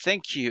 Perfect.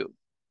 Thank you.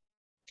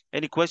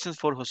 Any questions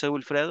for Jose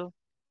Wilfredo?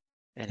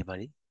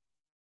 Anybody?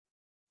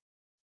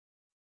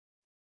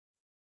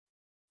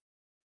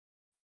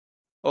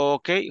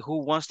 Okay,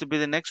 who wants to be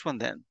the next one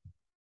then?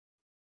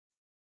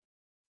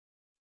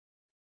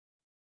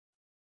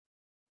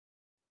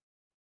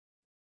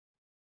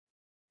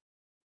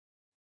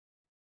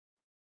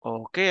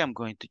 Okay, I'm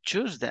going to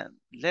choose then.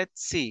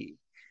 Let's see.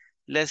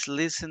 Let's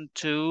listen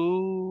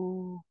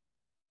to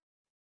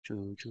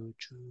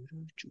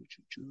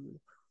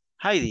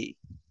Heidi.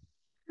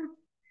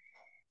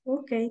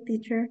 Okay,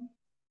 teacher.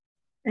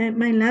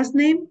 My last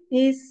name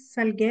is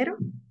Salguero.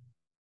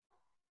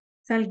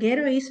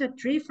 Salguero is a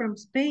tree from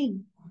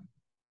Spain.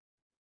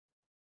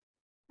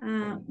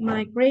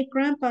 My great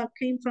grandpa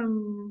came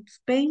from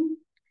Spain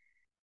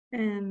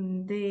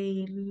and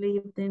they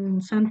lived in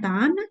Santa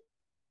Ana.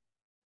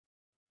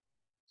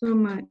 So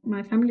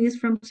my family is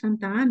from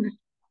Santa Ana.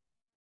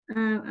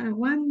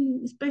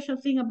 One special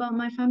thing about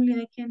my family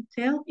I can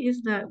tell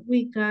is that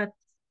we got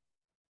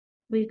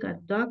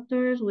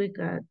doctors, we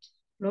got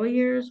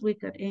lawyers, we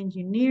got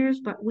engineers,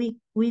 but we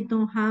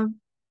don't have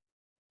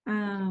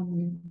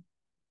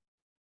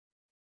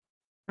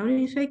how do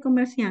you say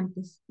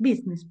comerciantes,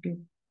 business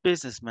people.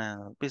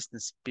 Businessman,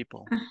 business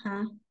people.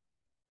 Uh-huh.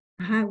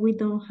 Uh-huh. We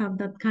don't have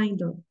that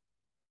kind of.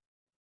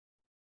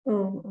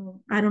 Oh,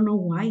 I don't know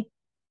why.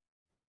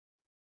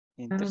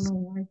 I don't know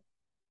Interesting. why.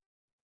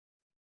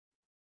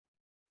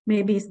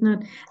 Maybe it's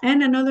not.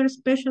 And another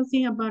special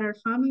thing about our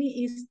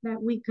family is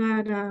that we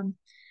got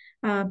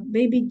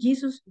baby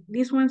Jesus.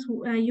 These ones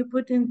you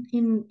put in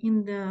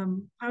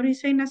the how do you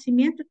say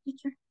nacimiento,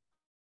 teacher?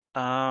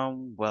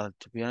 Well,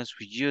 to be honest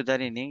with you,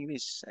 that in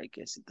English, I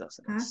guess it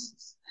doesn't Huh?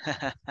 exist.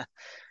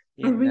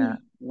 Oh, In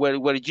really?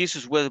 where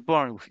Jesus was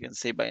born, we can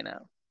say by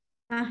now.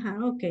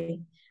 Okay.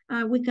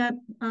 We got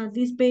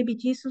this baby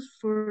Jesus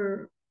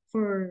for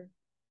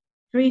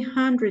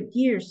 300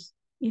 years.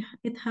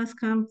 It has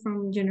come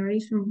from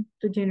generation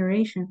to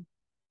generation.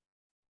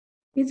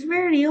 It's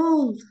very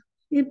old,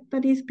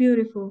 but it's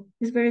beautiful.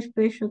 It's very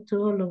special to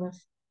all of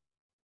us.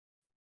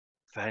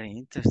 Very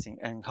interesting.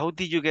 And how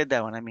did you get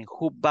that one? I mean,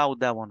 who bought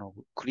that one or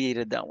who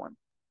created that one?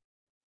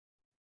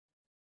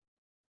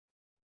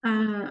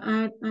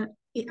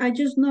 I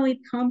just know it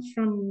comes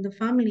from the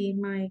family,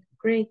 my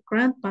great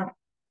grandpa.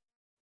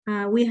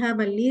 We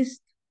have a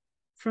list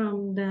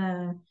from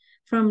the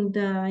from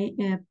the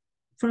uh,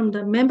 from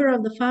the member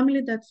of the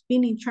family that's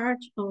been in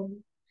charge of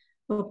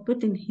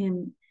putting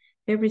him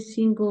every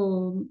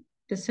single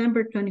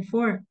December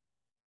 24.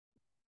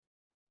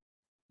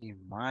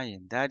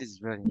 Imagine, that is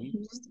very Mhm.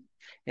 interesting.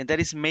 And that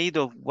is made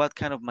of what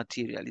kind of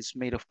material? It's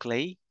made of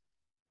clay?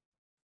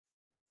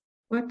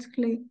 What's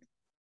clay?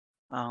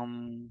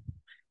 Um,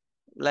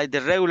 like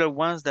the regular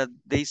ones that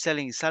they sell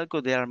in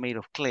Salco, they are made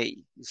of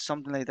clay. It's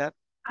something like that?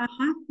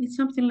 It's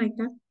something like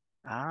that.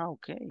 Ah,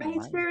 okay, But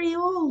it's imagine. very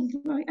old.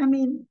 I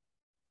mean,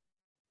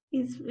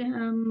 it's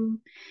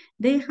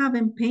they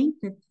haven't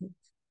painted it.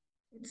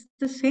 It's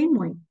the same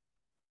way.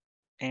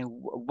 And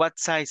what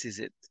size is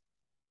it?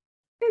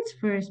 It's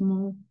very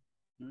small.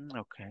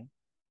 Okay,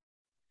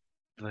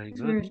 very It's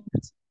good. very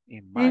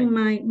small. And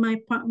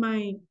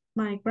Imagine.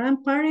 my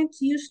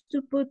grandparents used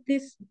to put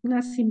this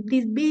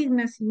big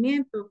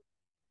nacimiento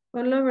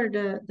all over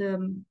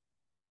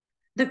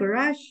the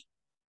garage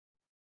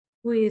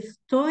with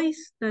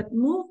toys that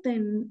moved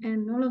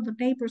and all of the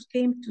neighbors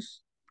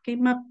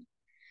came up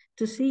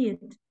to see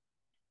it.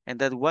 And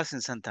that was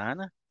in Santa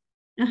Ana?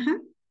 Uh-huh.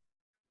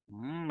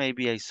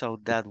 Maybe I saw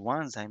that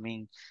once. I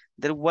mean,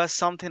 there was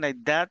something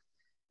like that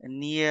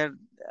near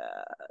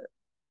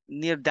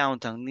near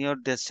downtown, near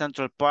the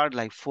Central Park,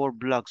 like 4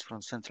 blocks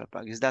from Central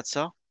Park. Is that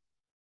so?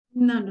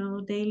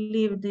 No, they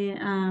live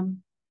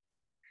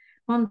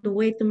on the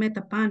way to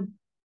Metapan.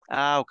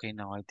 Ah, okay.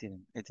 No, I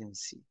didn't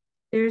see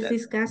There's that.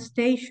 this gas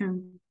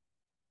station.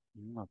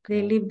 They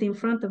Okay. lived in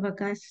front of a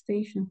gas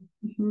station.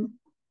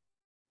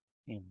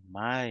 In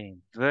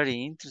mind,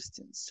 very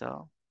interesting.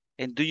 So,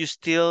 and do you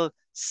still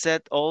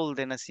set all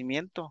the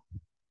nacimiento?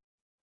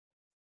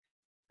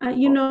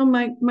 You Oh, know,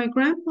 my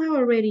grandpa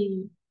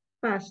already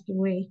passed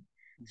away.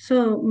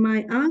 So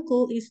my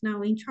uncle is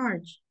now in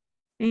charge.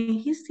 And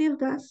he still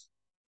does.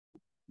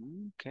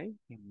 okay,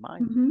 in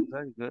mind,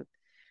 very good.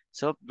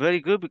 So very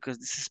good because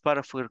this is part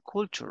of your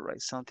culture,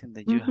 right? Something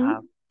that you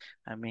have.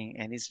 I mean,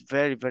 and it's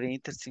very, very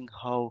interesting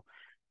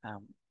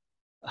um,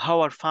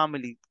 how our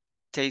family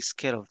takes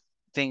care of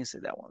things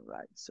like that one,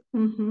 right? So,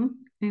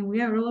 And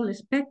we are all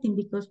expecting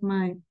because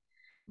my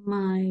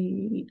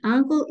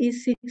uncle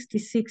is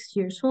 66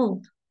 years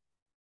old.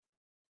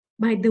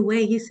 By the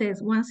way, he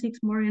says 1 6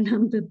 more and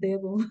I'm the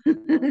devil.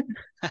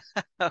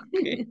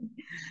 okay,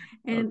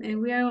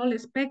 And we are all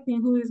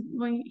expecting who is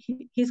going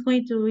he's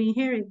going to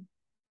inherit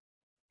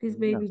this no,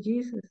 baby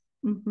Jesus.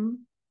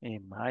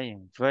 in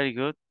mind, very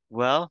good.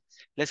 Well,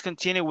 let's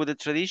continue with the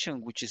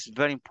tradition, which is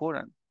very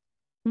important.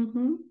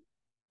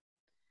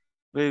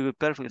 Very good,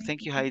 perfect.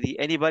 Thank you, Heidi.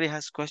 Anybody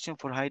has question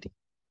for Heidi?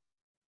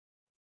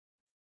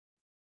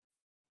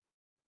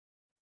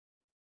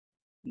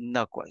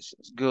 No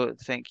questions. Good,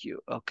 thank you.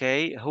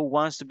 Okay, who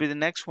wants to be the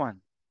next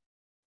one?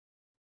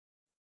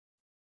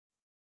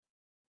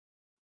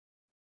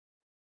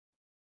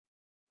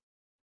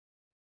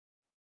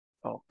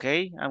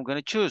 Okay, I'm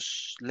gonna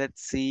choose.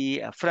 Let's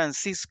see,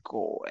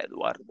 Francisco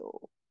Eduardo.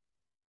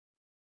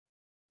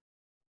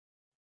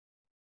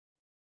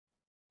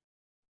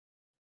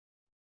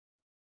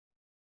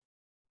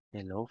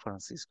 Hello,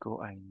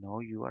 Francisco. I know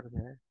you are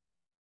there.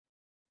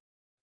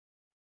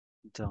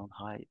 Don't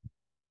hide.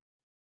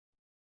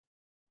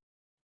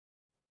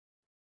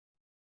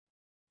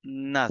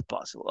 Not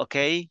possible.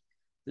 Okay,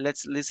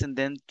 let's listen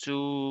then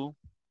to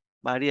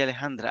Maria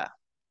Alejandra.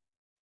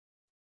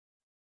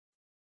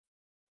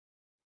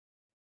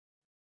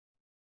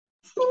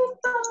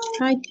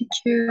 Hi,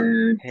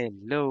 teacher.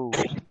 Hello.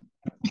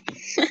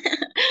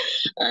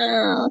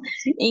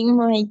 In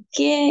my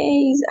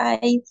case,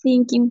 I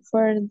thinking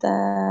for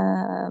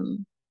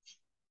the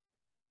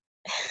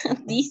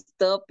this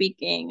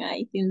topic, and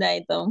I think that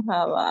I don't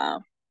have a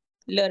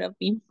lot of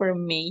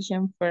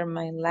information for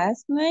my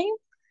last name.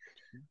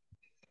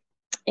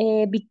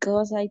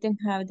 Because I don't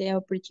have the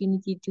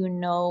opportunity to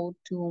know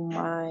to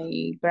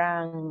my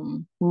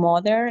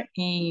grandmother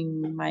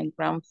and my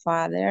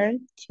grandfather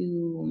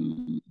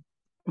to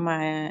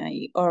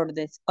my or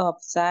the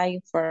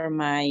upside for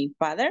my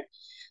father,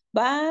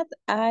 but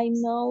I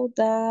know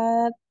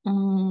that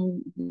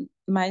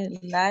my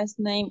last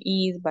name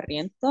is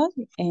Barrientos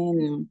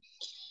and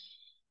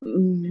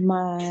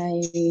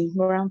my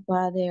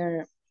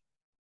grandfather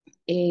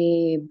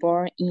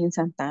born in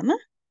Santana,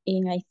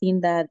 and I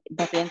think that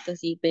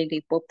Barrientos is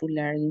very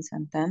popular in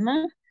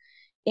Santana.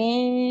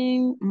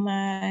 And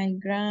my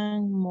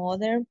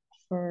grandmother,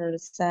 for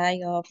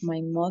side of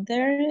my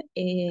mother,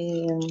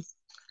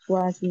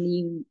 was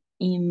lived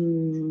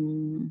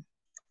in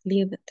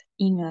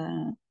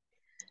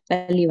La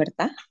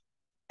Libertad,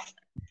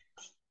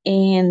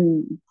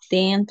 and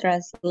then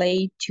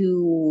translate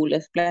to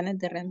Los Planes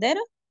de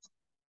Rendero.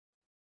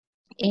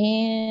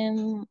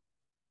 And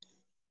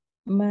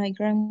my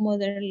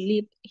grandmother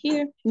lived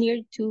here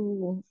near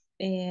to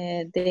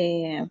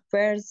the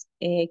first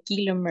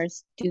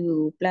kilometers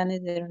to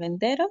Planes de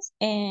Renderos,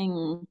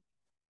 and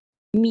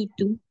me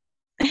too.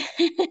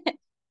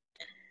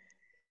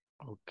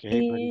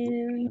 Okay, very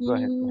good. Go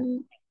ahead, go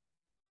ahead.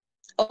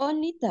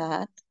 Only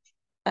that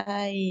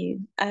I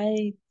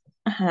I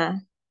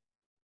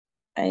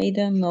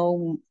don't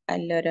know a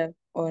lot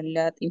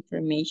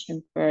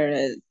information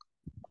for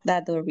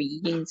that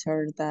origins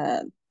or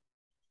that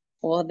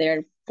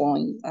other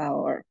point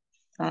or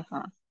I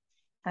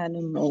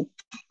don't know.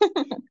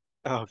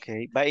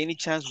 Okay, by any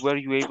chance, were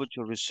you able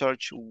to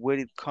research where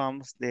it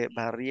comes the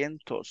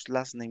Barrientos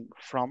last name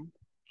from?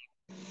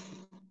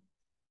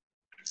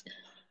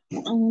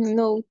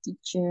 No,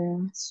 teacher.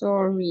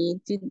 Sorry.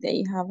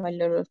 Today have a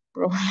lot of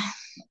problems.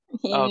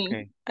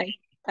 Okay.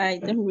 I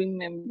don't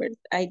remember.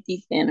 I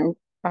didn't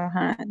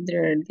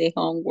the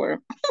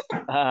homework.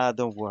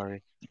 Don't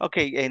worry.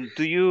 Okay, and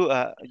do you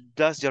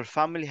does your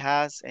family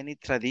has any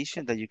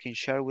tradition that you can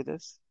share with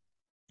us?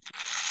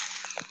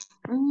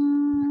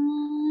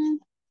 Mm,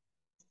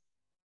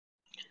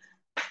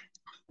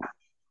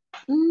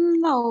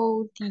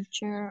 no,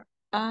 teacher.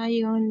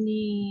 I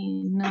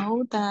only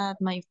know that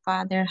my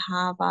father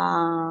have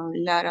a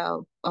lot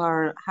of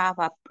or have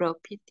a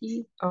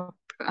property or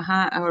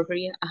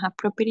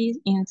properties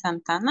in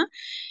Santana,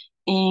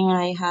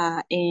 and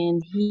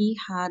and he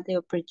had the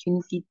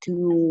opportunity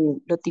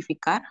to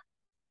notificar.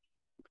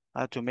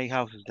 To make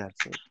houses,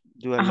 that's it.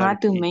 do a lot of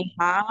To things. my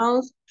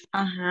house.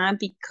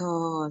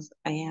 Because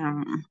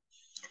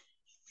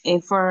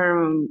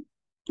for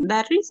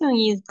that reason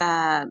is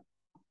that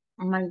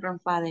my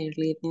grandfather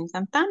lived in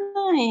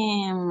Santana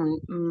and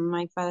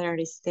my father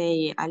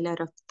stay a lot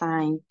of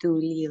time to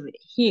live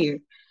here.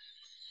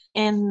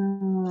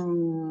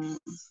 And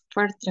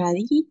for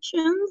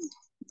traditions,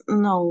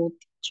 no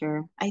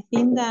teacher. I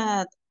think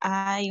that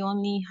I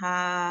only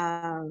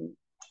have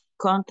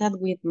contact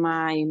with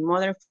my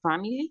mother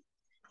family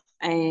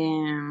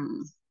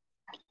and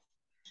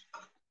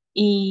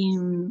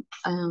in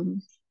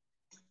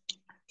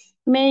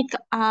make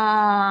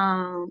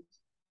I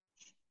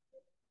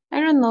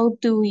don't know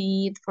to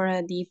eat for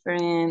a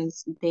different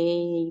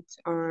dates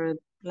or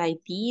like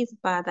this,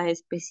 but a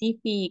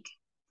specific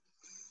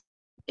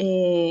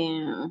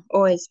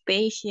or a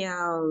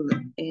special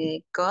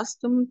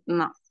costume,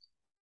 no,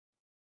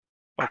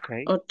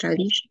 Okay. or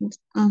traditions.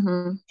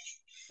 Mm-hmm.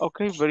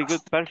 Okay, very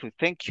good. Perfect.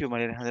 Thank you,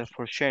 Maria Alejandra,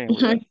 for sharing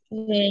with us.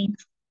 Okay.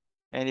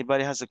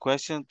 Anybody has a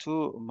question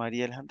to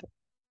Maria Alejandra?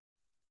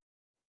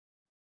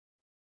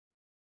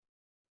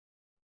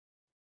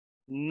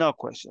 No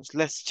questions.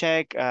 Let's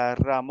check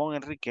Ramon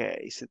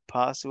Enrique. Is it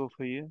possible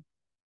for you?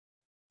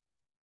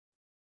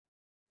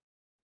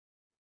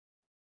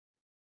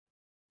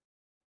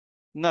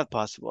 Not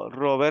possible.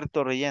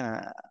 Roberto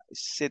Rellena.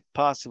 Is it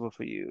possible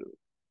for you?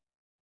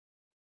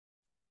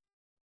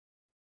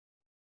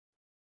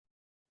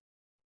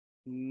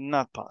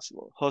 Not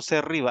possible.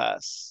 Jose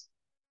Rivas.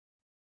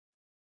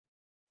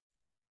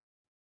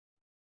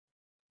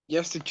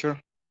 Yes, teacher.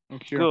 I'm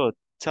here. Good.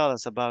 Tell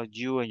us about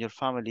you and your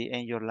family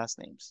and your last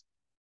names.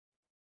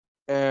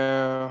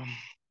 Uh,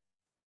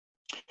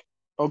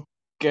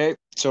 okay,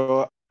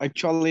 so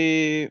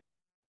actually,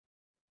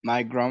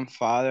 my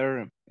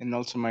grandfather and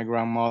also my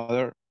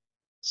grandmother.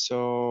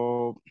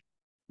 So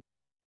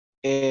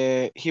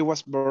he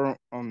was born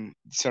on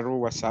Cerro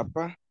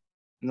Guasapa,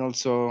 and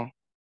also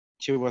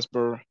she was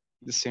born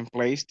the same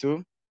place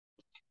too.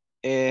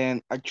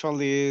 And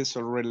actually,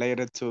 so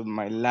related to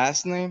my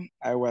last name,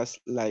 I was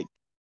like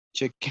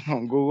checking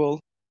on Google,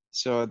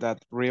 so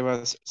that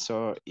Rivas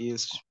so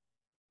is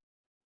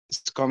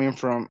coming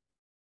from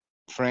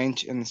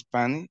French and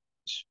Spanish,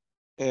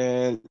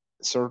 uh,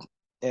 sort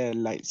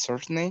like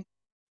surname.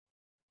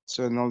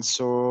 So and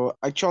also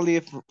actually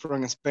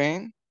from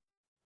Spain,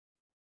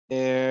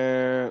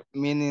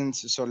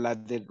 meanings so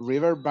like the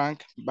river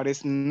bank, but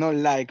it's not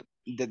like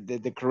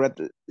the correct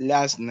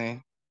last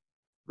name,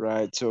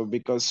 right? So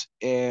because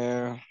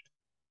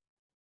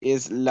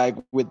it's like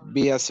with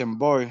B as in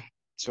boy.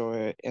 So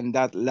and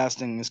that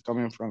last name is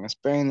coming from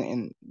Spain,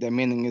 and the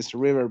meaning is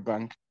river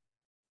bank.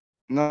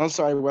 And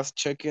also I was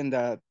checking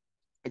that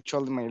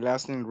actually my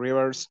last name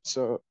Rivas,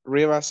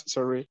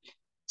 sorry.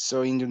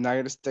 So in the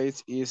United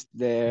States is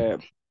the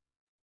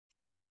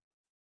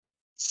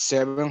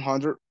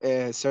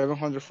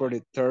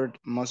 743rd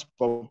most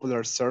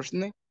popular search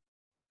name.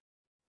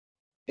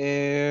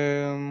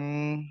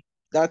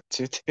 That's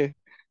it.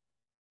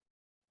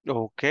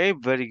 Okay,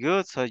 very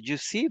good. So you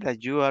see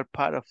that you are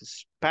part of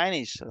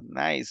Spanish. So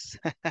nice.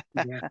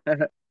 Yeah.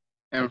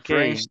 And Okay.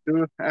 French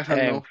too. I don't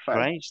And know.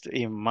 French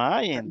in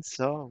Mayan.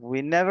 So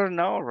we never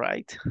know,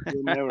 right?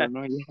 You never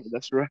know. Yeah,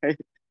 that's right.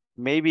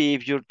 Maybe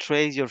if you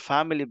trace your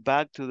family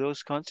back to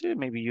those countries,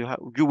 maybe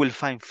you will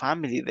find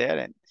family there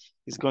and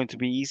it's going to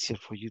be easier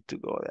for you to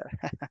go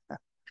there.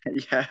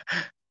 Yeah,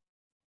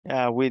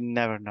 Yeah, we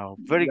never know.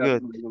 Very that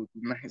good. would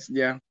be nice.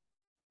 Yeah,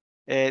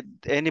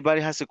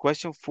 Anybody has a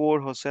question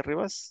for Jose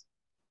Rivas?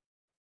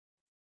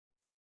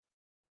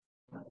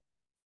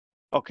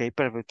 Okay,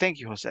 perfect. Thank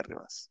you, Jose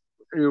Rivas.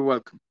 you're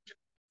welcome.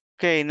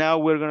 Okay, now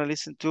we're going to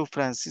listen to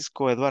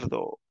Francisco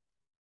Eduardo.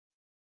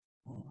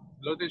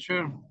 Hello,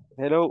 teacher.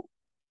 Hello.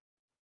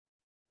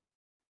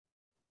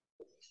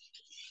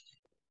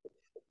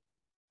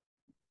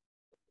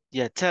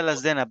 Yeah, tell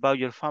us then about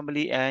your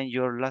family and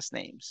your last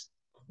names.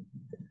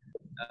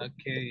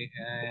 Okay,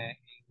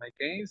 in my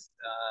case,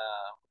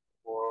 uh,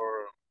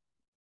 for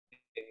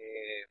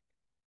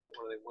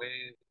the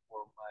way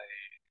for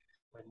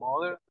my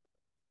mother,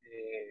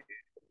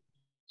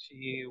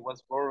 she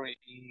was born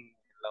in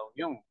La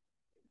Unión,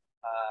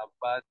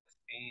 but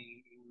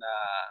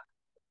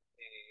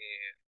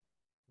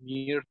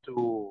near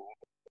to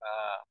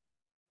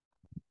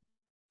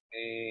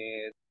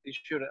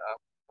teacher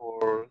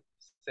for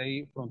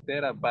say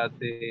frontera, but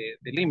the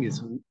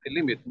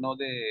limit, not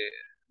the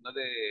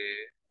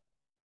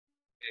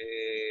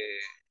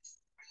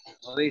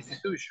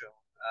institution.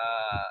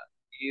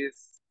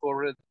 Is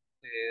correct.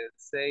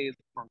 Say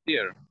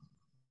frontier.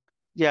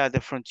 Yeah,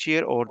 the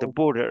frontier or the Or,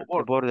 border.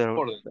 The border.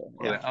 border.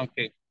 Yeah.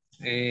 Okay.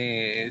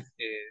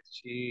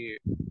 She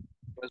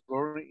was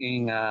born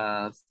in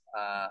a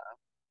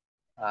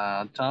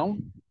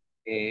town.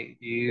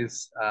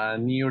 Is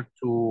near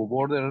to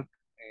border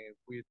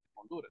with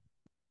Honduras.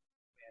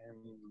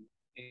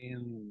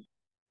 And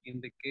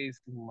in the case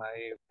of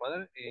my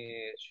father,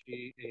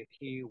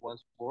 he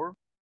was born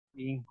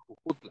in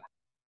Jujutla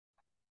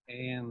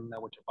and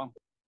Nahuachapán.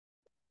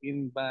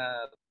 In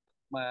but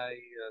my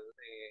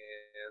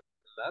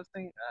last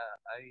thing,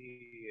 I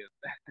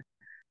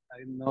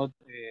I not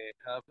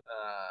have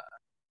a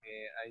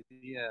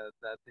idea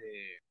that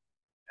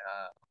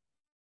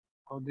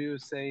how do you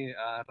say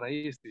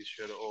raíz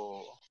teacher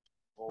or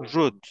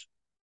Root.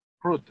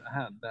 root?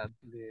 That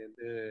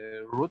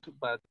the root,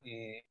 but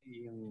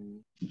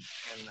in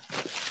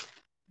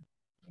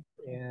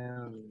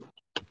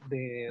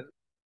the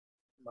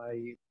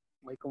my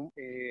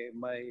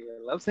my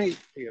last name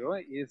hero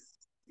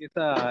is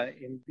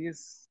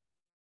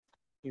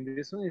in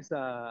this one is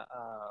a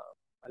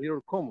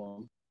little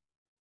common.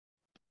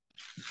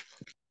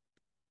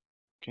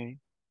 Okay.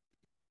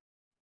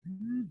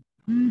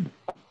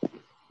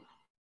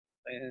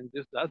 And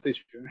just that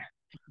issue.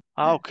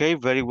 Okay,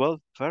 very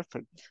well,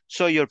 perfect.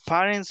 So your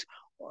parents,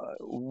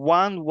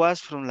 one was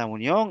from La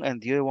Unión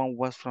and the other one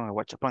was from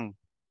Aguachapán.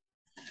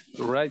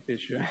 Right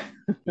issue.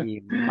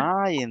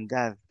 Imagine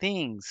that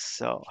thing.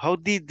 So how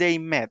did they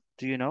met?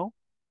 Do you know?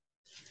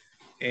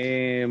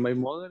 And my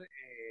mother,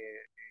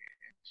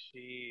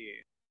 she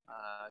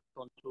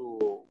come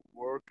to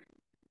work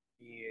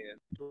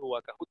to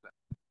Acajuta,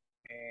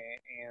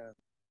 and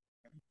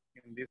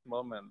in this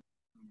moment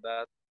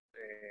that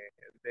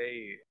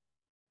they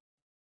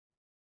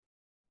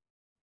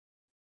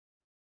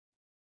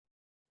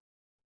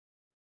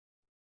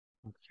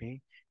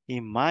Okay.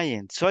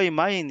 Imagine. So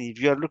imagine if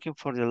you are looking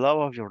for the love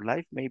of your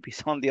life, maybe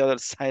it's on the other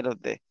side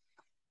of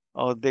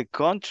the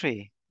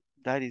country.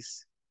 That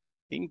is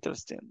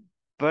interesting.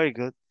 Very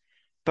good.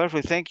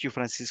 Perfect. Thank you,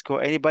 Francisco.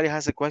 Anybody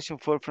has a question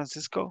for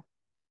Francisco?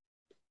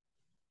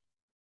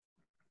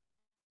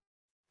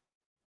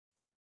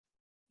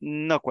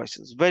 No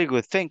questions. Very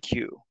good. Thank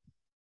you.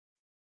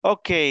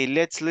 Okay,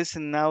 let's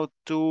listen now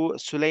to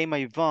Suleima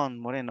Ivonne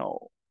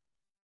Moreno.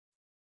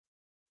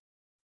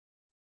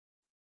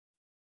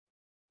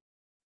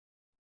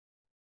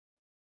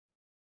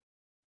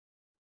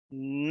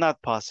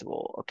 Not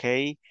possible.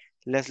 Okay,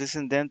 let's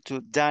listen then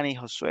to Danny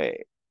Josue.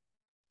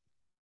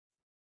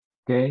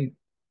 Okay.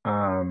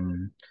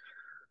 Um,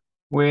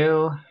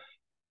 well,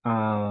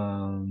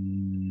 um,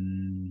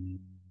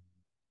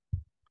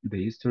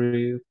 the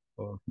history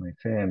of my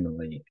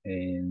family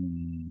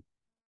and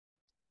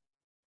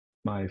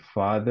my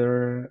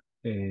father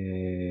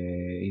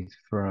is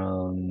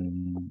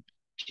from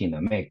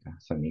Chinameca,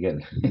 San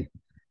Miguel.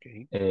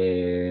 Okay.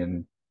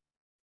 And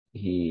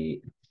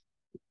he,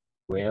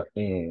 well,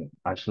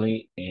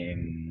 actually,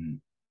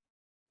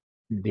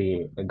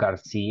 the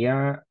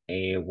Garcia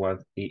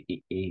was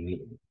it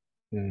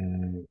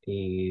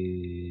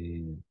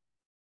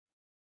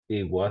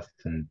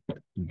wasn't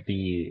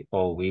the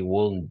or it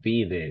wouldn't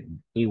be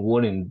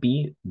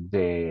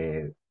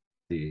the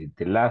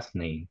last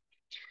name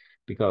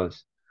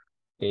because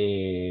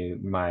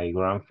my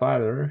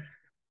grandfather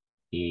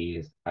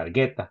is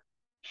Argueta.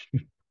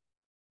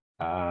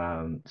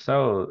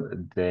 So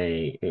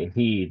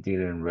he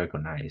didn't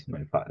recognize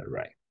my father,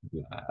 right,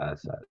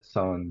 as a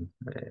son,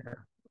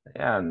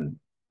 and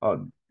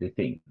all the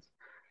things.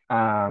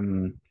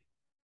 Um,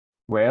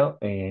 well,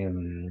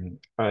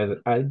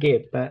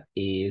 Argueta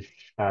is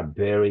a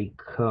very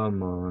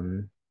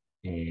common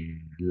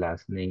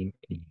last name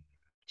in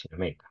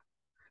Jamaica.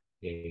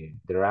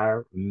 There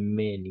are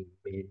many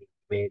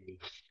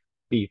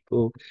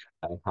people.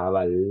 I have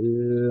a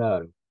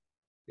lot of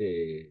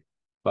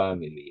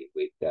family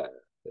with the,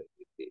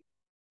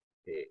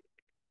 the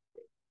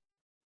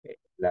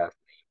last.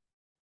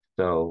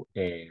 So,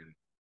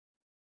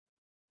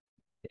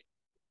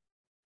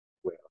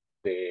 well,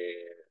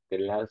 the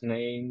last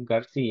name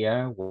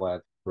Garcia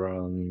was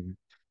from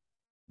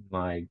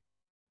my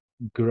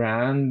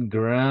grand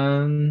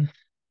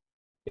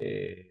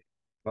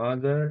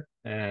father,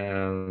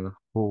 and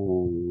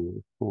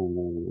who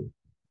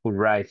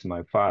raised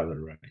my father,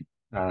 right?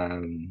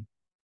 And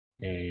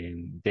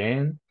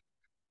then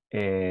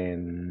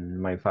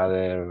my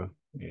father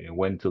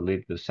went to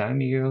live to San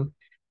Miguel,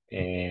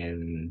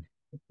 and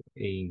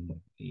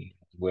in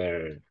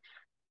where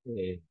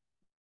uh,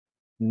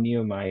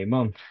 knew my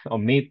mom or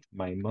meet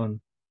my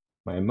mom.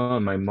 My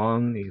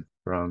mom is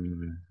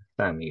from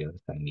San Miguel,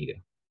 San Miguel.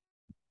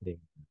 They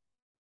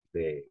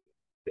they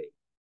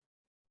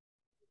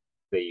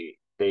they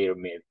they are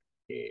met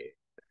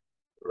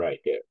right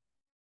there.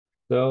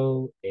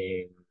 So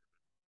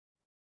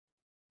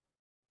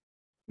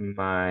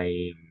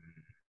my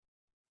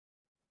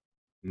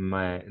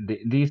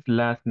this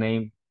last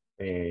name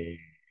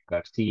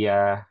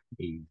Garcia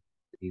is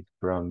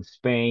from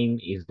Spain.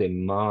 Is the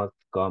most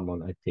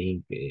common, I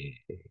think,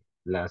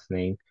 last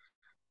name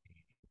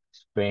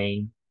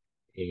Spain.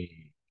 Uh,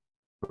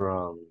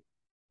 from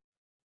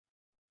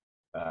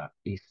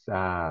is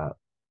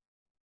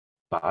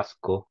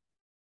Basco,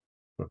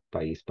 from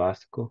País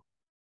Basco.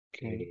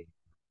 Okay.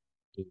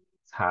 It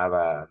have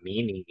a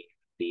meaning in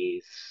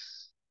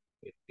this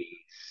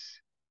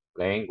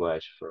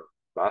language from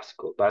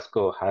Basco.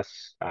 Basco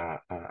has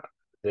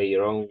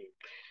their own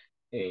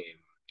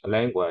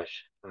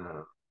language.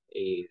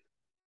 Is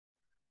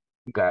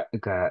got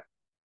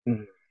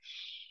mm,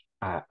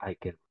 I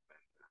can remember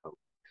how.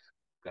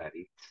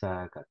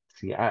 Garitza,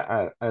 Gatsi.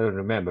 I don't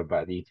remember,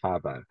 but it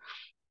have a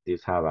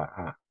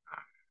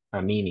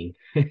meaning.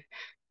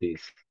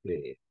 This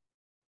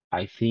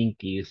I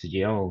think is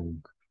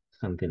young,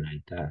 something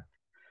like that.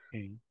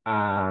 Okay.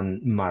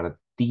 And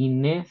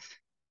Martinez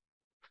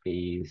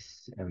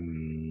is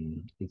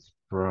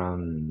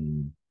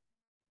from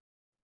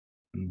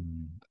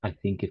I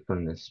think it's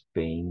from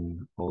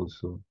Spain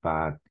also,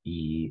 but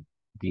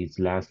this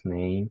last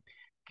name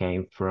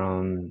came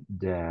from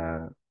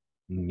the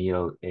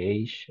Middle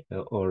Age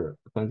or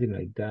something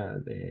like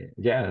that.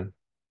 Yeah,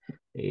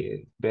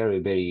 very,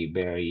 very,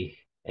 very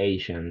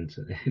ancient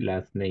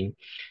last name,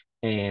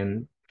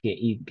 and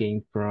it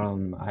came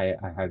from I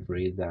have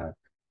read that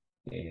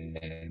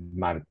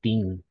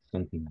Martin,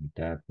 something like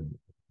that,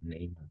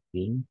 name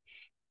Martin,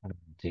 and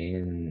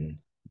then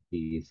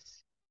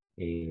this.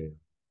 Uh,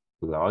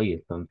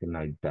 Lloyd, something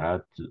like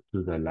that, to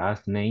the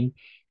last name,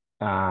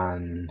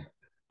 and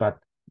but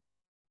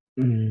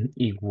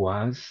it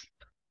was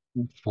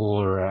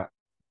for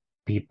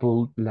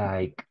people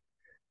like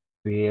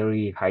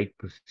very high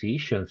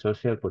position,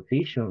 social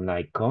position,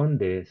 like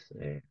condes.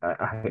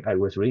 I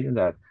was reading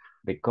that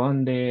the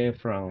conde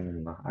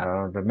from I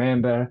don't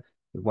remember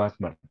it was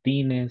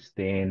Martinez,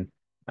 then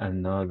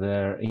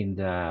another in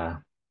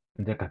the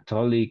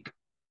Catholic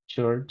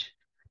Church,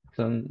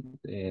 some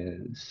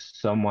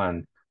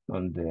someone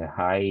on the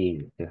high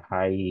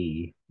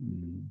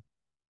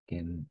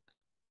can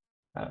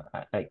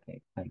I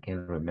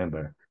can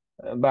remember,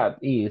 but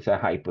he is a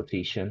high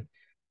position.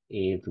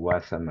 It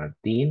was a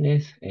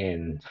Martinez,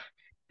 and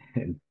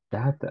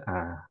that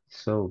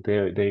so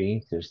very very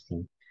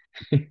interesting.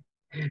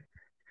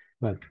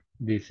 But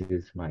this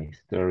is my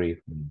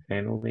story from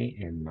family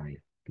and my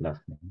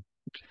last name.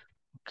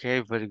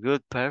 Okay, very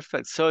good,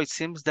 perfect. So it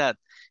seems that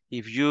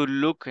if you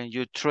look and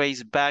you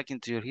trace back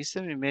into your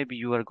history, maybe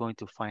you are going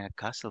to find a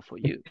castle for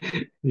you.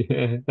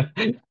 Yeah,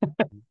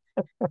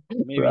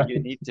 Maybe right. you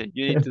need to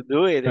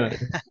do it.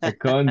 A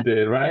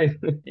conde, right?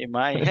 In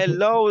my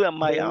hello,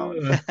 my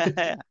own.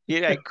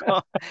 Here I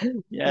come.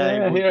 Yeah,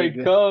 it would Here be I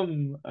good.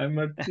 come. I'm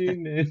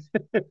Martinez.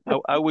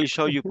 I will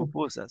show you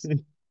pupusas.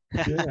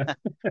 Yeah.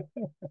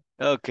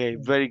 Okay,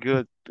 very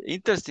good.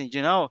 Interesting.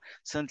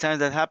 Sometimes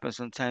that happens.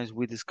 Sometimes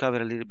we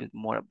discover a little bit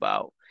more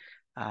about.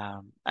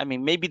 I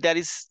mean, maybe that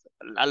is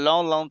a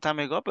long, long time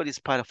ago, but it's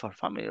part of our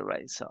family,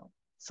 right? So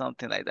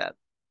something like that.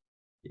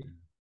 Yeah.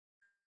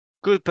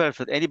 Good,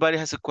 perfect. Anybody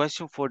has a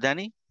question for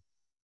Danny?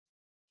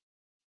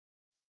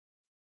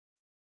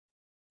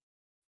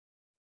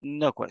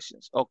 No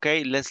questions.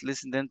 Okay, let's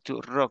listen then to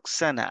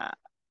Roxana.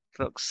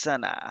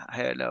 Roxana,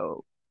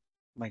 hello,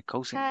 my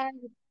cousin. Hi.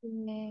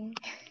 evening.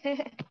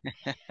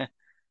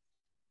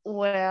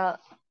 Well,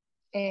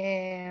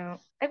 I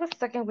was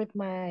talking with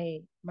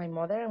my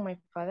mother and my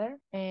father,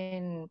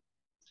 and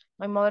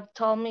my mother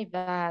told me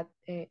that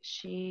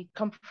she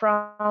come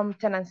from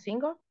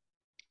Tenancingo.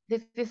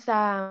 This is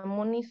a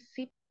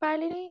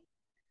municipality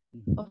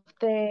of Mhm.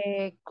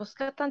 the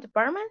Cuscatan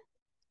department.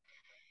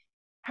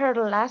 Her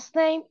last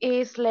name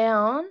is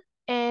Leon,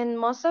 and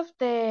most of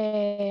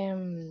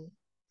the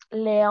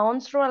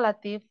Leon's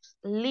relatives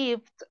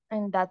lived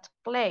in that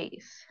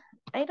place.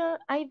 I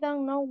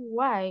don't know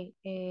why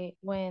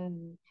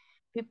when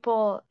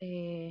people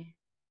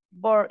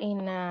born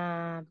in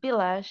a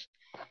village,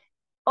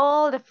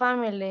 all the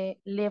family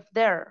live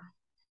there.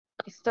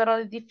 It's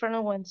totally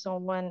different when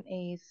someone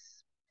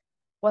is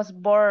was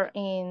born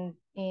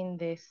in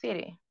the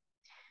city,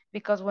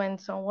 because when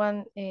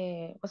someone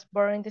was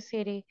born in the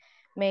city,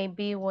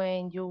 maybe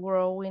when you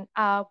growing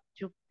up,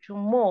 you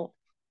move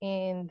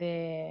in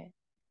the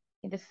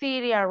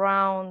city,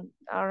 around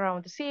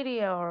the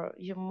city, or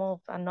you move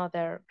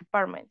another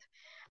department.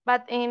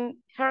 But in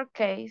her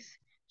case,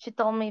 she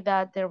told me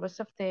that the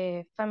rest of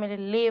the family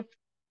lived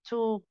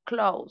too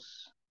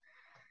close,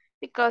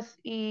 because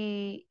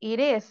it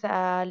is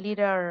a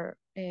little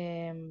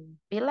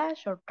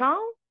village or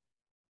town.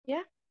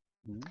 Yeah.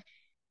 Mhm.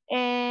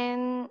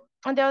 And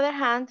on the other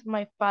hand,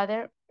 my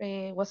father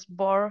was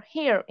born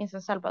here in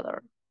San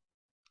Salvador.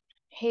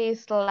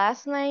 His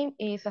last name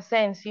is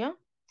Asensio,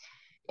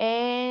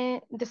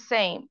 and the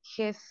same.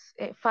 His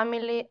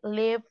family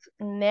lived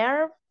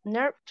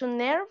to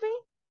Nervi,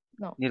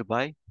 no,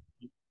 Nearby.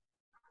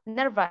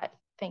 Nervi.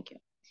 Thank you.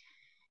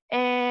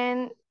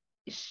 And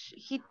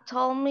he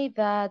told me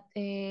that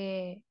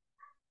he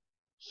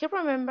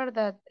remembered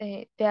that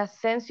the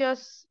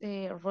Asensio's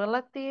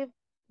relative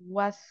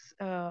was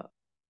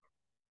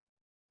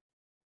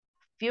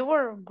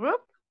fewer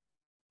group,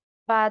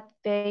 but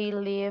they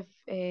live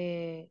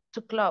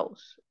too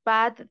close.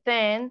 But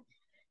then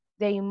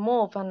they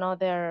move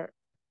another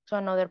to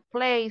another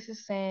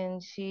places,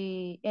 and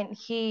he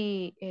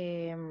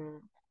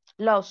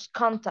lost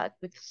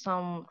contact with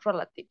some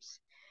relatives.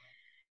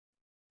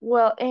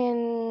 Well,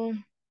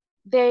 and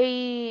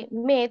they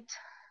meet.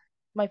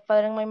 My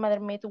father and my mother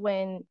meet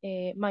when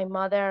my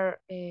mother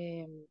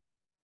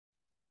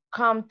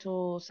come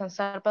to San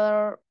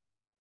Salvador,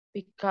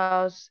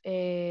 because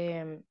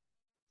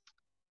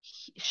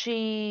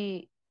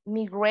she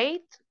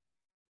migrate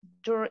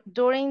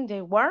during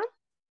the war.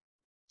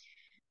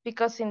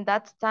 because in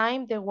that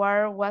time the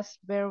war was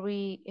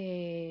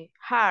very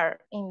hard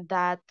in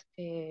that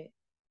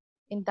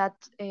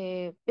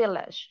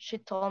village. She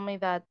told me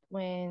that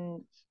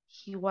when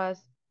she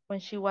was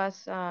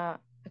a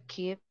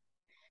kid,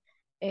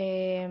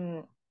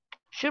 um,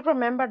 she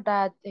remembered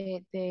that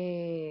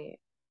the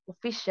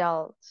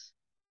officials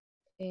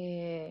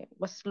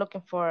was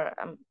looking for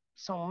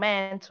some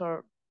men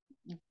or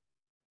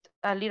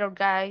little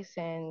guys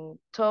and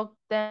took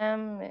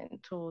them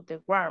into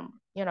the worm.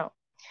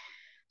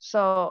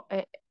 So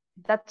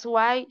that's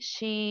why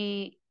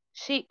she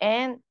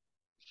and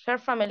her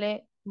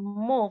family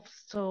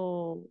moves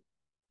to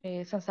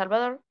San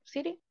Salvador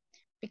City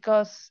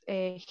because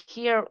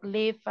here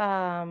live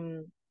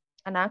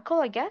an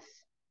uncle, I guess.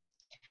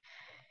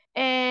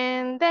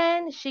 And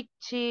then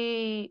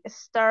she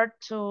start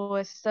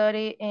to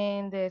study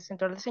in the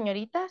Centro de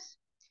Señoritas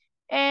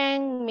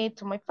and meet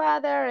to my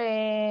father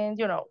and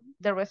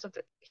the rest of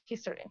the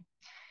history.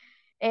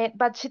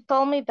 But she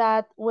told me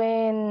that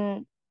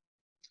when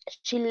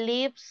she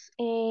lives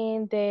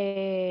in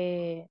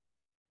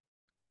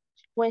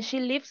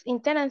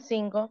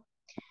Tenancingo,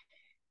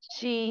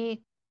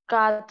 she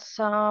got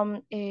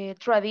some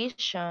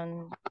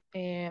tradition.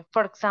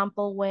 For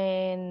example,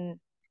 when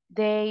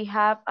they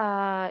have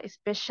a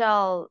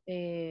special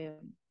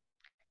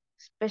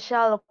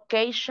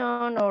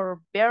occasion or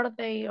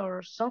birthday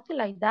or something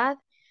like that,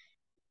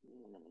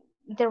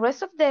 the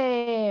rest of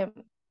the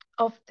person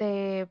of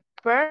the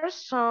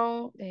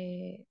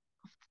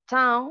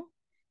town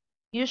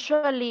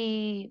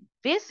usually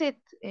visit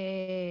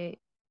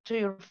to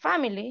your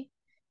family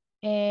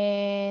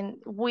and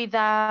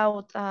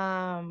without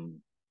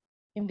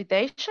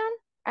invitation.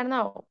 I don't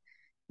know,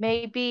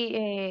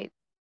 maybe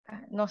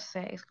no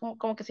sé, es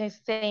como que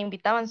se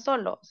invitaban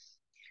solos.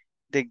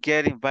 They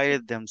get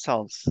invited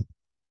themselves.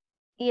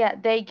 Yeah,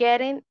 they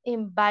getting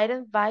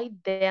invited by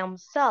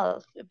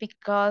themselves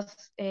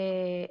because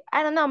I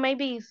don't know,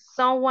 maybe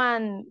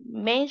someone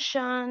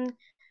mentioned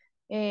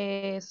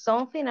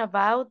something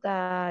about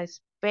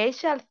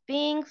special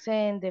things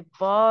and the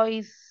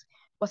voice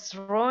was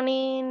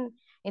running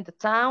in the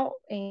town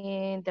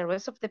and the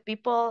rest of the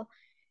people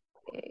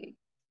uh,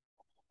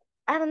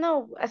 I don't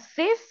know,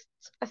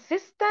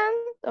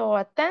 assistant or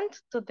attend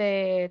to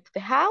the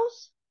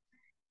house,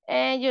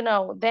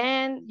 and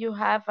then you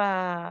have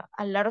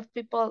a lot of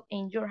people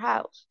in your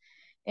house,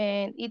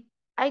 and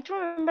I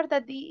remember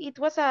that it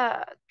was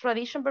a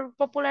tradition very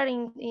popular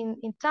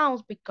in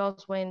towns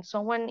because when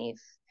someone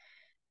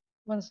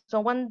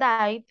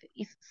died,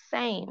 it's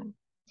same.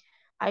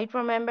 I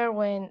remember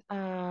when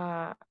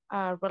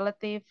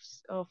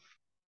relatives of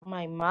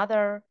my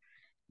mother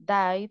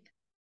died,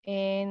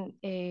 and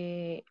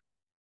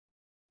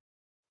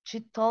she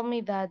told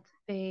me that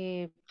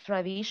the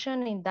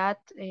tradition in that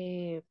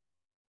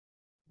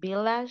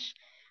village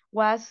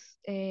was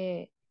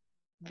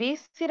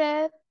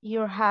visited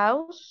your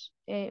house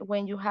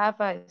when you have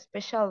a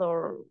special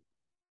or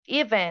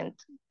event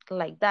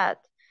like that,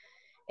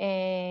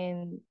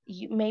 and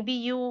maybe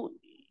you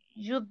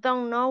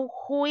don't know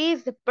who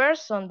is the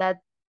person that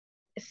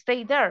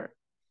stay there,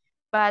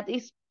 but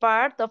it's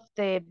part of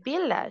the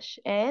village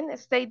and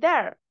stay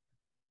there.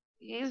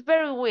 It's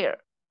very weird,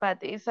 but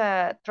it's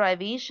a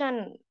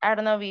tradition. I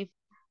don't know if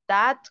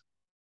that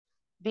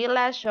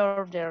village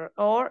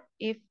or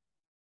if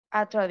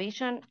a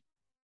tradition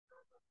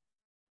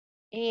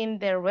in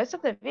the rest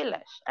of the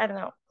village. I don't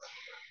know.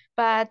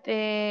 But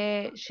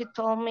she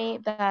told me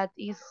that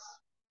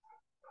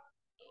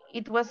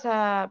it was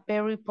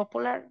very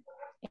popular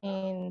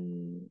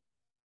in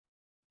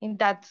in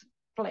that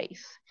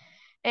place.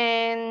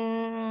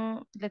 And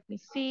let me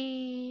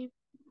see.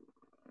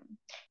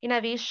 In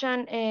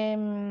addition,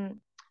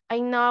 I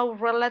know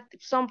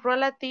some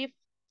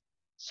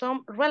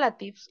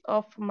relatives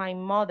of my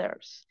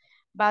mother's,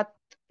 but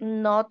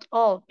not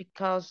all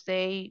because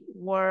they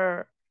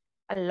were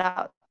a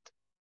lot.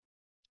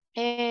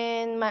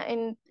 And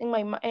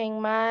in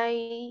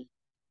my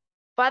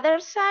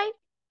father's side,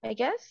 I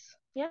guess,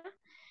 yeah,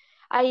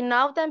 I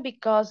know them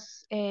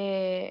because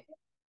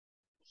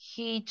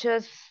he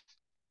just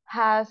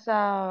has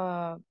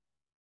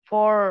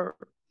four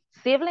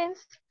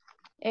siblings,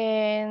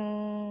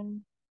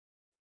 and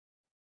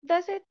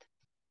that's it.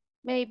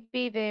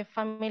 Maybe the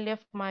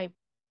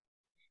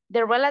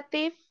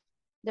relative,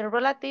 the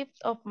relatives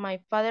of my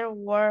father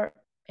were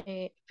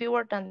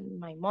fewer than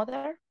my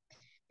mother,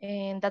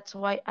 and that's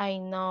why I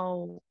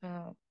know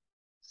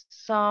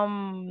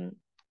some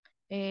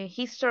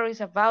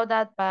histories about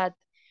that, but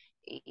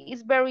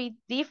it's very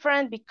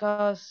different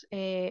because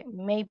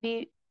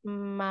maybe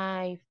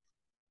my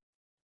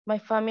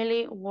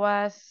family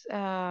was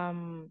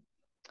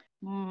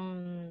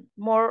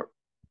more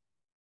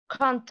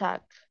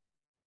contact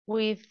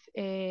with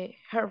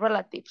her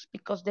relatives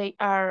because they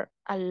are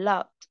a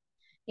lot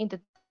in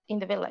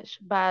the village.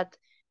 But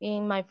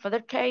in my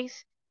father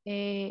case,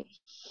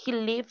 he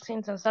lives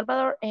in San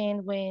Salvador,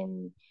 and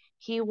when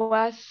he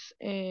was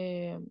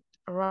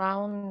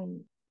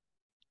around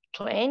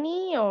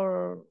 20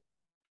 or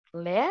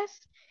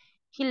less,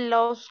 he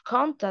lost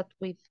contact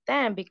with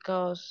them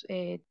because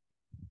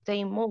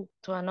they moved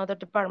to another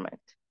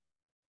department.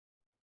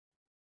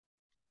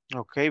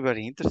 Okay,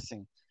 very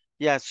interesting.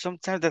 Yeah,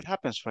 sometimes that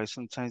happens, right?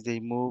 Sometimes they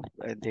move,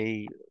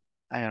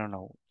 I don't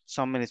know,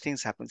 so many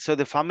things happen. So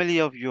the family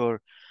of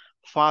your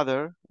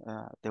father,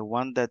 the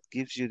one that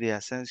gives you the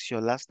Asensio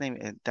last name,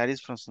 that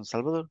is from San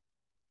Salvador?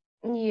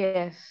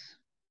 Yes.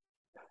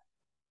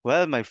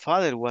 Well, my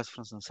father was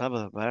from San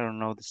Salvador, but I don't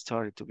know the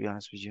story, to be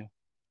honest with you.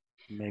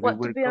 Maybe Well,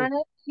 to we're be close.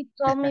 honest, he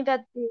told me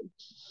that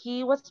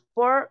he was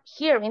born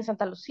here in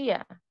Santa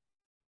Lucia.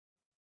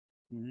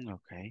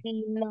 Okay.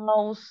 He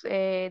knows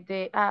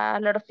a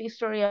lot of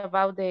history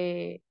about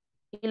the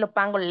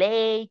Ilopango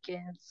Lake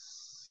and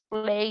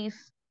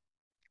place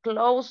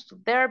close to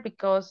there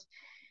because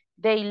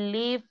they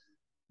live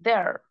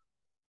there.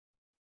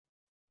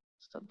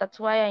 So that's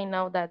why I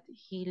know that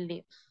he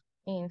lives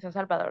in San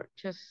Salvador,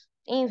 just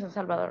in San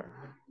Salvador.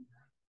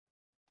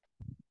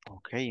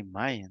 Okay,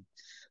 Mayan.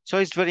 So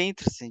it's very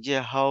interesting,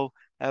 yeah, how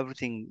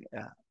everything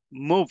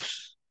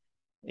moves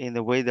in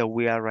the way that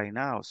we are right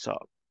now. So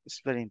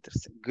it's very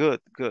interesting. Good,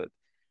 good.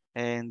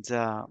 And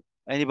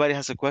anybody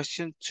has a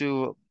question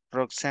to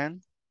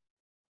Roxanne?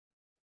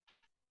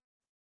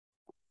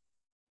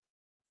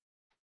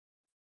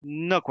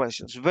 No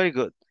questions. Very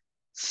good.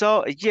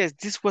 So yes,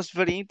 this was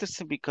very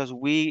interesting because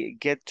we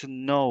get to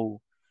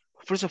know,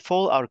 first of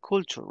all, our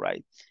culture,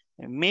 right?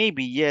 And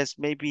maybe, yes,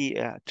 maybe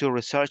to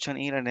research on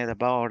internet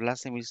about our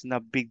last name is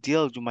not a big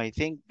deal, you might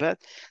think, but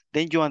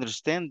then you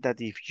understand that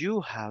if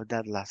you have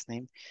that last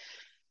name,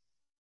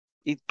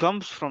 it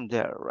comes from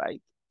there,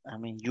 right? I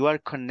mean, you are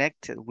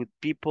connected with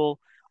people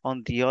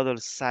on the other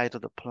side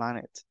of the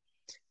planet,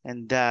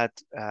 and that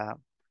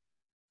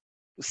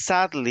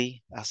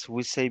sadly, as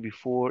we say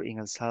before in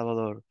El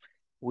Salvador,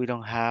 we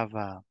don't have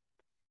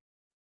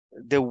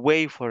the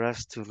way for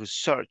us to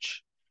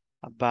research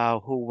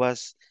about who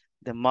was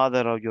the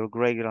mother of your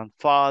great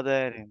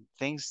grandfather and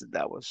things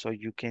that was so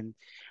you can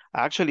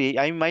actually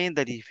I imagine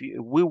that if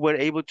we were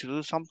able to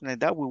do something like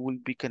that, we will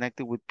be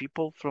connected with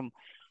people from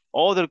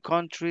other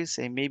countries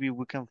and maybe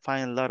we can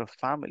find a lot of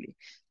family.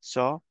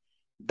 So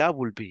that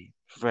will be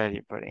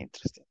very, very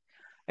interesting.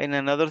 And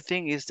another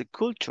thing is the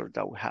culture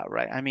that we have,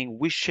 right? I mean,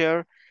 we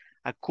share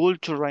a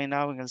culture right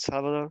now in El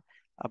Salvador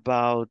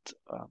about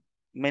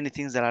many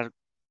things that are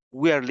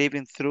we are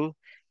living through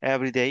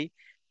every day,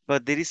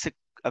 but there is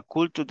a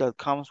culture that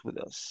comes with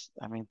us.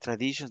 I mean,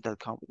 traditions that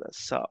come with us.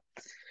 So,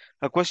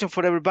 a question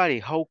for everybody: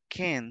 how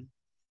can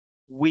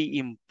we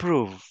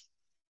improve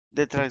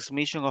the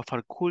transmission of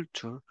our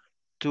culture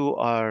to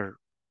our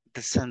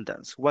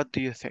descendants? What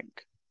do you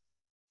think?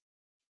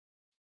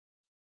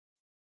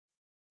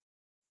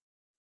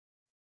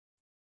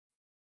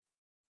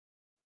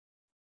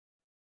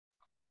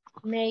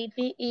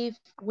 Maybe if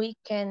we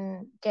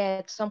can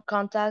get some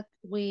contact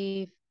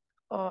with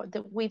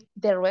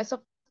the rest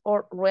of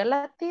our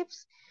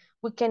relatives,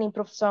 we can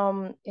improve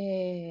some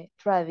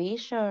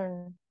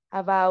tradition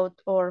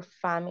about our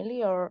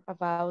family or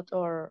about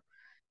our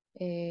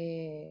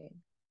uh,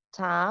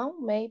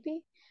 town,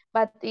 maybe.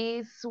 But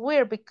it's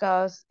weird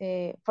because,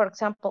 for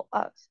example,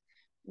 us,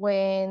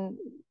 when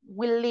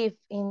we live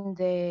in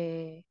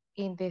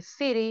the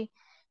city,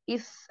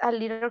 it's a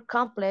little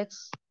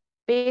complex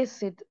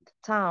visit the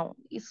town.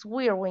 It's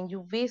weird when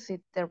you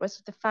visit the rest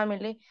of the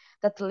family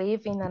that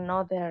live in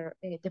another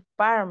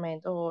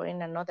department or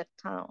in another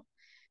town,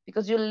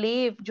 because you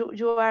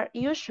are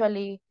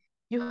usually,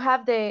 you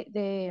have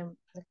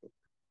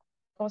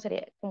 ¿cómo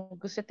sería? Como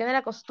que usted tiene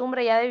la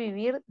costumbre ya de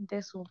vivir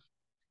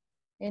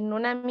en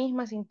una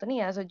misma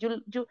sintonía. So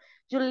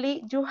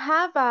you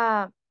have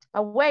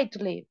a way to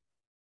live.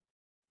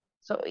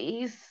 So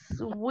it's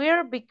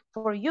weird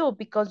for you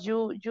because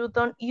you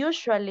don't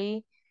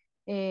usually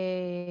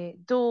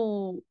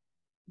do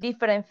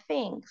different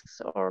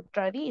things or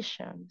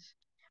traditions.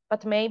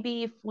 But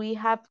maybe if we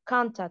have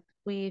contact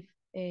with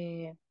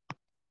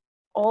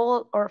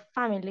all our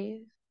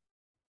families,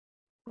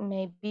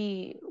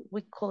 maybe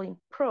we could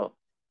improve.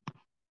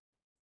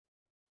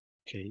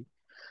 Okay.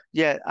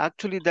 Yeah,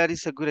 actually, that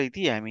is a good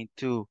idea. I mean,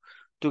 to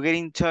get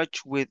in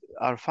touch with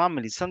our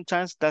family.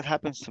 Sometimes that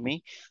happens to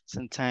me.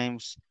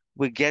 Sometimes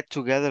we get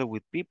together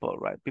with people,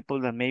 right?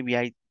 People that maybe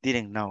I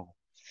didn't know.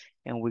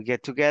 And we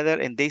get together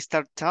and they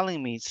start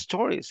telling me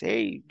stories.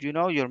 Hey, you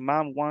know, your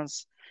mom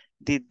once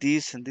did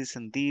this and this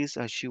and this.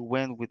 She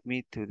went with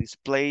me to this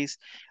place.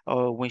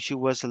 Or when she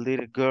was a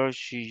little girl,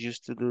 she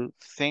used to do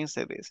things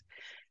like this.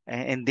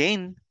 And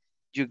then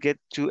you get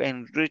to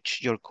enrich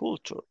your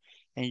culture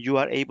and you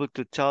are able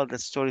to tell the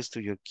stories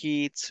to your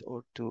kids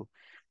or to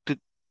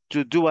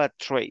to do a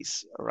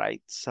trace,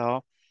 right?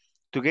 So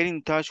to get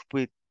in touch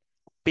with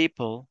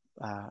people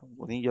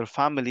within your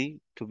family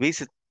to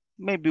visit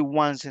maybe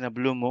once in a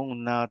blue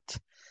moon, not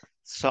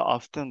so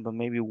often, but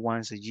maybe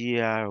once a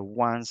year or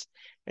once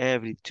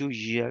every 2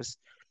 years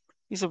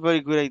is a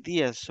very good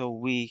idea. So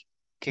we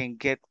can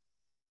get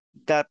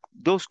that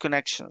those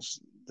connections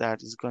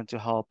that is going to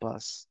help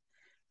us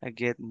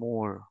get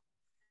more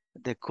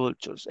the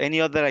cultures.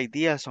 Any other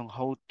ideas on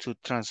how to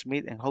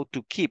transmit and how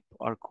to keep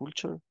our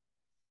culture?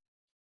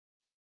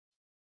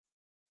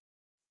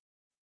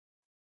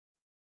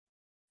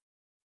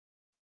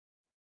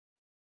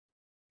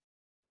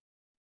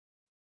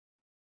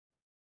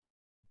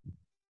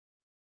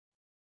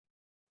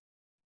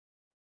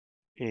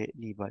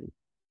 Anybody?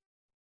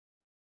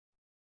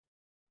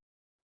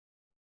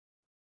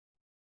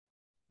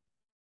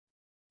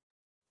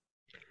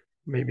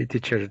 Maybe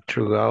teacher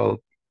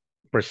throughout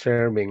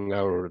preserving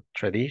our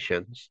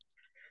traditions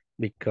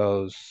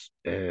because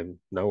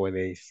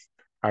nowadays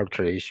our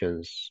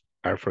traditions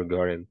are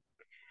forgotten.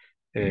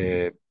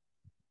 Uh,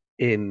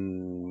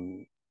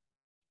 in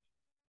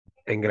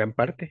gran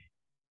parte,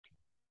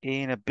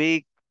 In a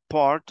big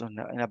part, in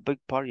a big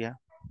part, yeah.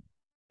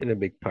 in a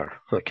big part,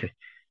 okay.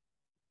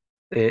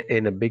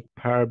 In a big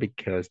part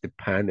because the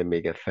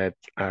pandemic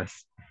affects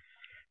us.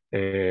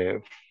 Uh,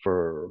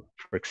 for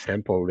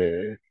example,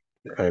 the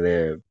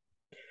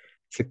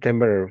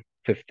September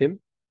 15th,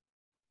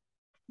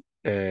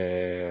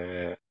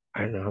 I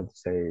don't know how to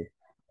say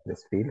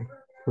this feeling.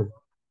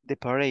 The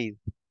parade.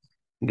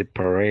 The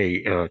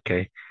parade,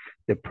 okay.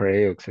 The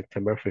parade of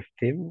September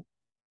 15th,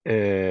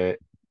 uh,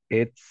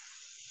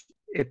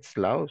 it's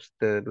lost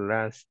the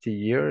last 2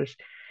 years.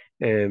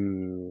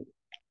 Um,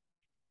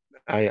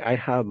 I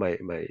have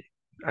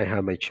I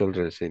have my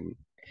children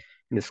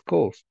in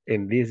schools,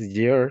 and this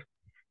year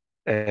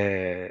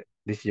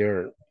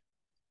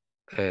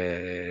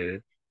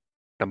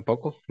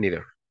tampoco,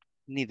 neither.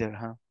 Neither,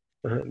 huh?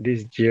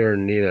 This year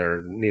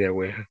neither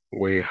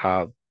we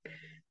have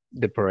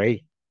the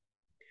parade.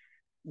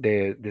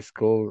 The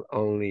school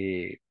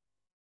only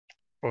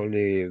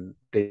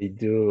they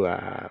do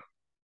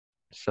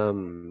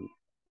some,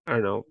 I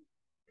don't know,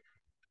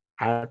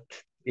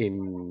 art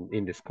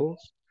in the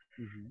schools,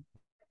 Mhm.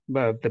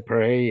 but the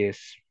parade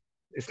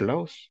is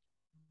lost,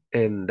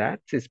 and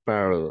that is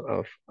part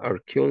of our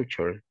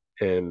culture.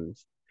 And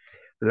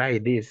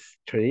like this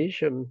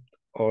tradition,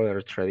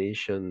 other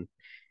tradition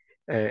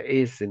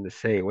is in the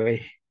same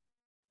way.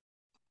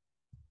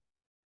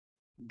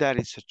 That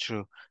is so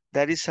true.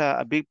 That is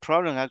a big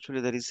problem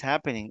actually that is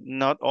happening,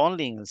 not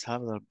only in El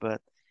Salvador,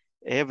 but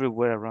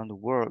everywhere around the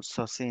world.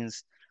 So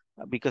since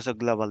because of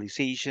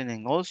globalization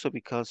and also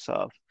because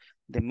of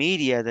the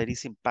media that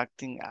is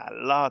impacting a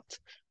lot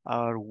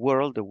our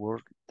world, the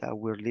world that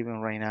we're living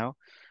right now,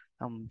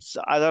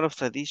 so a lot of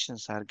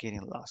traditions are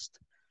getting lost.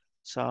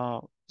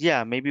 So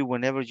yeah, maybe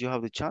whenever you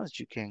have the chance,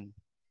 you can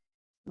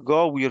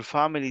go with your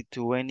family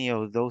to any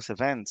of those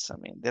events. I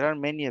mean, there are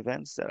many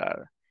events that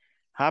are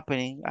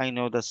happening. I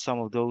know that some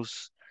of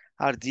those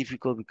are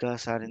difficult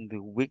because are in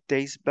the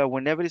weekdays, but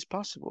whenever it's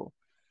possible,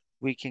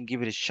 we can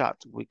give it a shot.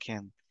 We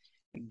can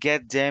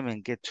get them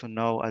and get to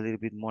know a little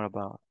bit more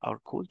about our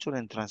culture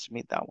and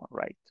transmit that one,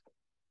 right?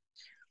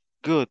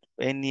 Good.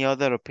 Any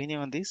other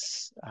opinion on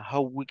this?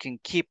 How we can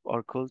keep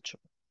our culture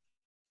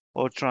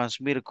or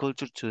transmit a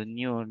culture to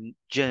new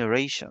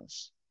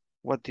generations?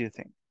 What do you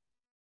think?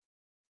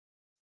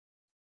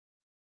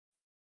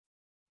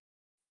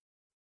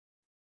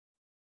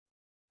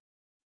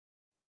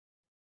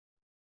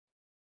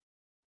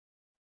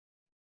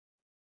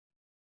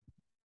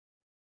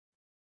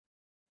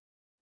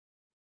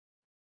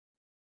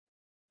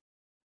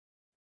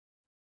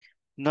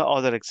 No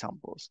other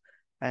examples.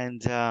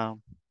 And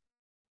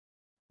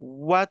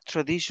what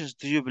traditions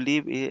do you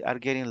believe are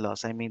getting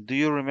lost? I mean, do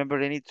you remember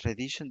any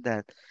tradition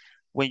that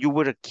when you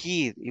were a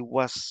kid, it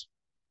was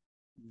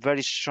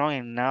very strong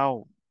and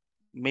now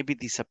maybe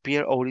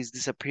disappear or is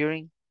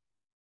disappearing?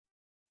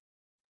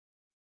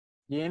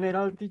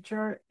 General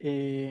teacher,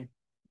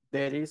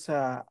 there is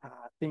a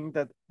thing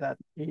that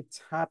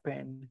it's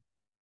happened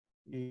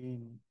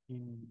in the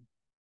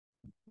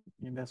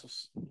in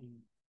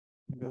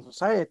the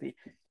society.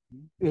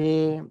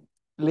 Uh,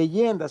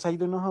 Leyendas, I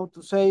don't know how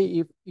to say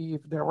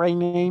if the right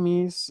name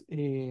is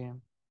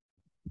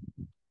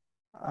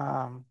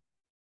um,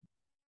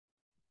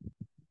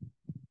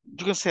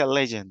 You can say a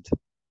legend.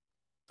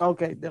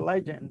 okay, the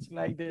legends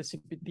like the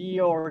CPT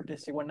or the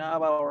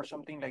Siwanaba or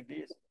something like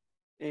this.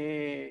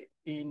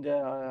 In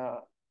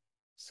the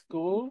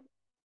school,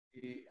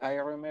 I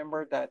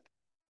remember that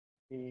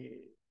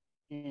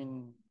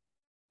in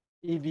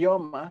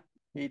idioma,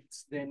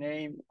 it's the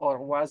name or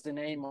was the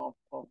name of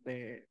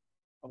the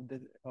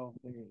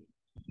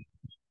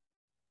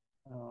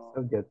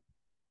Subject.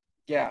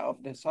 yeah,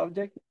 of the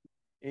subject.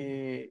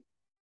 Uh,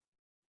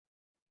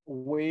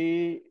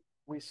 we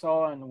we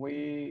saw and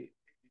we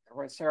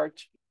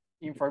research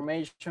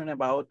information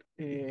about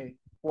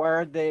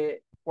where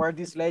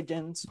these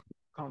legends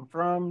come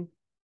from,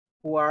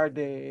 who are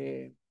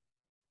the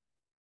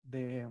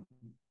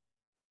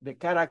the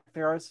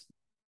characters,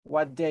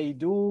 what they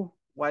do,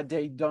 what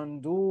they don't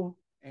do,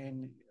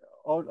 and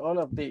all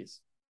of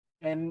this.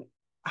 And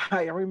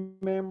I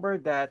remember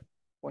that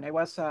when I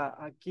was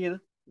a kid,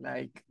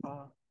 like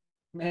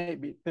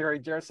maybe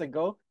 30 years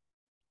ago,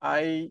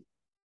 I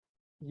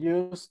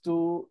used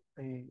to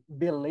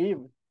believe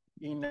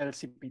in El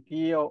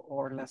CPT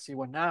or La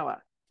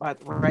Ciguanaba. But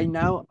right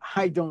now,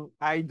 I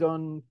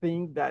don't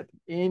think that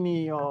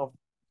any of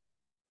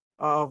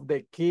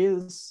the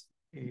kids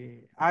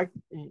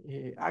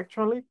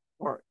actually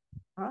or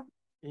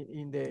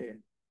in the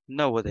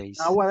Nowadays.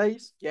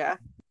 nowadays, yeah,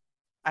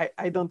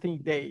 I don't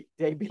think they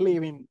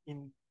believe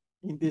in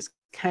this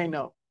kind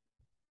of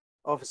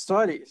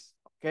studies.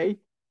 Okay,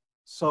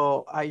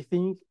 So I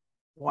think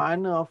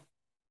one of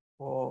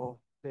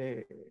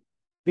the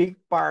big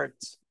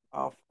parts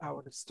of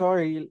our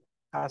story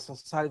as a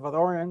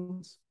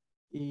Salvadorans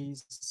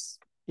is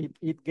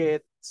it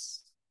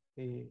gets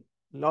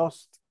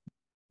lost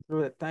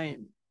through the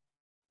time.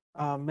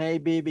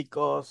 Maybe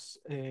because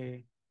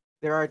there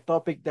are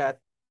topics that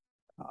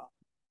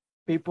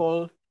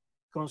people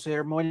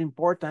consider more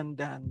important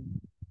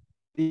than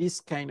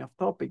these kind of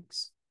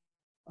topics.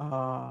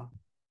 Um,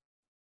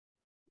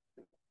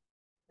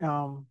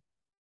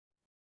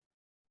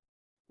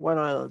 what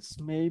else?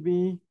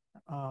 Maybe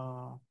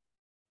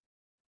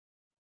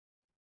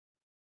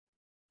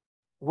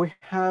we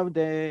have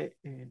the,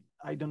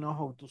 I don't know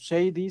how to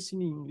say this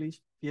in English,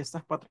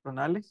 fiestas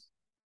patronales.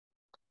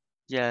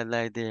 Yeah,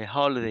 like the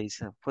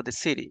holidays for the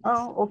city.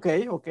 Oh,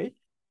 okay, okay.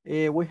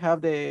 We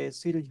have the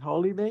city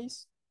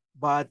holidays,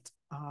 but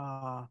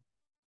I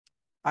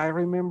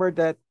remember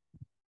that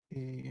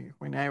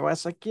when I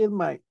was a kid,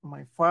 my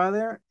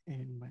father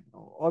and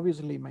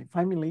obviously my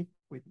family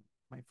with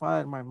my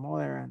father, my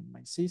mother, and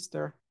my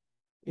sister,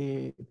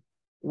 we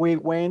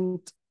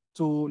went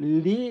to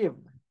live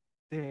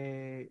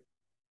the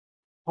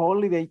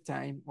holiday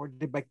time or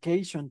the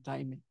vacation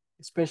time,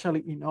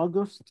 especially in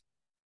August.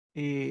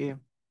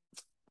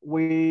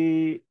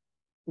 We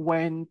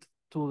went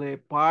to the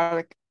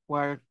park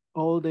where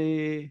all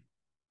the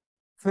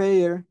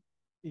fair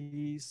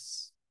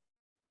is,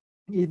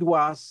 it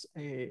was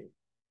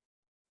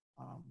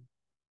um,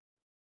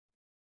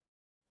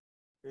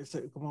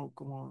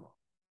 como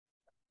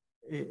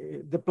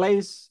the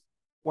place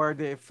where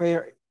the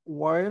fair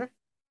were,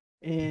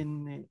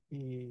 and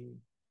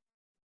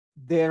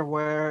there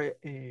were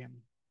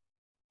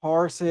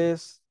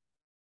horses,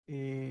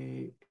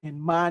 and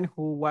man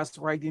who was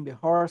riding the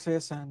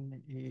horses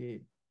and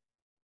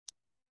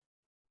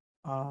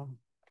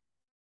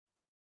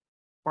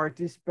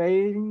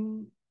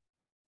participating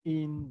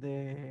in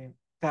the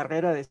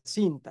carrera de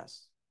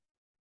cintas.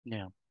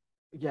 Yeah.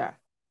 Yeah.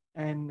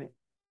 And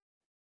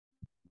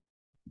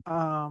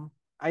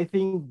I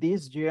think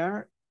this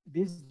year,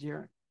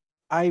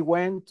 I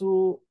went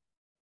to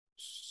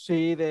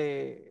see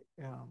the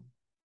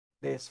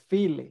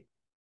desfile.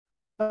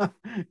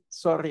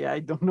 Sorry, I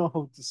don't know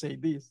how to say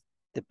this.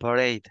 The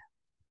parade.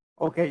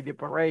 Okay, the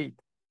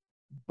parade.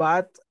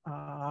 But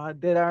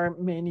there are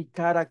many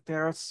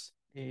characters,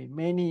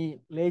 many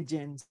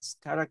legends,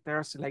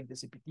 characters like the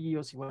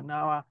Cipitillos,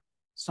 Iwanaba,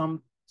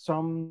 some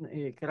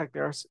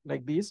characters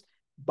like this.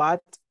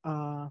 But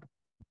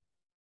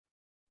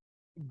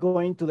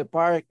going to the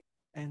park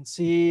and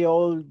see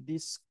all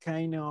these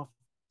kind of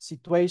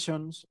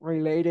situations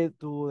related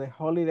to the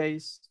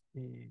holidays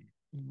in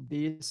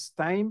this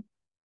time,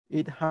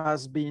 it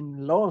has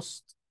been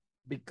lost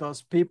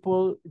because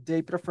people,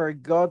 they prefer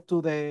go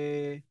to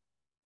the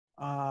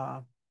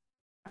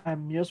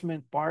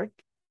amusement park,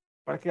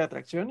 parque de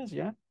atracciones,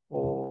 yeah,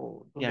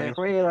 or to Yeah, the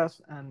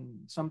ruedas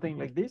and something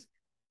like this,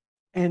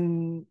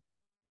 and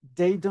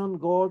they don't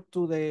go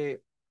to the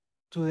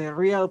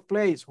real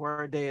place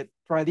where the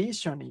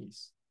tradition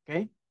is.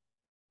 Okay,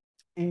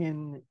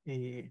 and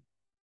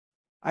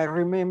I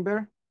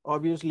remember,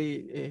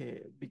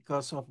 obviously,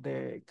 because of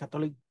the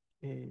Catholic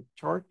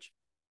Church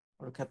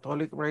or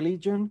Catholic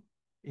religion,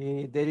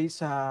 there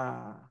is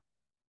a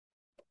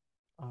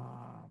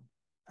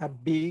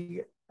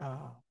big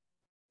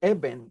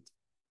event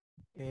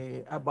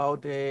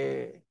about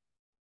the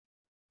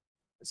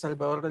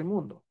Salvador del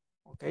Mundo,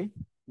 okay?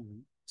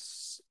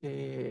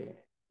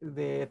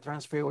 The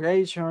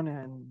transfiguration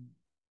and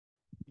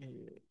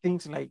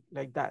things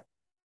like that.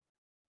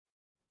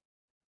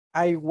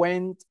 I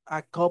went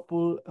a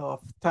couple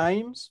of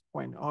times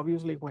when,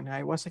 obviously, when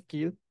I was a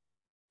kid,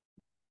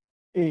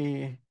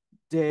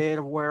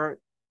 there were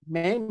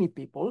many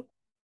people,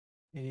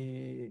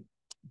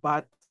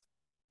 but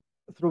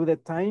through the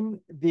time,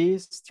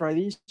 this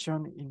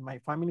tradition in my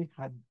family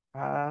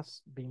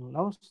has been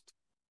lost.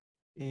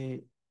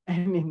 And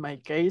in my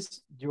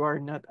case, you are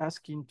not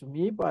asking to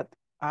me, but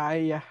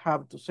I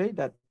have to say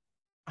that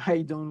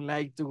I don't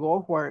like to go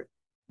where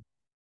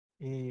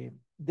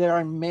there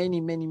are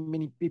many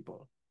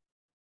people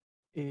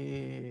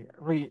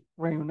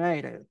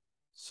reunited.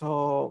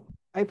 So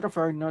I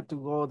prefer not to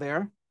go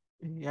there.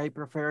 I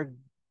prefer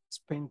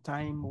spend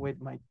time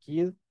with my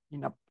kid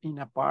in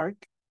a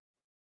park.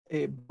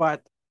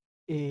 But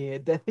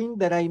the thing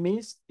that I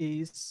missed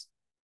is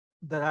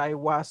that I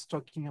was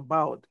talking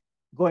about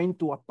going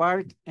to a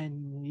park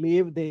and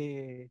live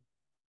the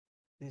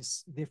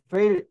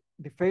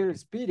fair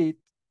spirit.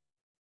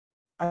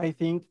 I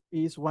think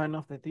is one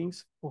of the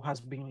things who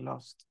has been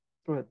lost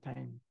through the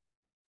time.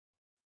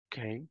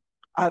 Okay.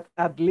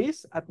 At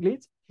least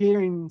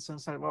here in San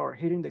Salvador,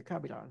 here in the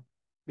capital,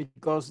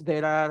 because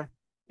there are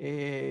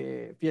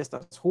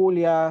fiestas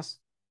Julias,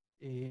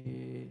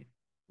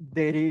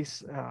 there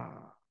is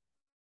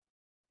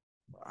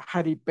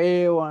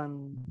jaripeo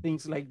and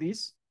things like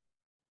this,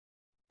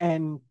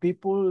 and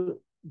people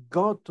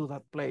go to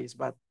that place.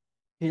 But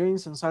here in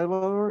San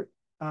Salvador,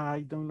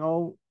 I don't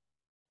know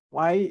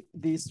why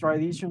this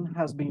tradition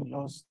has been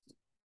lost.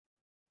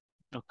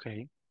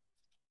 Okay.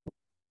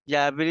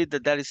 Yeah, I believe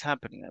that that is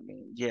happening. I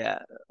mean, yeah,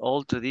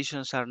 all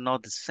traditions are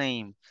not the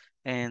same.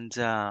 And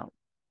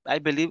I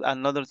believe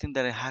another thing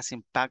that it has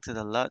impacted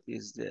a lot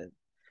is the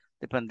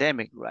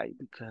pandemic, right?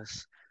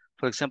 Because,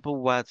 for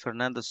example, what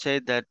Fernando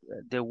said that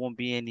there won't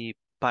be any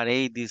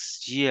parade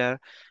this year,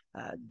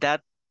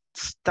 that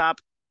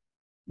stopped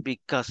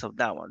because of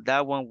that one.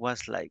 That one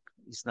was like,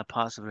 it's not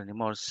possible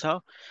anymore.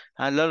 So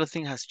a lot of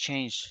things has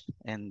changed,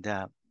 and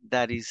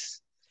that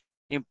is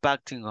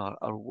impacting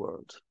our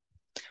world.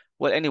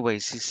 Well,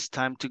 anyways, it's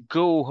time to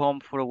go home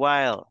for a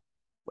while.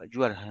 Well,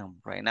 you are home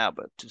right now,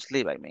 but to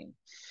sleep, I mean.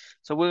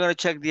 So we're gonna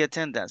check the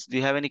attendance. Do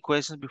you have any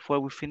questions before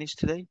we finish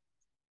today?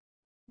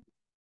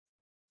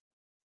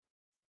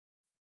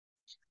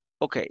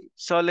 Okay,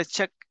 so let's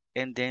check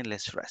and then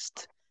let's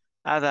rest.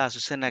 Ada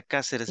Azucena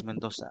Cáceres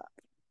Mendoza.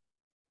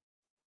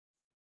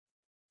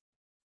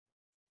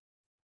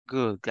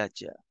 Good,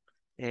 gotcha.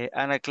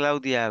 Ana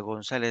Claudia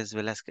González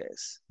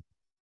Velázquez.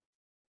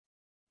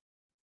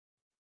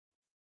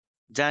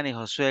 Jani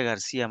Josué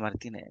García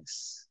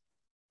Martínez.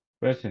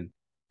 Present.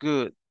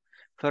 Good.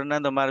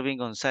 Fernando Marvin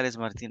González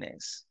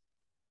Martínez.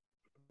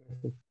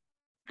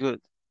 Good.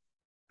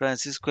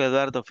 Francisco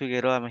Eduardo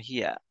Figueroa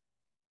Mejía.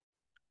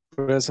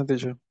 Present,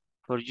 teacher.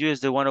 For you is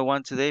the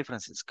 101 today,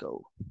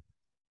 Francisco.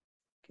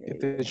 Okay.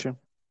 Okay. Teacher.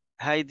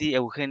 Heidi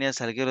Eugenia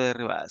Salguero de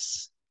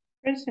Rivas.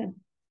 Present.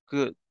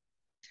 Good.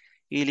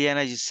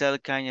 Iliana Giselle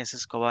Cañas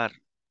Escobar.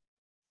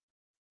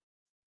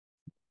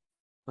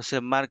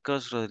 José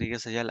Marcos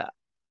Rodríguez Ayala.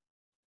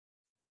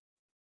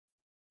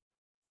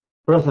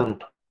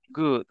 Present.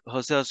 Good.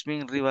 José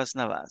Osmin Rivas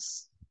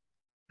Navas.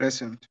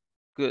 Present.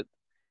 Good.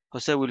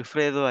 José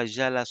Wilfredo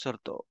Ayala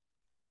Sorto.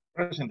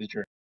 Present,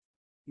 teacher.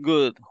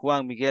 Good.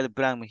 Juan Miguel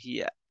Bran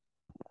Mejía.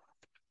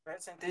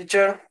 Present,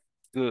 teacher.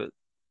 Good.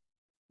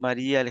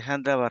 María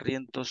Alejandra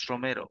Barrientos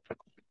Romero.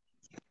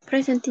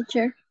 Present,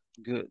 teacher.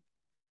 Good.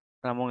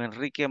 Ramón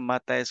Enrique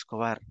Mata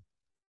Escobar.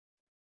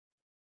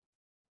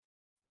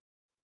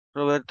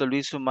 Roberto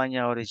Luis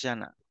Umaña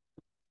Orellana.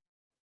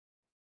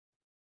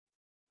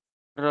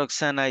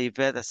 Roxana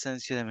Ivette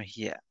Asensio de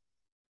Mejía.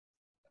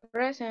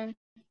 Present.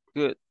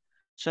 Good.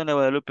 Sonia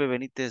Guadalupe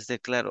Benítez de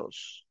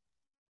Claros.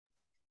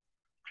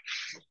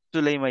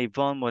 Zuleima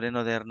Ivonne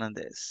Moreno de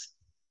Hernández.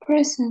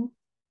 Present.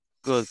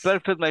 Good.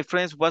 Perfect, my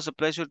friends. Was a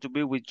pleasure to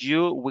be with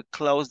you. We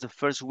close the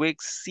first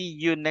week. See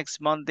you next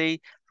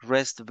Monday.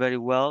 Rest very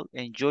well.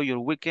 Enjoy your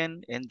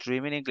weekend and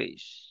dream in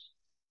English.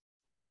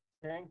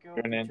 Thank you,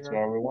 Good night to teacher.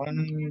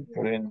 everyone.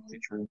 Good night,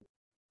 teacher.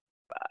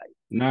 Bye.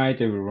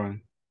 Night,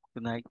 everyone.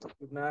 Good night.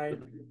 Good night.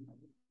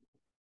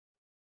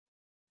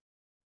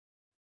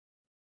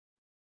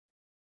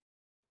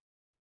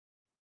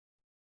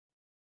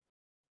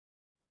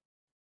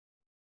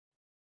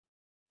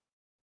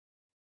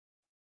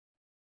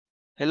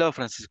 Hello,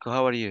 Francisco.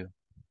 How are you?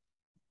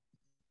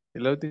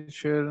 Hello,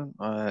 teacher.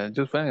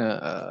 Just fine,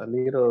 a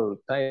little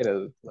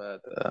tired,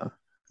 but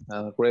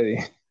I'm ready.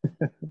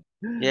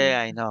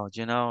 Yeah, I know.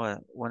 You know,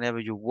 whenever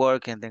you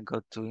work and then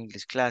go to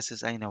English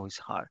classes, I know it's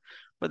hard.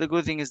 But the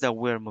good thing is that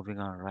we're moving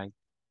on, right?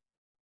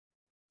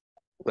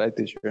 Right,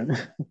 teacher.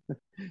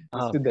 It's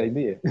a good Okay.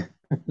 idea.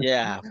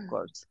 Yeah, of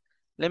course.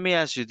 Let me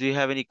ask you, do you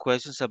have any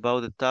questions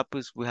about the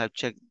topics we have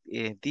checked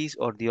these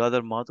or the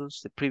other models,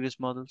 the previous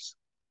models?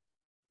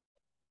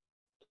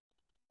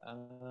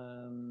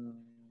 Um,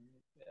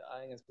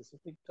 on a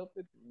specific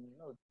topic,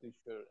 no,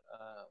 teacher.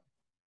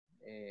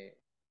 Eh,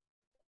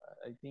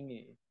 I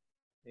think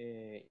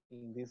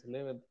in this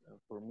level,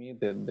 for me,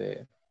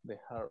 the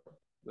hard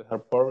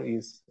part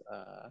is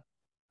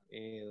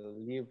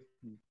leave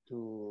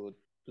to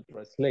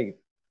translate.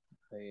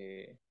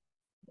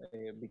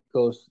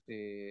 Because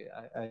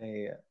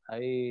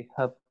I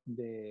have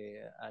the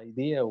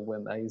idea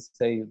when I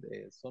say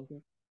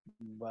something,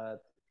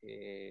 but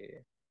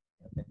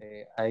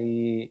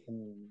I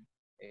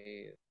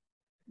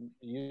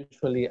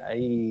usually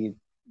I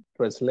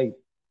translate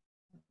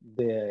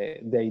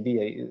the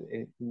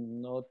idea,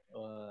 not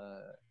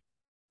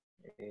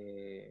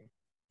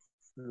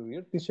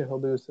fluid. Teacher, how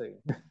do you say?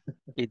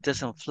 It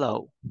doesn't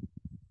flow.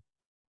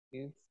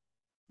 It's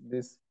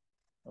this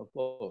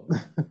flow.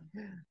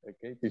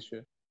 Okay,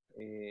 teacher.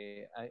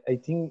 I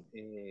think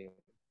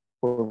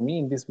for me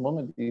in this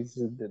moment is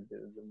the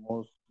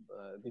most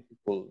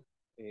difficult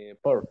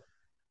part.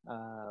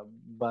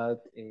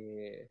 But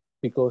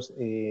because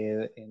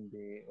in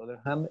the other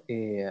hand,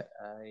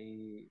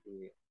 I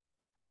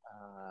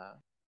uh,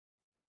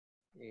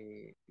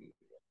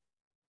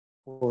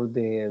 for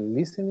the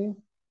listening,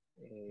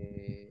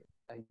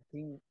 I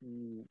think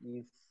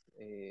is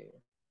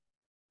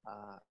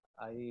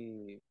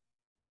I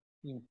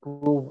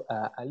improve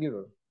a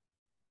little,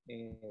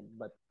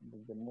 but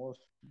the most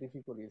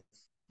difficult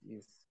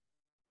is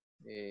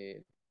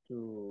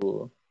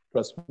to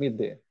transmit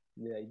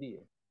the idea.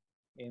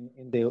 And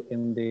in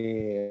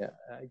the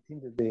I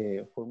think that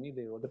the for me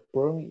the other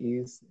problem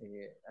is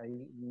I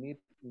need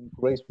to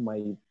increase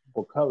my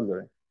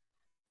vocabulary.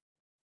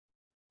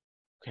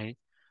 Okay.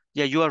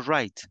 Yeah, you are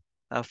right.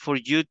 For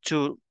you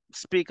to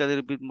speak a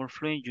little bit more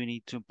fluent, you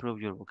need to improve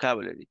your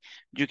vocabulary.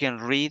 You can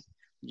read,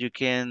 you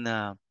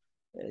can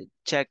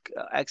check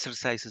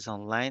exercises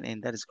online,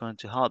 and that is going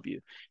to help you.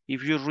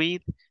 If you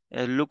read,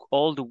 look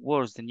all the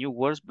words, the new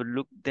words, but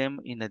look them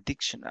in a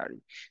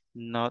dictionary,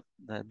 not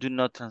do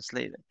not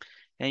translate them,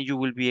 and you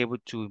will be able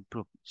to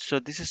improve. So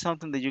this is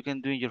something that you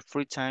can do in your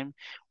free time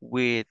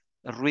with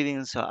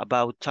readings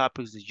about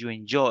topics that you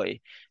enjoy,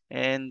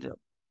 and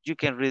you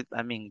can read,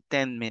 I mean,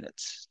 10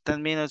 minutes,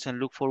 10 minutes and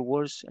look for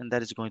words, and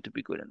that is going to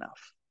be good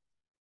enough.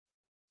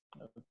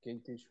 Okay,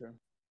 teacher.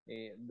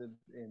 And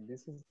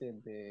this is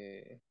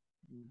the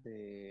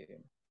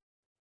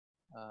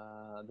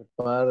the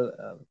part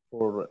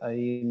for I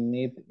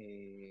need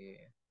a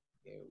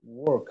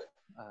work.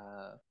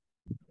 How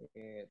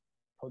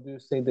do you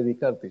say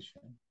dedicar, teacher?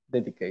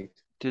 Dedicate.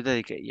 To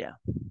dedicate, yeah.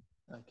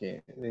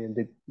 Okay,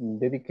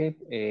 dedicate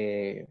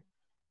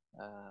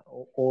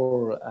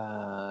or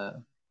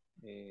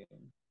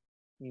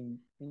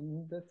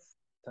in that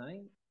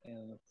time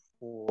and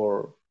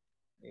for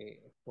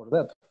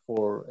that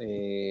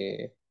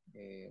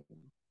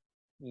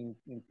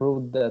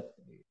improve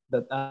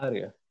that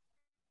area.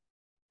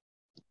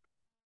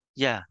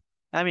 Yeah,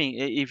 I mean,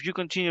 if you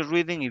continue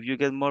reading, if you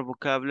get more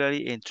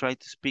vocabulary and try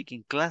to speak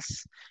in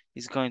class,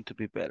 it's going to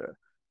be better.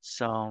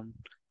 So,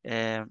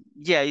 yeah,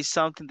 it's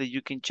something that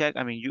you can check.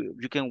 I mean,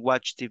 you can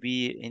watch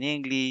TV in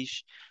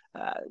English,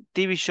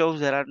 TV shows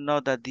that are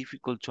not that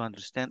difficult to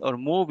understand, or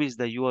movies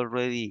that you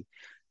already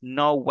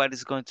know what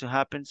is going to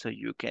happen, so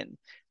you can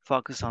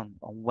focus on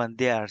what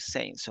they are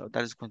saying. So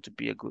that is going to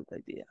be a good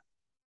idea.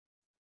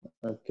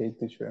 Okay,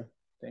 teacher.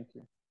 Thank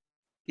you.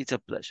 It's a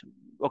pleasure.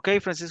 Okay,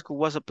 Francisco,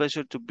 was a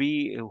pleasure to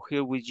be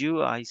here with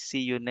you. I see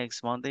you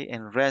next Monday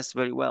and rest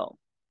very well.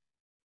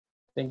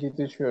 Thank you,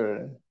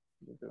 teacher.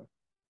 You too.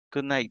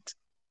 Good night.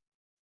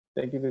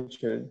 Thank you,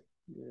 teacher.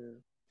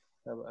 You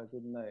have a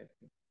good night.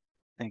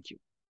 Thank you.